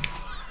 Cherry.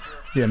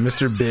 Yeah,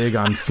 Mr. Big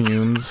on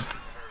fumes.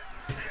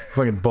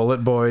 Fucking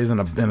Bullet Boys in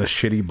a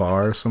shitty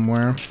bar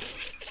somewhere.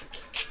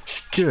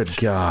 Good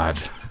God.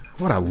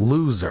 What a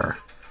loser.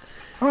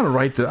 I'm gonna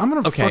write this. I'm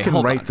gonna fucking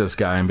write this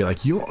guy and be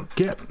like, you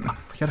get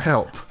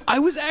help. I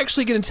was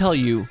actually going to tell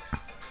you,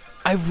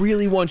 I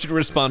really want you to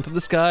respond to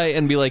this guy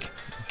and be like,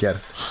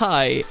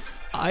 hi,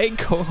 I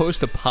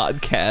co-host a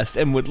podcast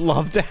and would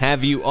love to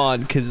have you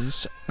on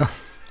because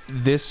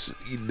this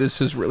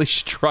has really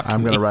struck me.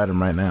 I'm going to write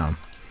him right now.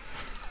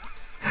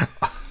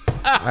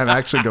 I'm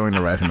actually going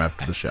to write him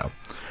after the show.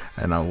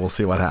 And we'll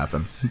see what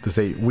happens. To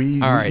say we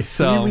read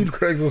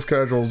Craigslist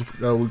casuals,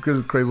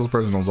 Craigslist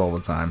personals all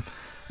the time,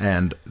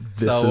 and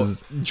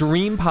this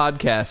Dream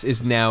Podcast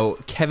is now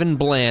Kevin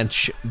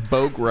Blanche,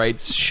 Bo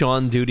Greitz,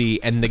 Sean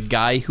Duty, and the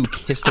guy who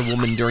kissed a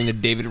woman during the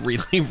David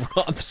Lee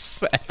Roth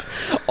set,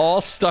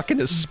 all stuck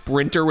in a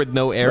Sprinter with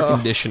no air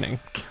conditioning,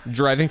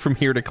 driving from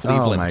here to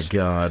Cleveland. Oh my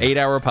God!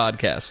 8-hour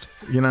podcast.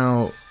 You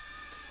know,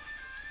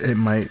 it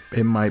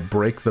might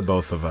break the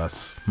both of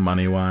us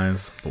money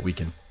wise, but we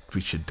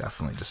should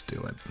definitely just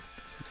do it.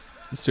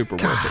 Super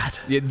worth it.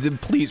 Yeah,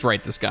 please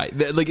write this guy.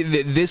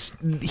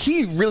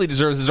 He really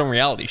deserves his own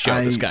reality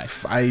show. This guy.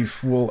 I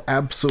will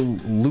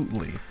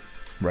absolutely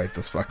write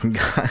this fucking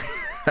guy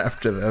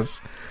after this.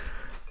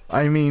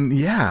 I mean,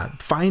 yeah,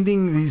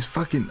 finding these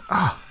fucking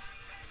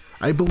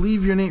I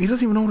believe your name. He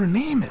doesn't even know what her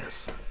name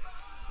is.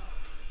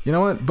 You know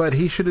what? But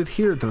he should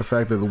adhere to the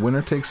fact that the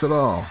winner takes it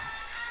all.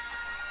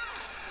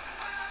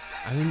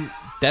 I mean,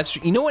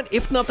 you know what?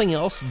 If nothing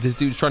else, this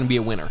dude's trying to be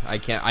a winner. I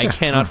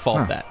cannot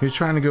fault that. He's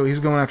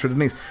going after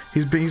Denise.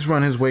 He's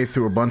run his way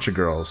through a bunch of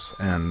girls,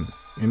 and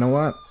you know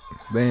what?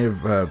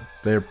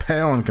 They're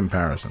pale in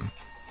comparison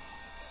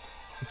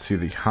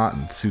to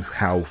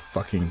how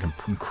fucking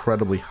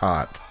incredibly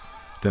hot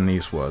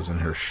Denise was in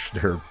her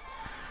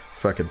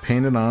fucking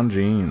painted on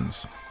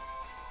jeans.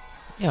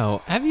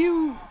 Yo, have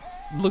you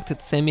looked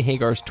at Sammy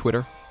Hagar's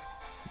Twitter?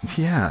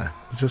 Yeah,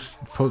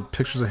 just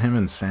pictures of him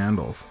in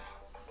sandals.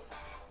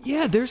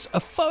 Yeah, there's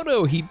a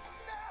photo he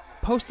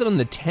posted on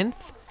the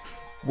 10th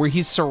where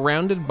he's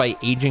surrounded by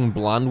aging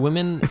blonde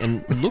women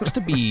and looks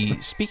to be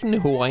speaking to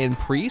Hawaiian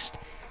priest.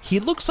 He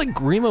looks like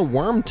Grima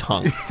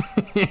Wormtongue.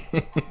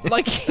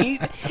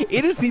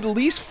 It is the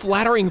least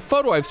flattering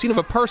photo I've seen of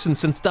a person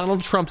since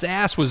Donald Trump's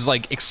ass was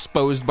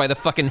exposed by the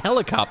fucking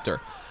helicopter.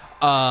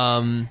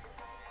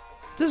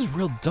 This is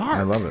real dark.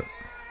 I love it.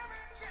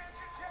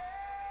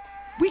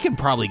 We can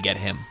probably get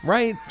him,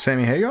 right?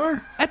 Sammy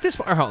Hagar? At this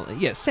point,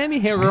 yeah, Sammy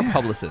Hagar,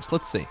 publicist.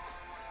 Let's see.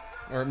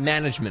 Or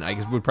management, I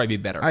guess, would probably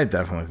be better. I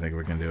definitely think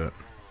we can do it.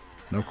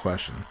 No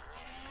question.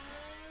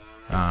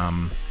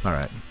 All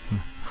right.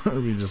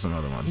 Read just some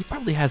other ones. He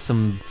probably has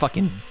some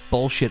fucking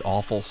bullshit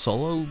awful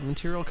solo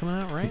material coming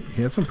out, right?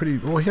 He had some pretty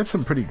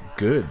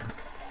good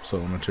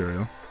solo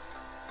material.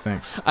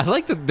 Thanks. I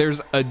like that there's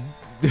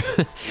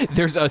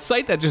a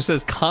site that just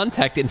says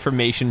contact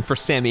information for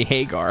Sammy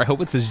Hagar. I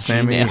hope it says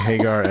Gmail.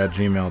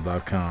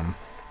 SammyHagar@gmail.com.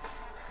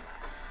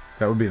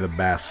 That would be the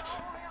best.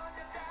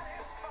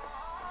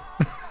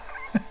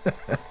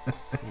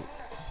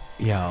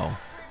 Yo.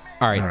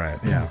 All right,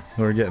 yeah.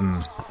 We're getting...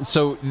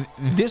 So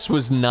this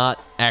was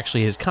not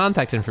actually his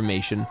contact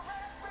information.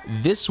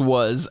 This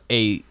was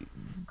a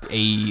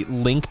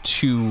link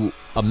to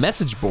a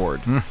message board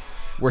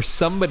where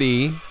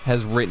somebody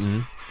has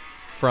written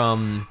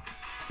from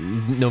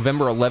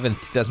November 11th,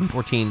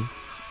 2014.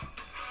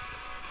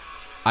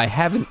 I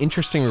have an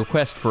interesting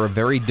request for a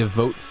very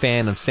devout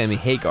fan of Sammy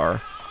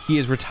Hagar. He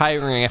is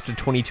retiring after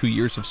 22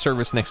 years of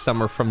service next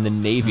summer from the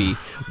Navy.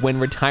 When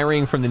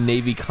retiring from the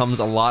Navy comes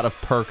a lot of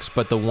perks,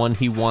 but the one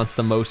he wants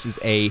the most is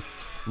a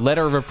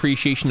letter of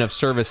appreciation of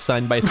service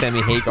signed by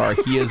Sammy Hagar.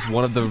 He is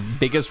one of the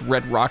biggest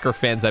Red Rocker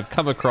fans I've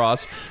come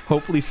across.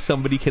 Hopefully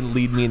somebody can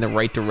lead me in the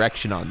right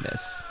direction on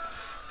this.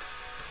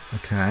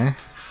 Okay.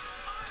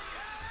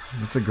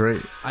 That's a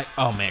great...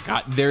 Oh my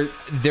God.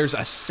 There's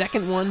a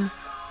second one,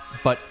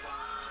 but...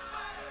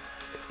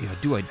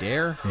 do I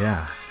dare?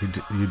 Yeah,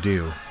 you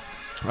do.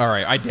 All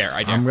right, I dare.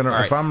 I'm gonna.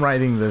 All if I'm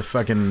writing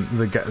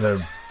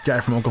the guy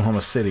from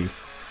Oklahoma City,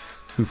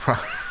 who's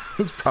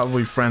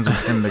probably friends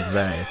with Tim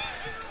McVeigh.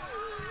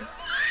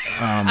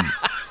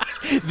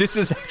 This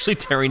is actually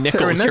Terry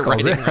Nichols you're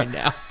writing right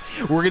now.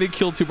 we're going to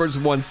kill two birds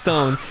with one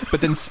stone,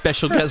 but then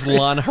special guest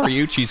Lon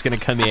Hariuchi's going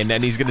to come in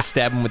and he's going to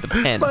stab him with a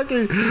pen.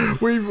 Fucking,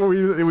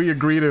 we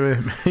agree to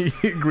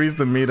he agrees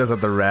to meet us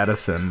at the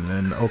Radisson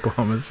in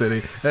Oklahoma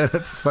City, and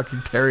it's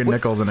fucking Terry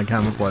Nichols in a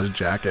camouflage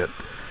jacket.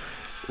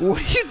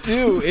 What do you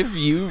do if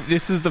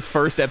this is the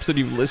first episode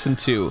you've listened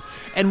to,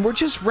 and we're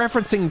just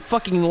referencing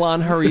fucking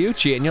Lon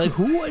Hariuchi, and you're like,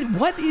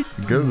 what is...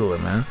 Google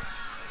it, man.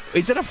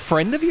 Is it a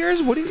friend of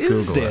yours? What is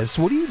Google this?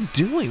 What are you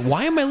doing?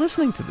 Why am I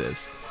listening to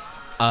this?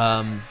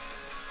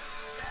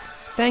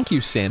 Thank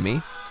you,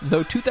 Sammy.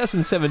 Though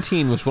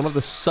 2017 was one of the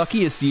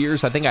suckiest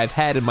years I think I've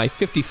had in my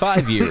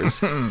 55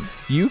 years,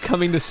 you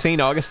coming to St.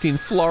 Augustine,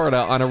 Florida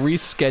on a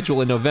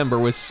reschedule in November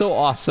was so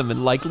awesome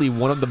and likely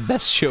one of the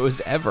best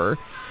shows ever.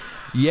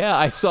 Yeah,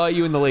 I saw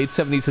you in the late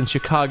 70s in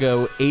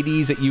Chicago,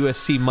 80s at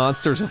USC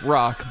Monsters of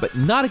Rock, but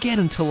not again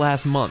until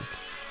last month.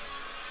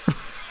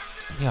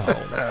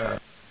 Yo.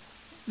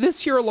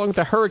 This year, along with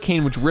the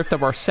hurricane which ripped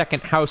up our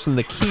second house in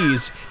the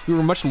Keys, we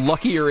were much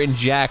luckier in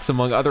Jax.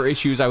 Among other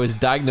issues, I was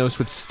diagnosed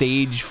with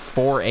stage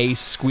 4A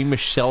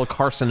squamous cell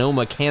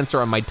carcinoma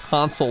cancer on my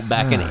tonsil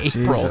back in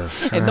April.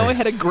 And though I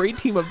had a great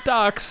team of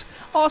docs,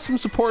 awesome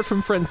support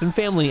from friends and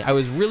family, I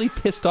was really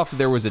pissed off that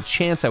there was a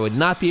chance I would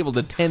not be able to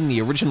attend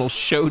the original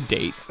show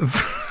date.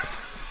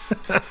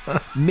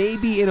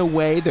 Maybe in a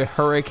way, the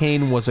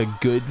hurricane was a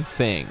good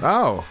thing.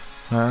 Oh.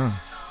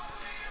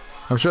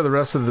 I'm sure the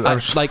rest of the...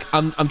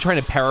 I'm trying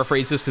to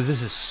paraphrase this because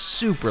this is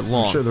super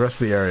long. I'm sure the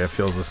rest of the area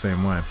feels the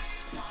same way.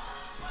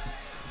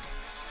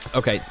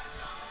 Okay.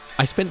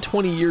 I spent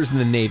 20 years in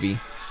the Navy.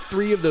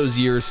 3 of those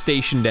years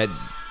stationed at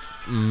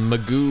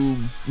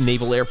Magoo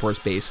Naval Air Force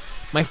Base.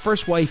 My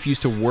first wife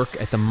used to work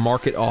at the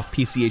market off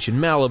PCH in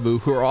Malibu.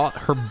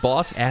 Her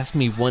boss asked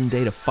me one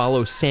day to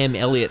follow Sam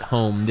Elliott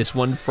home this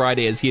one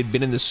Friday as he had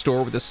been in the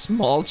store with a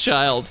small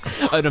child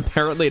and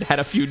apparently had had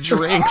a few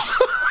drinks.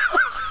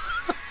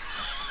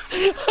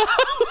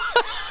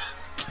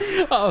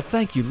 Oh,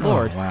 thank you,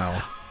 Lord. Oh,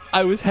 wow.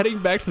 I was heading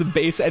back to the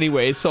base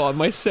anyway, so on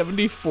my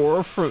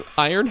 74 from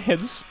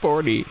Ironhead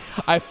Sporty,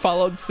 I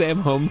followed Sam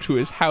home to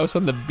his house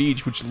on the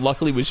beach, which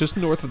luckily was just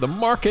north of the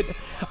market.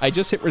 I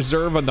just hit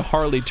reserve on the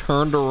Harley,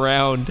 turned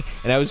around,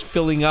 and I was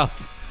filling up.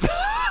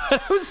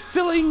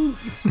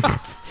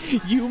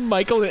 You,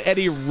 Michael, and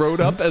Eddie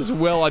rode up as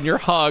well on your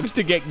hogs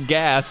to get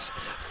gas.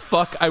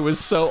 Fuck, I was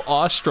so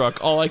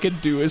awestruck. All I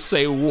could do is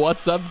say,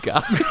 "What's up,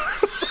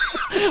 guys?"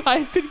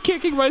 I've been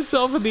kicking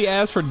myself in the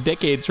ass for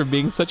decades for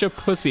being such a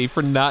pussy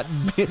for not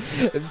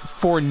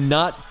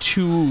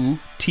to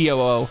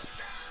TOO.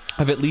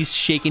 I've at least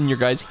shaken your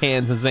guys'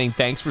 hands and saying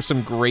thanks for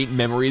some great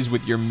memories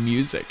with your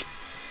music.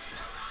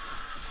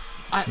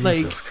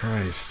 Jesus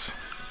Christ.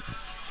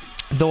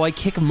 Though I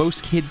kick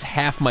most kids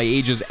half my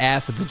age's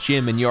ass at the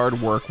gym and yard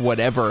work,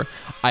 whatever,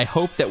 I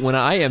hope that when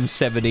I am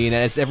 70 and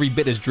as every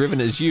bit as driven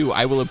as you,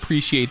 I will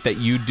appreciate that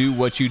you do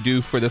what you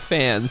do for the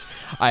fans.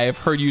 I have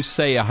heard you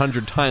say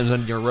 100 times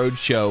on your road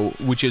show,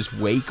 which is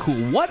way cool.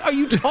 What are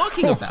you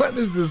talking about? What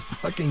is this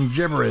fucking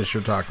gibberish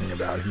you're talking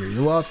about here? You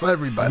lost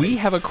everybody. We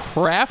have a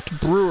craft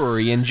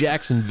brewery in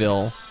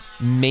Jacksonville,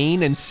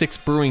 Maine and Six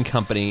Brewing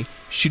Company.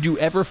 Should you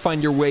ever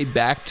find your way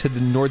back to the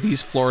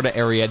Northeast Florida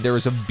area, there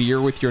is a beer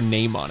with your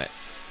name on it.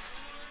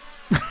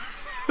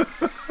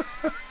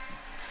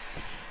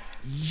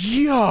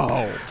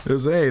 Yo!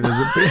 There's a beer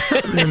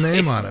with your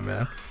name on it,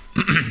 man.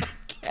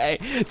 Okay,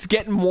 it's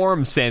getting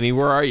warm, Sammy.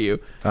 Where are you?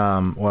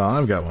 Well,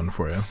 I've got one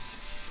for you.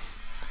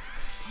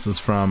 This is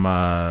from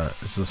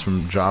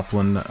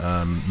Joplin,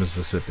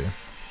 Mississippi.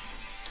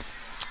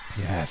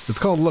 Yes. It's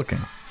called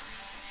Looking.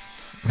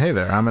 Hey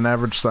there, I'm an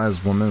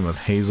average-sized woman with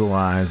hazel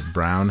eyes,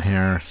 brown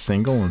hair,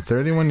 single, and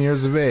 31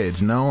 years of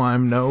age. No,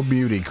 I'm no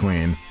beauty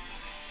queen.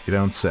 You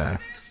don't say.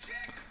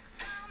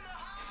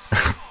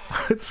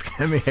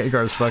 Sammy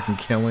Hagar's fucking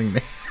killing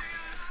me.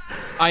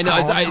 I know.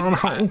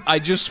 I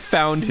just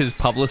found his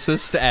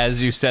publicist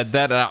as you said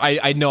that.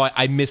 I know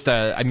I missed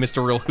a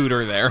real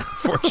hooter there.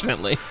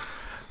 Fortunately.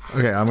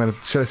 Okay,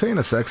 should I say in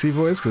a sexy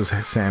voice because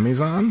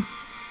Sammy's on?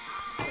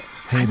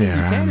 Hey there,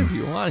 you can if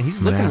you want.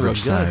 He's looking real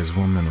good. Average-sized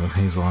woman with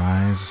hazel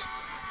eyes,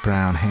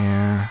 brown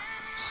hair,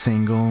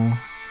 single,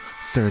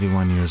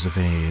 31 years of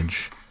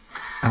age.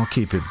 I'll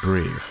keep it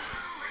brief.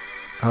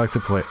 I like to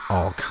play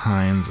all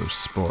kinds of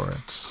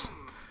sports.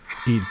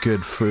 Eat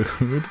good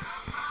food.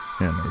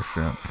 Yeah, no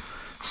shit.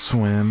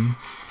 Swim,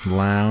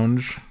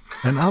 lounge,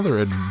 and other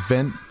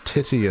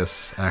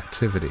adventitious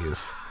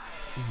activities.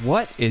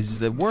 What is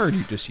the word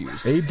you just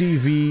used?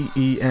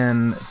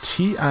 ADVENTITIOUS.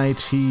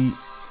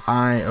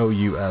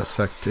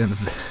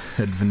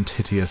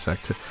 Adventitious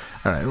activity.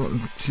 Alright, well,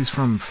 she's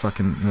from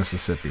fucking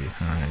Mississippi.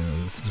 Alright,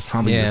 it's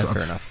probably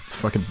fair enough. It's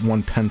fucking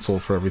one pencil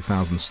for every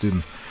 1,000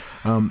 students.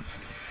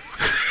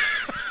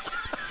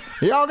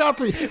 Y'all got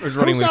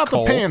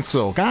the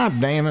pencil? God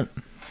damn it!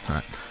 All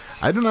right.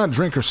 I do not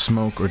drink or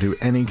smoke or do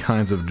any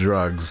kinds of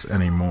drugs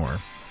anymore.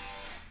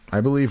 I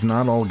believe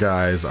not all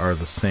guys are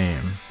the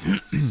same.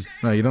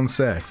 No, you don't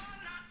say.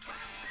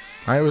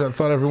 I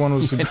thought everyone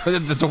was.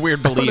 That's a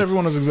weird belief. I thought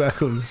everyone was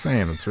exactly the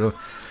same. It's really.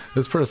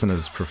 This person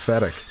is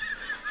prophetic.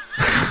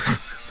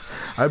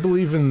 I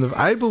believe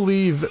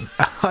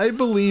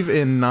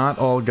in not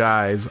all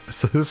guys.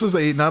 So this is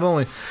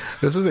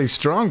a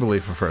strong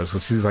belief of hers,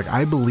 because she's like,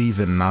 I believe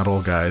in not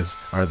all guys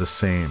are the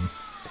same.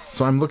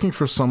 So I'm looking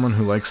for someone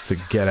who likes to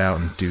get out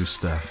and do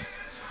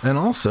stuff, and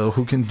also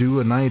who can do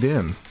a night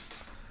in.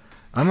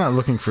 I'm not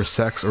looking for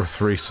sex or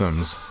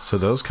threesomes, so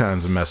those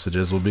kinds of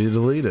messages will be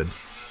deleted.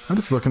 I'm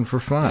just looking for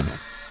fun.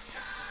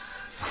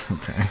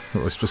 Okay,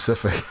 really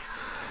specific.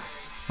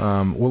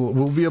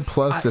 Will be a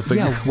plus if the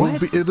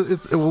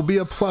it will be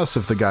a plus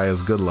if the guy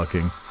is good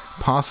looking,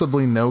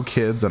 possibly no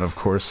kids, and of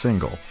course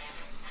single.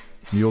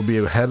 You'll be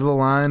ahead of the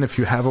line if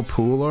you have a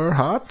pool or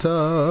hot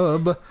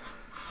tub.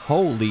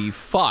 Holy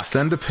fuck!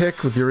 Send a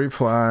pic with your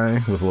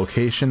reply with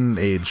location and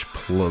age,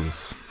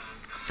 plus.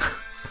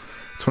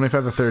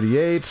 25 to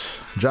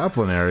 38.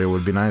 Joplin area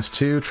would be nice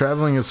too.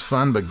 Traveling is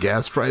fun, but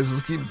gas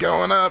prices keep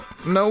going up.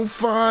 No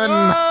fun.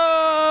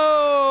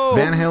 Oh!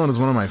 Van Halen is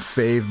one of my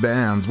fave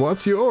bands.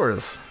 What's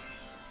yours?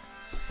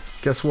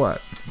 Guess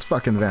what? It's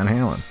fucking Van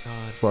Halen.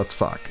 So let's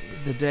fuck.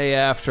 The day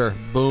after.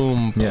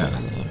 Boom. Yeah.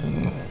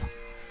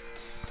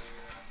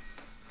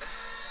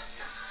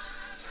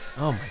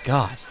 Oh my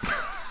god.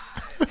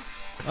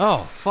 Oh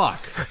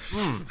fuck.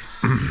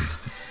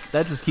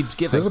 That just keeps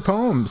giving. There's a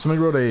poem.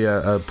 Somebody wrote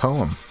a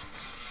poem.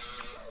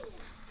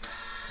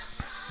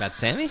 About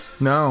Sammy?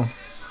 No,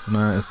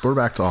 we're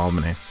back to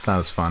Albany. It's not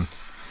as fun.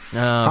 Oh,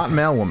 Hot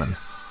male woman.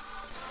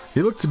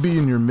 You look to be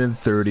in your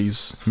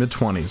mid-30s,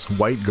 mid-20s,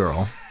 white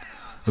girl,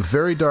 with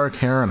very dark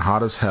hair and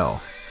hot as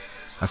hell.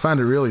 I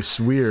find it really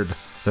weird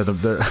that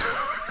there.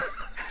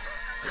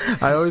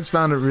 I always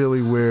found it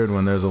really weird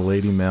when there's a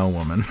lady male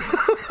woman.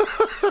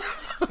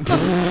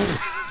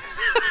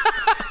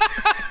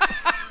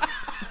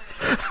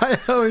 I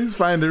always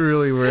find it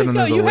really weird when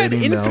there's a lady male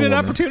woman. You had infinite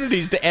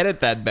opportunities to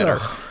edit that better.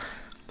 Ugh.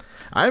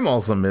 I'm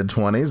also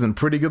mid-20s and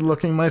pretty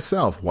good-looking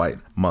myself. White,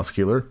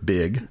 muscular,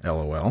 big,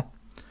 LOL.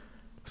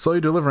 Saw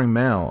you delivering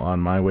mail on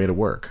my way to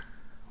work.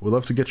 We'd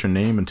love to get your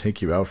name and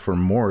take you out for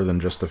more than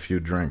just a few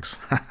drinks.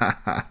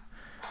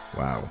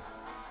 Wow.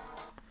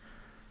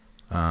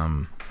 What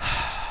are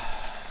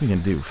you gonna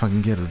do?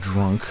 Fucking get her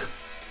drunk?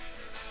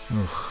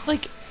 Ugh.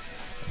 Like...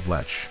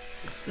 Lech.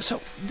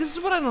 So, this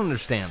is what I don't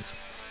understand.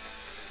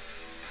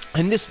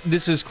 And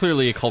this is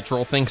clearly a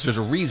cultural thing, because there's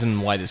a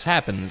reason why this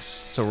happens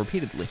so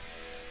repeatedly.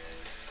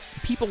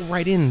 People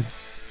write in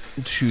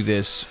to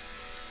this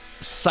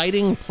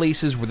citing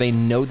places where they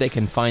know they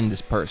can find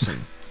this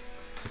person.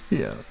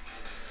 Yeah.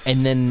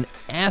 And then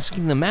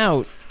asking them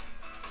out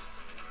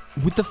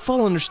with the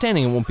full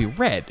understanding it won't be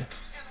read.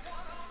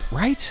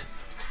 Right?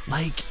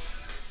 Like,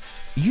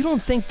 you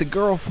don't think the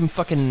girl from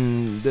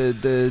fucking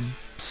the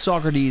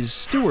Socrates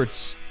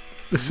Stewart's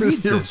This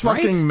is your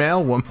fucking right?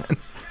 male woman.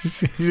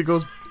 She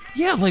goes...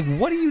 Yeah, like,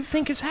 what do you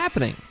think is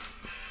happening?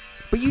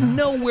 But you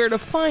know where to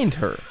find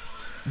her.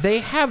 They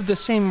have the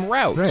same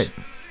route. Right.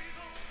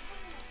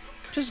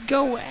 Just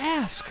go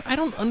ask. I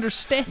don't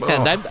understand.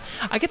 Oh.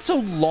 I get so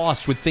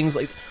lost with things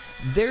like...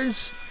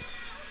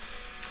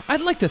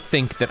 I'd like to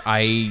think that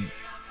I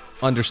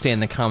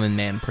understand the common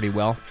man pretty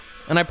well.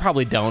 And I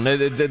probably don't.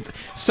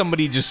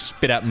 Somebody just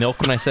spit out milk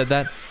when I said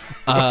that.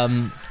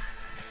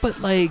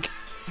 But, like,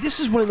 this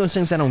is one of those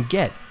things I don't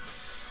get.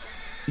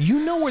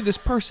 You know where this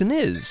person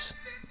is.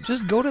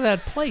 Just go to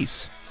that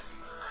place.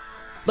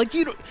 Like,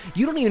 you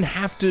don't even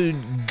have to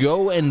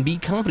go and be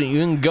confident. You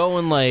can go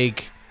and,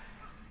 like,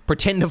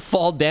 pretend to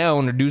fall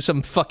down or do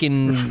some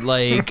fucking,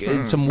 like,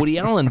 some Woody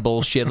Allen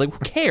bullshit. Like, who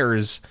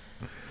cares?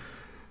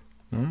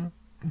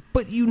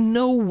 But you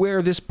know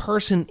where this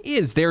person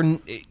is.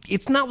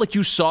 It's not like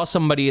you saw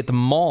somebody at the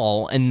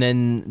mall and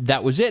then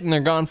that was it and they're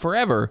gone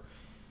forever.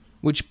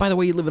 Which, by the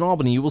way, you live in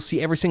Albany. You will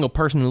see every single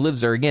person who lives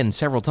there again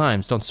several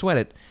times. Don't sweat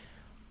it.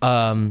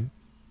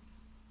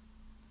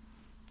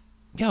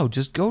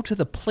 Just go to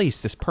the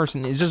place this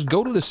person is. Just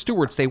go to the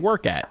Stewarts they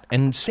work at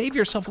and save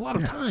yourself a lot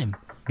of time.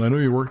 I know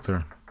you work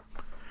there.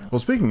 Well,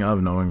 speaking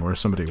of knowing where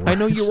somebody works... I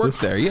know you work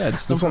there, yeah.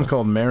 This one's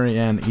called Mary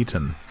Ann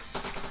Eaton.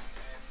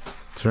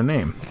 It's her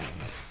name.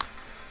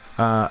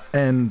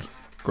 And...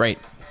 Great.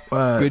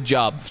 Good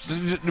job.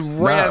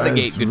 Right out of the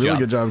gate, good really job.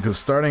 Good job, because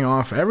starting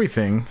off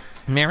everything...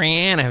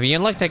 Marianne, have you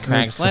looked at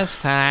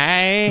Craigslist?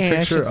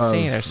 I should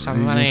see there's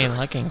somebody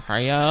looking for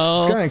you.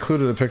 This guy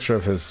included a picture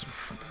of his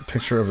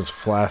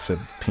flaccid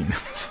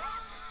penis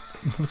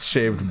with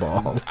shaved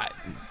balls.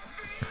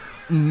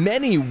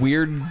 Many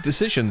weird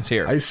decisions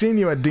here. I seen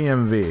you at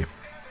DMV.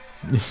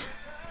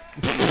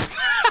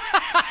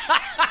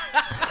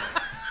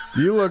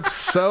 You looked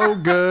so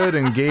good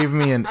and gave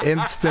me an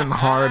instant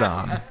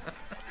hard-on.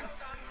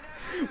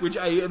 Which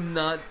I am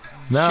not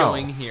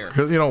showing here.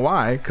 You know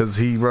why? Because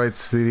he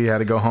writes that he had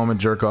to go home and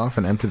jerk off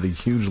and empty the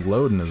huge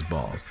load in his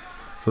balls.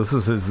 So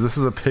this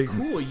is a pig.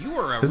 Cool, you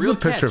are a This real is a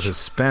picture catch. of his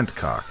spent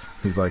cock.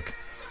 He's like,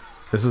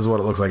 this is what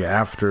it looks like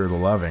after the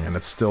loving, and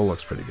it still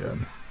looks pretty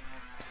good.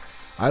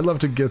 I'd love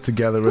to get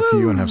together with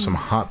you and have some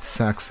hot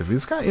sex. If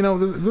this guy,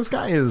 this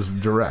guy is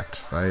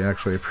direct. I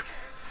actually.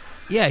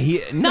 Yeah,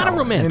 not a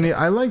romantic. And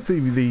I like the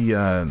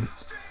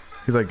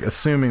he's like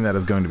assuming that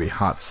it's going to be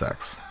hot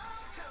sex.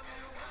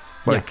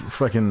 Like,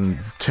 fucking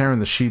tearing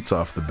the sheets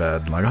off the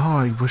bed. Like, oh,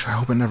 I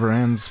hope it never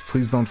ends.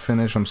 Please don't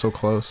finish. I'm so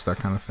close. That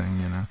kind of thing,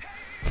 you know.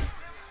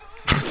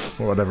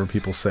 Or whatever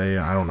people say.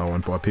 I don't know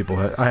what people...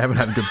 I haven't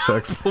had good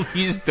sex.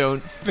 Please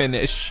don't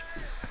finish.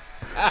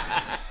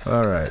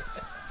 All right.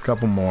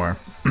 Couple more.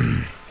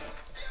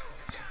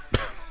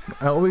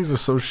 All these are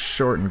so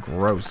short and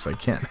gross. I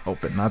can't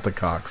help it. Not the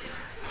cocks.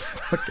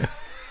 Fucking...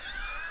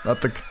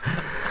 Not the...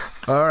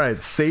 All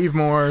right. Save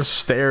more.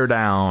 Stare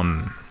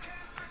down.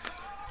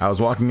 I was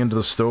walking into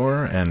the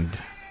store and...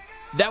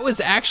 That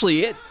was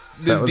actually it?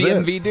 This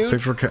DMV dude?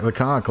 Picture the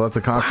cock. Let the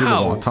cock do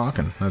the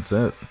talking. That's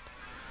it.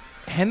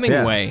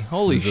 Hemingway. Yeah.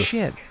 Holy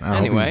shit.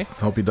 Anyway.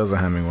 Hope he does a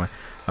Hemingway.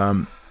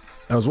 I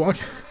was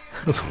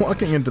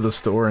walking into the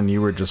store and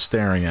you were just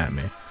staring at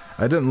me.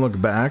 I didn't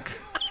look back.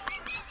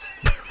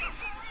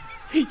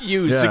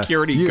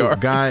 Security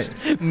guard. Guy,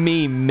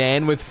 me,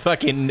 man with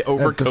fucking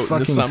overcoat in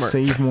the summer.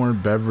 Save More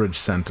Beverage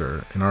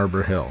Center in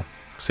Arbor Hill.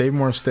 Save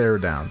More, stare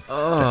down.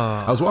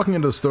 I was walking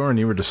into the store and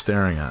you were just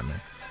staring at me.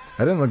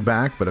 I didn't look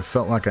back, but it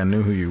felt like I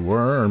knew who you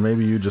were, or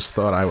maybe you just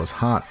thought I was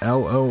hot.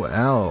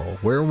 LOL.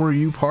 Where were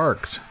you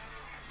parked?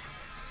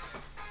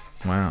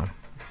 Wow.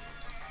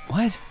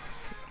 What?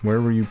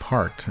 Where were you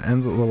parked?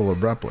 Ends a little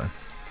abruptly.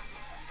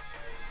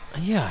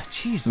 Yeah,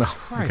 Jesus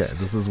Christ. Okay,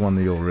 this is one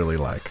that you'll really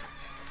like.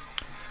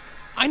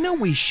 I know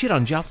we shit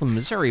on Joplin,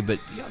 Missouri, but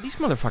these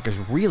motherfuckers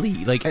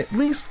really, like... At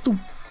least...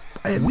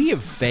 we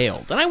have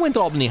failed. And I went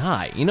to Albany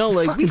High. You know,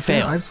 like, we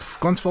failed.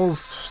 Glens Falls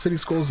City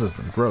School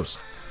System. Gross.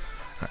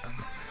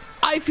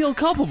 I feel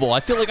culpable. I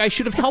feel like I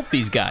should have helped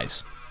these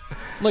guys.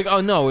 Like,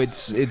 oh, no,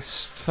 it's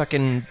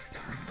fucking...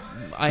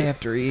 I have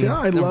to eat. Yeah,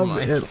 I love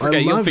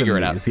it. You'll figure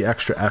it out. The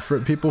extra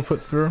effort people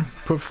put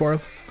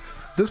forth.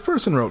 This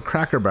person wrote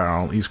Cracker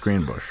Barrel, East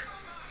Greenbush.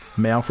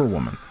 Male for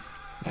woman.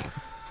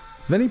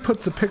 Then he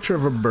puts a picture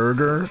of a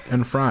burger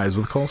and fries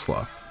with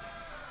coleslaw.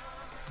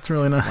 It's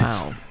really nice.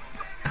 Wow.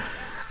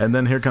 And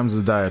then here comes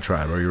his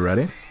diatribe. Are you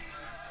ready?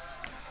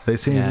 They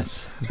say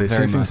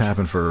things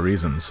happen for a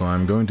reason, so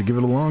I'm going to give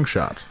it a long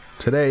shot.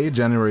 Today,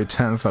 January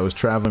 10th, I was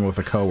traveling with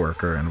a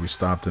coworker, and we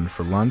stopped in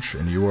for lunch,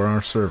 and you were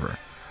our server.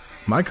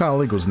 My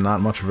colleague was not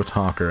much of a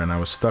talker, and I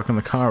was stuck in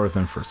the car with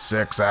him for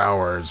 6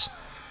 hours.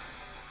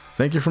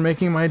 Thank you for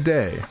making my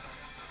day.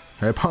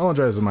 I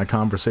apologize if my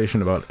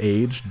conversation about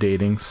age,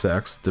 dating,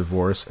 sex,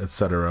 divorce,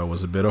 etc.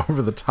 was a bit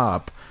over the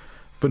top,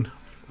 but...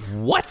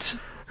 What?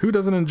 Who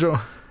doesn't enjoy...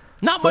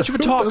 Not much of a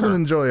talker. Who doesn't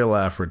enjoy a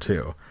laugh or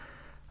two?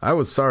 I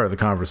was sorry the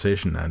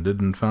conversation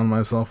ended and found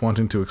myself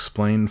wanting to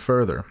explain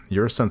further.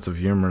 Your sense of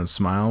humor and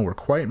smile were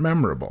quite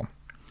memorable.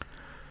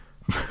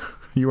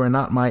 You are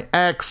not my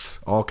ex,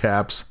 all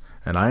caps,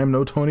 and I am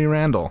no Tony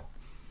Randall.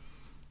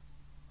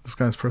 This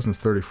person's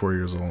 34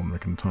 years old,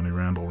 making a Tony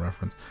Randall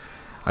reference.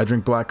 I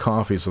drink black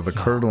coffee, so the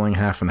curdling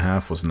half and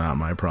half was not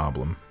my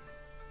problem.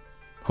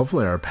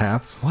 Hopefully our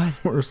paths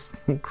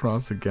will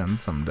cross again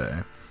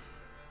someday.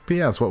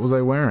 P.S. What was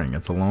I wearing?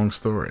 It's a long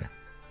story.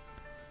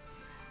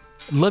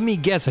 Let me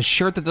guess, a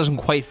shirt that doesn't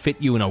quite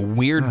fit you and a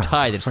weird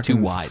tie that's too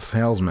wide.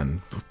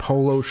 Salesman.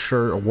 Polo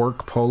shirt, a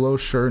work polo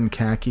shirt and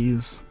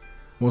khakis.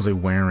 What was I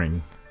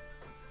wearing?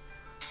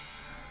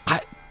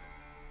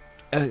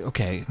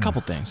 Okay, a couple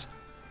things.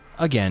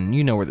 Again,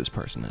 you know where this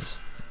person is.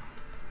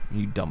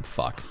 You dumb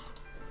fuck.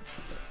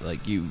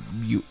 Like, you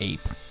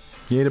ape.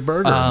 You ate a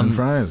burger and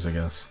fries, I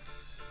guess.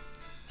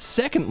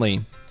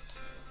 Secondly,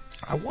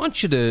 I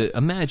want you to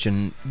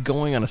imagine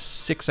going on a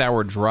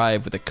 6-hour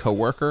drive with a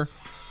coworker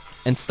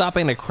and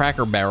stopping at a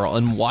Cracker Barrel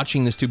and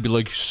watching this dude be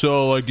like,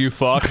 so, like, do you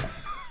fuck?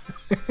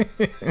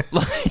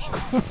 Like,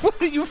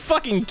 what, are you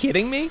fucking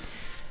kidding me?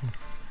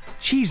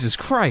 Jesus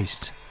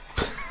Christ.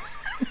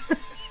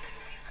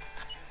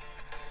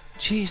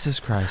 Jesus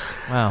Christ.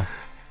 Wow.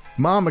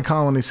 Mom at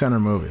Colony Center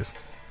Movies.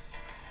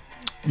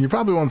 You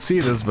probably won't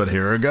see this, but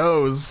here it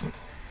goes.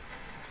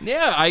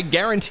 Yeah, I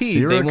guarantee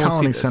you were they at won't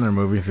Colony see Center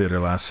Movie Theater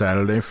last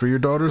Saturday for your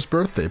daughter's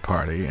birthday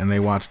party, and they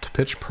watched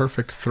Pitch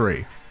Perfect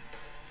 3.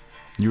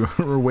 You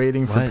were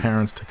waiting for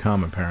parents to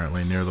come,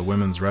 apparently, near the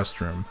women's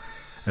restroom,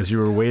 as you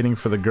were waiting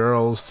for the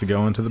girls to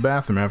go into the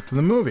bathroom after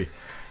the movie.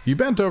 You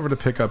bent over to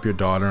pick up your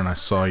daughter, and I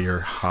saw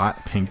your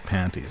hot pink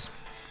panties.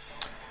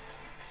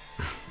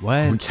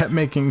 What? We kept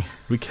making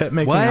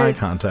eye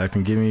contact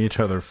and giving each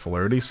other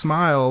flirty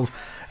smiles,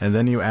 and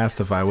then you asked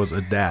if I was a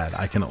dad.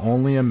 I can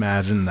only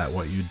imagine that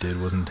what you did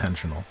was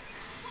intentional.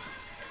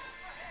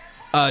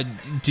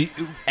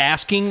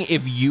 Asking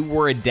if you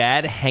were a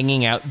dad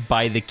hanging out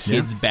by the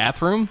kids'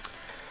 bathroom?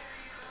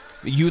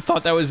 You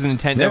thought that was an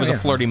intent? That was a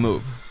flirty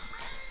move.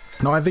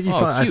 No, I think he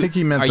thought. I think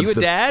he meant. Are you a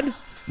dad?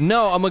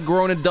 No, I'm a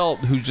grown adult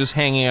who's just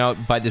hanging out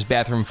by this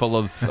bathroom full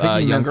of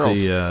young girls.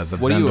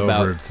 What are you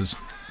about?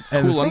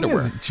 And cool the thing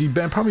underwear. is, she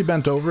probably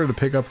bent over to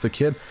pick up the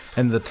kid,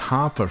 and the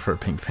top of her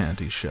pink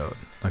panties showed.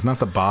 Like, not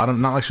the bottom,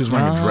 not like she was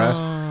wearing a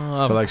dress,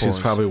 but like she's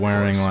probably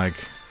wearing like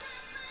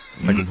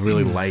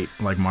really light,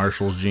 like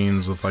Marshall's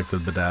jeans with like the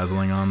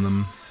bedazzling on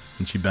them,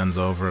 and she bends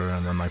over,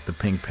 and then like the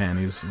pink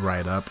panties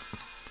right up,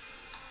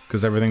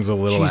 because everything's a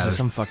little. Jesus,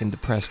 I'm fucking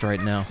depressed right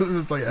now.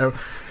 It's like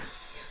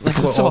Like,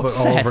 I'm so all of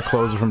upset. her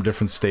clothes are from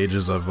different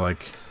stages of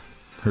like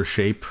her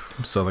shape,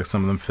 so like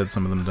some of them fit,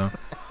 some of them don't.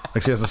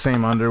 Like she has the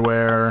same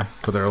underwear,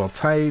 but they're a little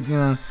tight, you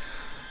know.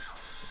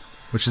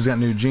 But she's got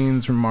new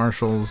jeans from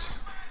Marshalls.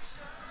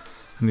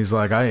 And he's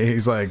like,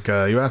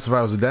 you asked if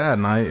I was a dad,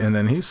 and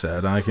then he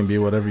said, I can be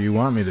whatever you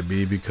want me to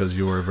be because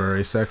you are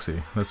very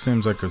sexy. That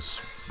seems like a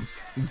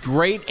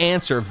great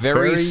answer,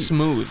 very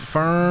smooth,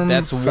 firm.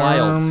 That's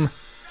wild,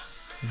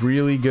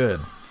 really good,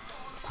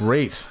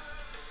 great.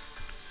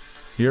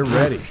 You're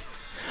ready.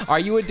 Are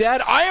you a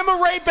dad? I am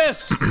a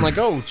rapist. I'm like,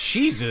 oh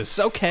Jesus,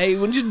 okay.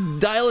 Wouldn't you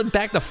dial it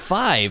back to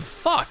 5?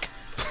 Fuck.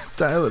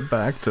 Dial it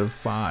back to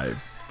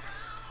 5.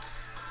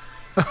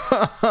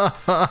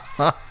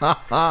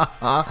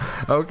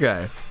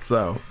 Okay,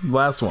 so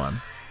last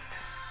one.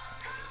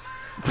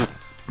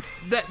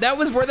 That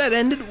was where that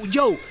ended.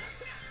 Yo,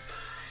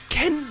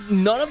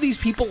 can none of these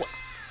people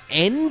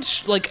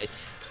end like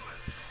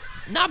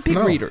not big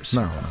readers?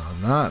 No,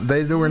 not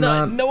they were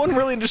not. No one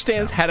really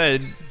understands how to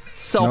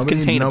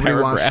self-contain nobody a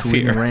paragraph watched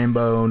Reading here.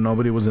 Rainbow.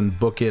 Nobody was in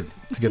Book It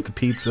to get the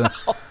pizza.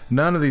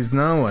 None of these.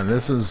 No one.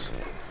 This is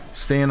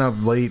staying up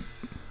late,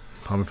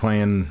 probably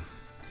playing,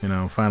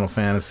 Final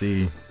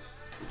Fantasy.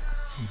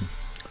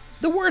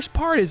 The worst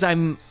part is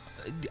I'm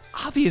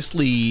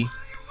obviously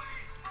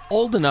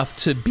old enough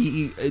to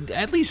be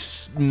at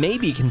least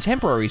maybe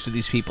contemporaries with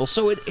these people,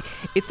 so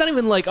it's not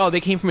even like, oh,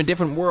 they came from a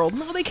different world.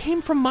 No, they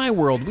came from my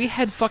world. We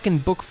had fucking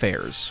book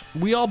fairs.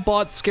 We all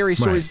bought scary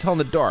stories to tell in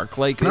the dark.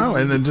 Like, no,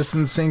 and it just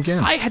didn't sink in.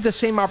 I had the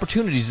same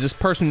opportunities as this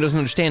person who doesn't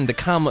understand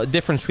the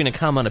difference between a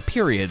comma and a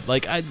period.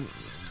 Like,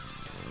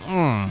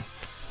 Oh,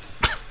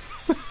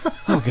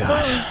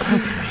 God.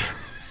 Okay.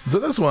 So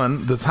this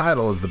one, the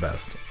title is the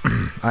best.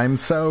 I'm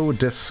so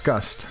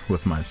disgust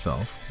with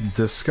myself.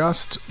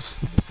 Disgust.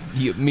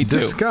 Me too.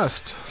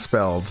 Disgust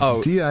spelled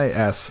DISCUSSED,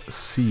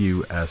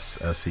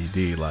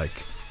 like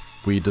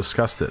we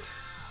discussed it.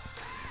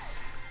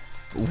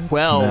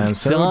 Well and I'm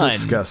so done.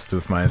 disgust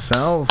with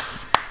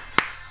myself.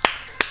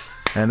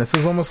 And this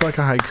is almost like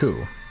a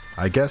haiku.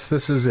 I guess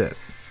this is it.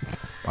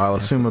 I'll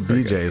assume a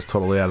BJ is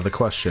totally out of the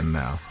question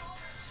now.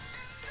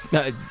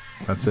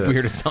 That's it.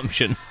 Weird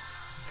assumption.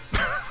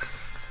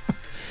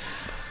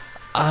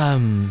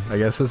 I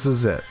guess this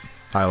is it.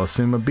 I'll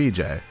assume a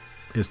BJ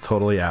is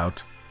totally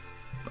out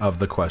of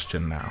the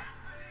question now.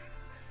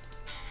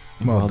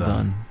 Well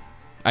done.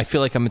 I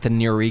feel like I'm at the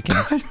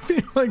Nuyorican. I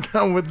feel like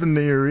I'm with the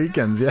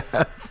Nuyorican,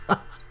 yes. I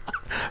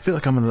feel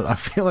like I'm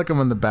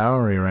in the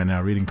Bowery right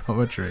now reading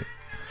poetry.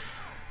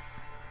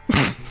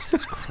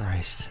 Jesus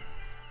Christ.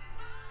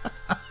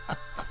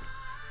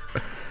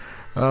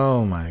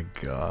 Oh my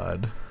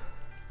God.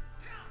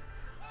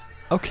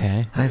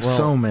 Okay. I have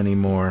so many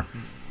more.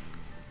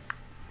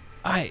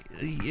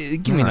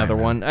 Give me another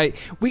one.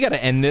 We got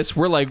to end this.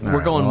 We're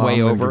going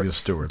way over.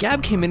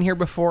 Gab came in here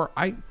before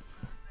I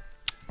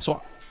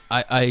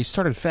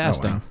started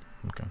fasting. Oh,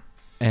 wow. Okay.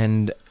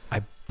 And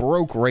I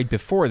broke right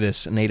before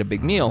this and ate a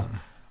big meal.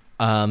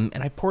 And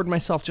I poured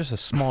myself just a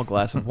small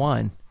glass of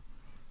wine.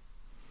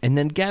 And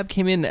then Gab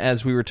came in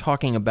as we were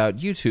talking about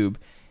YouTube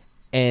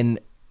and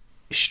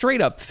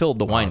straight up filled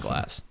the wine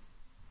glass.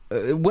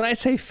 When I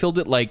say filled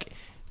it like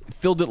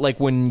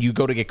when you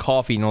go to get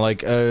coffee and you're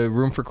like,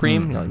 room for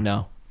cream? You're like,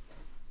 no.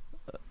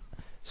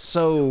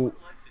 So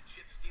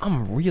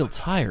I'm real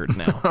tired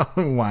now.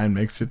 Wine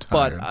makes you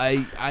tired.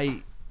 But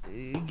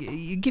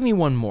you give me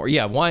one more.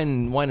 Yeah,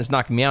 wine is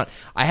knocking me out.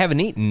 I haven't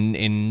eaten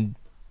in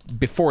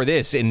before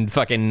this in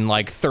fucking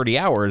like 30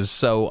 hours,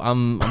 so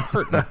I'm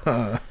hurting.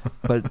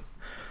 But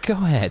go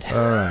ahead.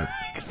 All right.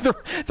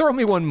 Throw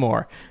me one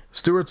more.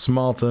 Stuart's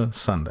Malta,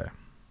 Sunday.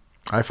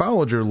 I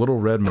followed your little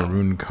red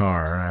maroon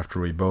car after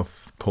we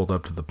both pulled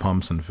up to the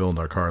pumps and filled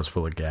our cars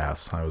full of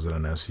gas. I was in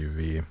an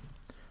SUV.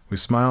 We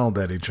smiled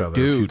at each other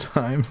a few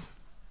times.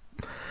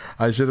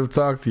 I should have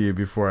talked to you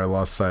before I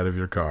lost sight of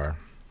your car.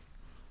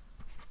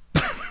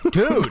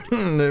 Dude!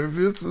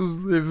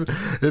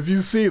 If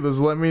you see this,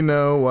 let me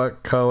know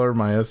what color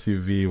my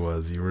SUV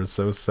was. You were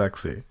so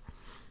sexy.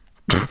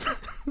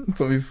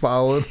 So we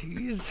followed.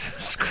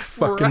 Jesus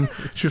Christ.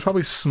 She was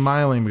probably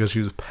smiling because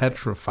she was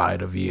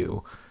petrified of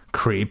you.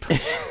 Creep.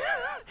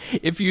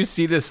 If you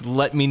see this,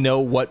 let me know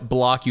what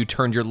block you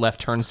turned your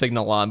left turn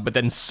signal on, but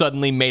then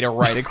suddenly made a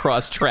right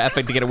across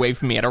traffic to get away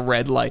from me at a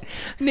red light.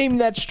 Name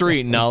that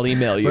street and I'll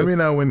email you. Let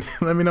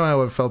me know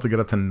how it felt to get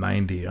up to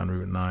 90 on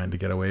Route 9 to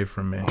get away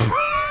from me.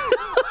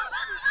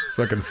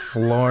 Fucking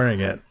flooring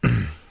it.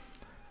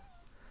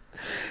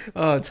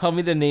 Oh, tell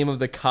me the name of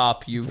the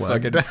cop you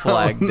fucking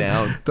flagged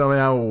down. Tell me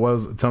how it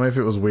was. Tell me if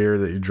it was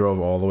weird that you drove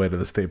all the way to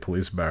the state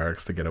police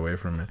barracks to get away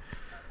from me.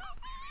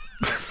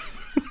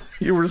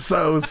 You were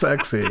so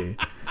sexy.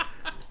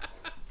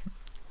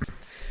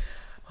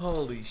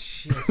 Holy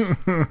shit.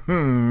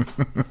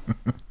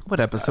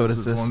 What episode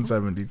is this?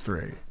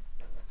 173.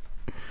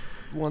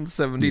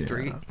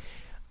 173. Yeah.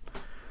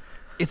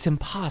 It's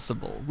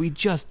impossible. We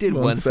just did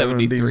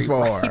 173.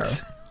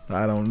 Right?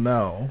 I don't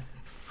know.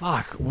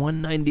 Fuck,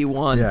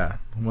 191. Yeah,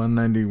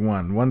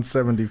 191.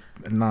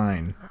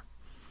 179.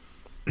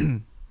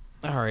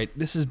 All right,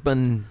 this has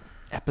been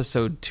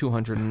episode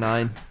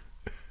 209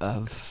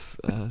 of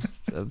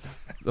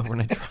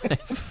Overnight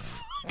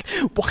Drive.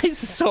 Why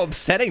is this so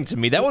upsetting to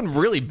me? That one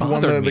really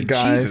bothered me. The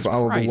guy Jesus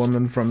followed Christ. the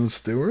woman from the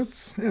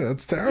Stewarts? Yeah,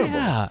 that's terrible.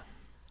 Yeah.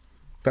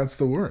 That's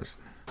the worst.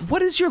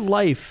 What is your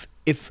life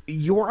if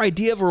your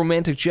idea of a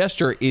romantic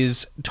gesture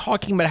is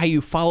talking about how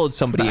you followed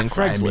somebody in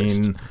Craigslist?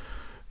 I mean,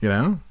 you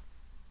know,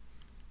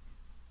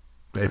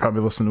 they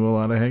probably listen to a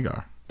lot of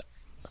Hagar.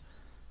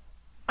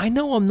 I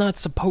know I'm not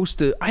supposed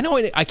to. I know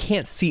I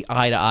can't see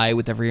eye to eye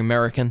with every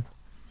American.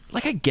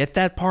 Like, I get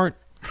that part.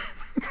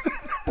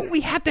 But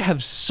we have to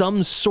have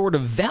some sort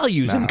of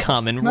values in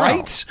common,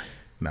 right?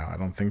 No, I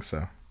don't think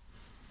so.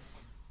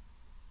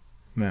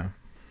 No.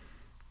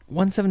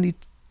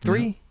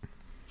 173? Yeah.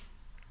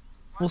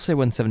 We'll say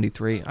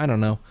 173. I don't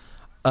know.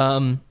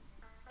 Yeah,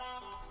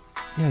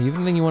 you have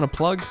anything you want to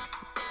plug?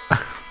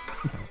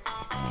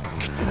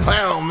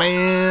 Oh,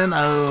 man.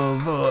 Oh,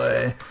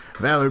 boy.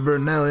 Valerie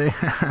Bertinelli.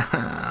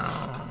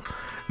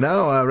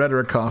 No,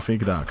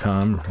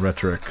 rhetoriccoffee.com,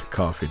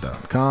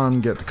 rhetoriccoffee.com.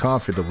 Get the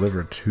coffee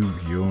delivered to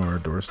your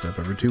doorstep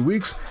every 2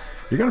 weeks.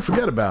 You're going to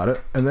forget about it,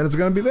 and then it's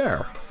going to be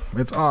there.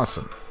 It's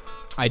awesome.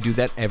 I do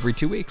that every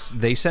 2 weeks.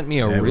 They sent me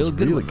a real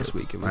good one this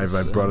week. I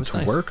brought it to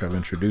nice. work. I've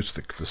introduced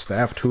the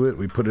staff to it.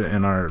 We put it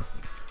in our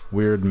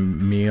weird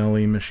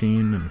mealy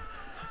machine, and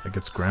it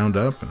gets ground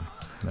up, and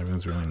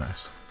everything's really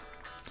nice.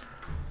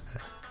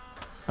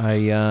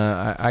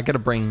 I gotta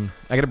bring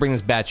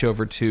this batch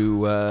over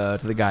to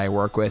the guy I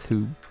work with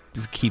who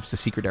just keeps the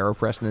secret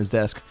AeroPress in his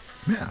desk.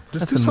 Yeah,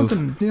 just do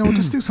something. You know,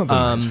 just do something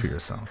nice for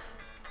yourself.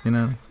 You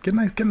know, get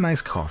a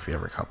nice coffee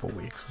every couple of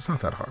weeks. It's not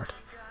that hard.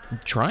 I'm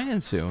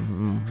trying to.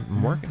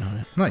 I'm working on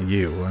it. Not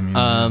you. I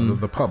mean,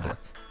 the public.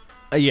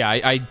 Yeah,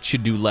 I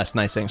should do less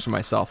nice things for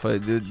myself.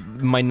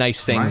 My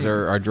nice things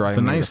are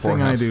driving me to the poorhouse. The nice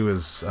thing I do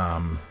is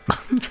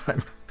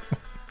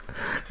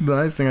the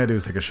nice thing I do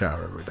is take a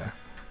shower every day.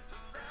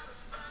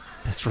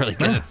 That's really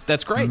good. Yeah.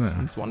 That's great.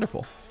 Yeah. It's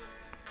wonderful.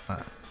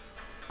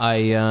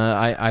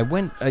 I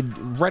went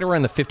right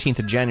around the 15th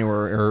of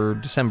January or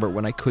December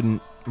when I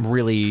couldn't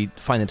really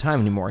find the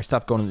time anymore. I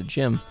stopped going to the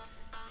gym.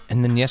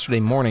 And then yesterday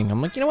morning, I'm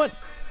like, you know what?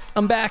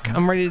 I'm back.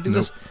 I'm ready to do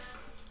this.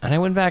 And I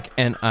went back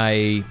and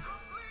I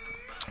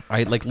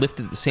like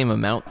lifted the same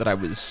amount that I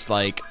was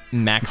like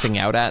maxing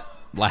out at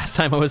last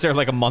time I was there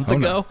like a month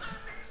ago. No.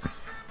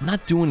 I'm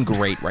not doing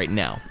great right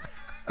now.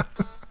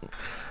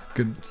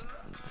 Good.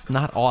 It's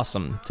not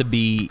awesome to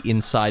be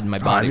inside my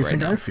body right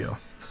now. How do you think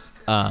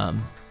I feel?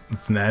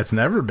 It's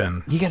never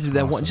been. You got to do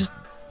that one. Just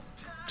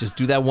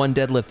do that one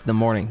deadlift in the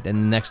morning. Then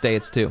the next day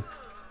it's 2.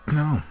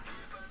 No.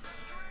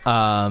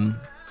 All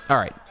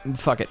right.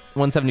 Fuck it.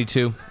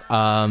 172.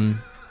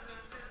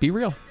 Be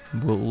real.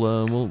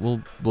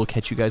 We'll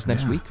catch you guys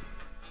next week.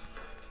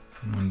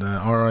 And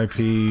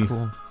R.I.P.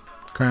 Cool.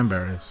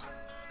 Cranberries.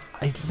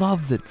 I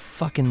love that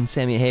fucking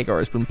Sammy Hagar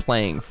has been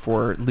playing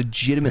for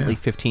legitimately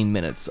 15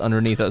 minutes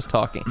underneath us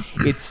talking.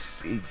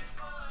 This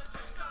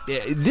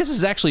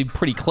is actually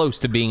pretty close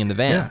to being in the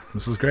van. Yeah,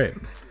 this is great.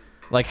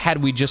 Like,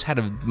 had we just had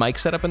a mic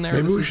set up in there?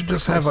 Maybe we should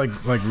just have like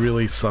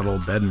really subtle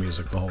bed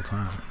music the whole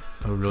time.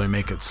 That would really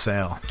make it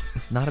sail.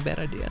 It's not a bad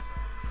idea.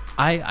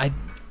 I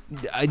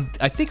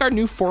think our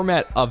new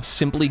format of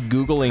simply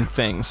Googling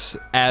things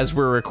as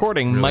we're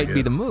recording really might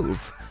be the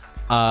move.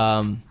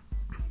 All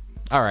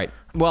right.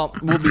 Well,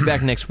 we'll be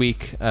back next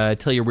week.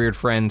 Tell your weird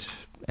friend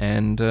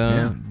and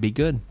be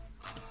good.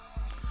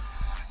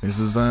 This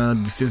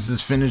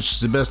is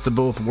finished the best of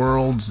both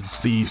worlds.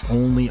 It's the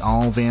only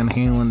all Van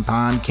Halen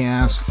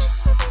podcast.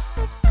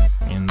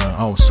 And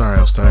sorry,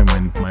 I was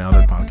starting my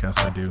other podcast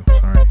I do.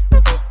 Sorry.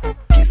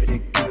 Giving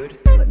it good,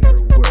 letting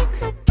her work.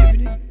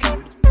 Giving it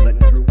good,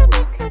 letting her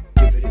work.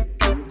 Giving it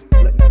good,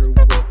 letting her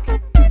work.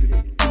 Giving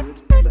it good,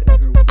 letting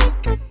her work.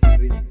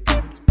 Giving it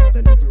good,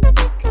 letting her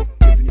work.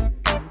 Giving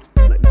it good,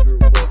 letting her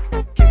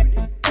work. Giving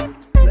it good,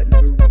 letting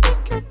her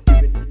work.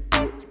 Giving it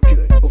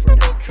good,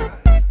 overnight drive.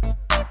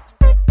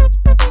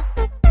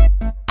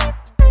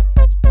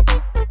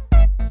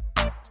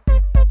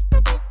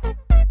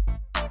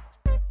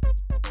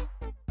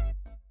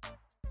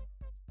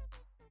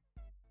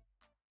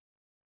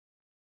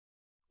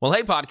 Well,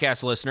 hey,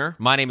 podcast listener.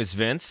 My name is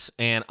Vince,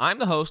 and I'm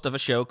the host of a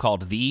show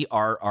called The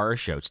RR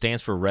Show. It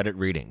stands for Reddit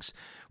Readings.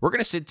 We're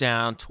going to sit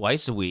down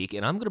twice a week,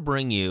 and I'm going to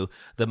bring you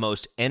the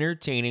most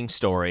entertaining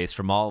stories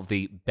from all of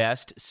the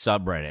best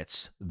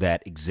subreddits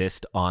that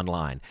exist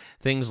online.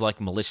 Things like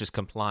malicious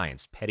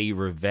compliance, petty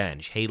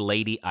revenge, hey,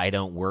 lady, I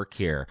don't work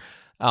here.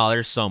 Oh,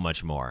 there's so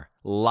much more.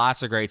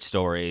 Lots of great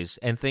stories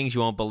and things you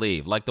won't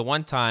believe. Like the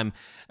one time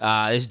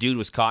this dude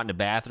was caught in a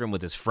bathroom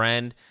with his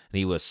friend and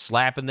he was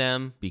slapping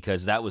them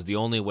because that was the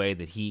only way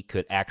that he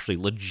could actually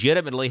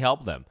legitimately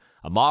help them.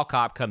 A mall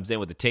cop comes in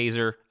with a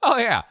taser. Oh,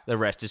 yeah, the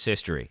rest is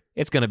history.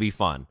 It's going to be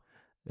fun.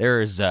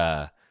 There's,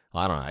 I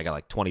don't know, I got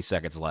like 20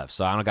 seconds left,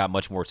 so I don't got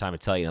much more time to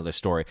tell you another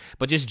story.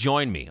 But just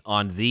join me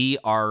on The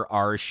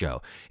RR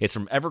Show. It's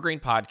from Evergreen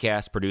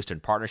Podcast, produced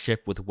in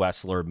partnership with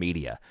Wessler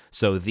Media.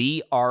 So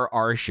The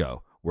RR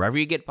Show, Wherever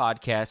you get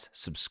podcasts,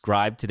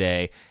 subscribe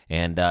today.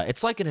 And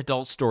it's like an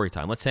adult story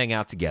time. Let's hang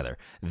out together.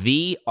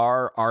 The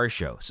RR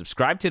Show.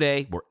 Subscribe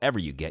today wherever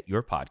you get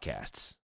your podcasts.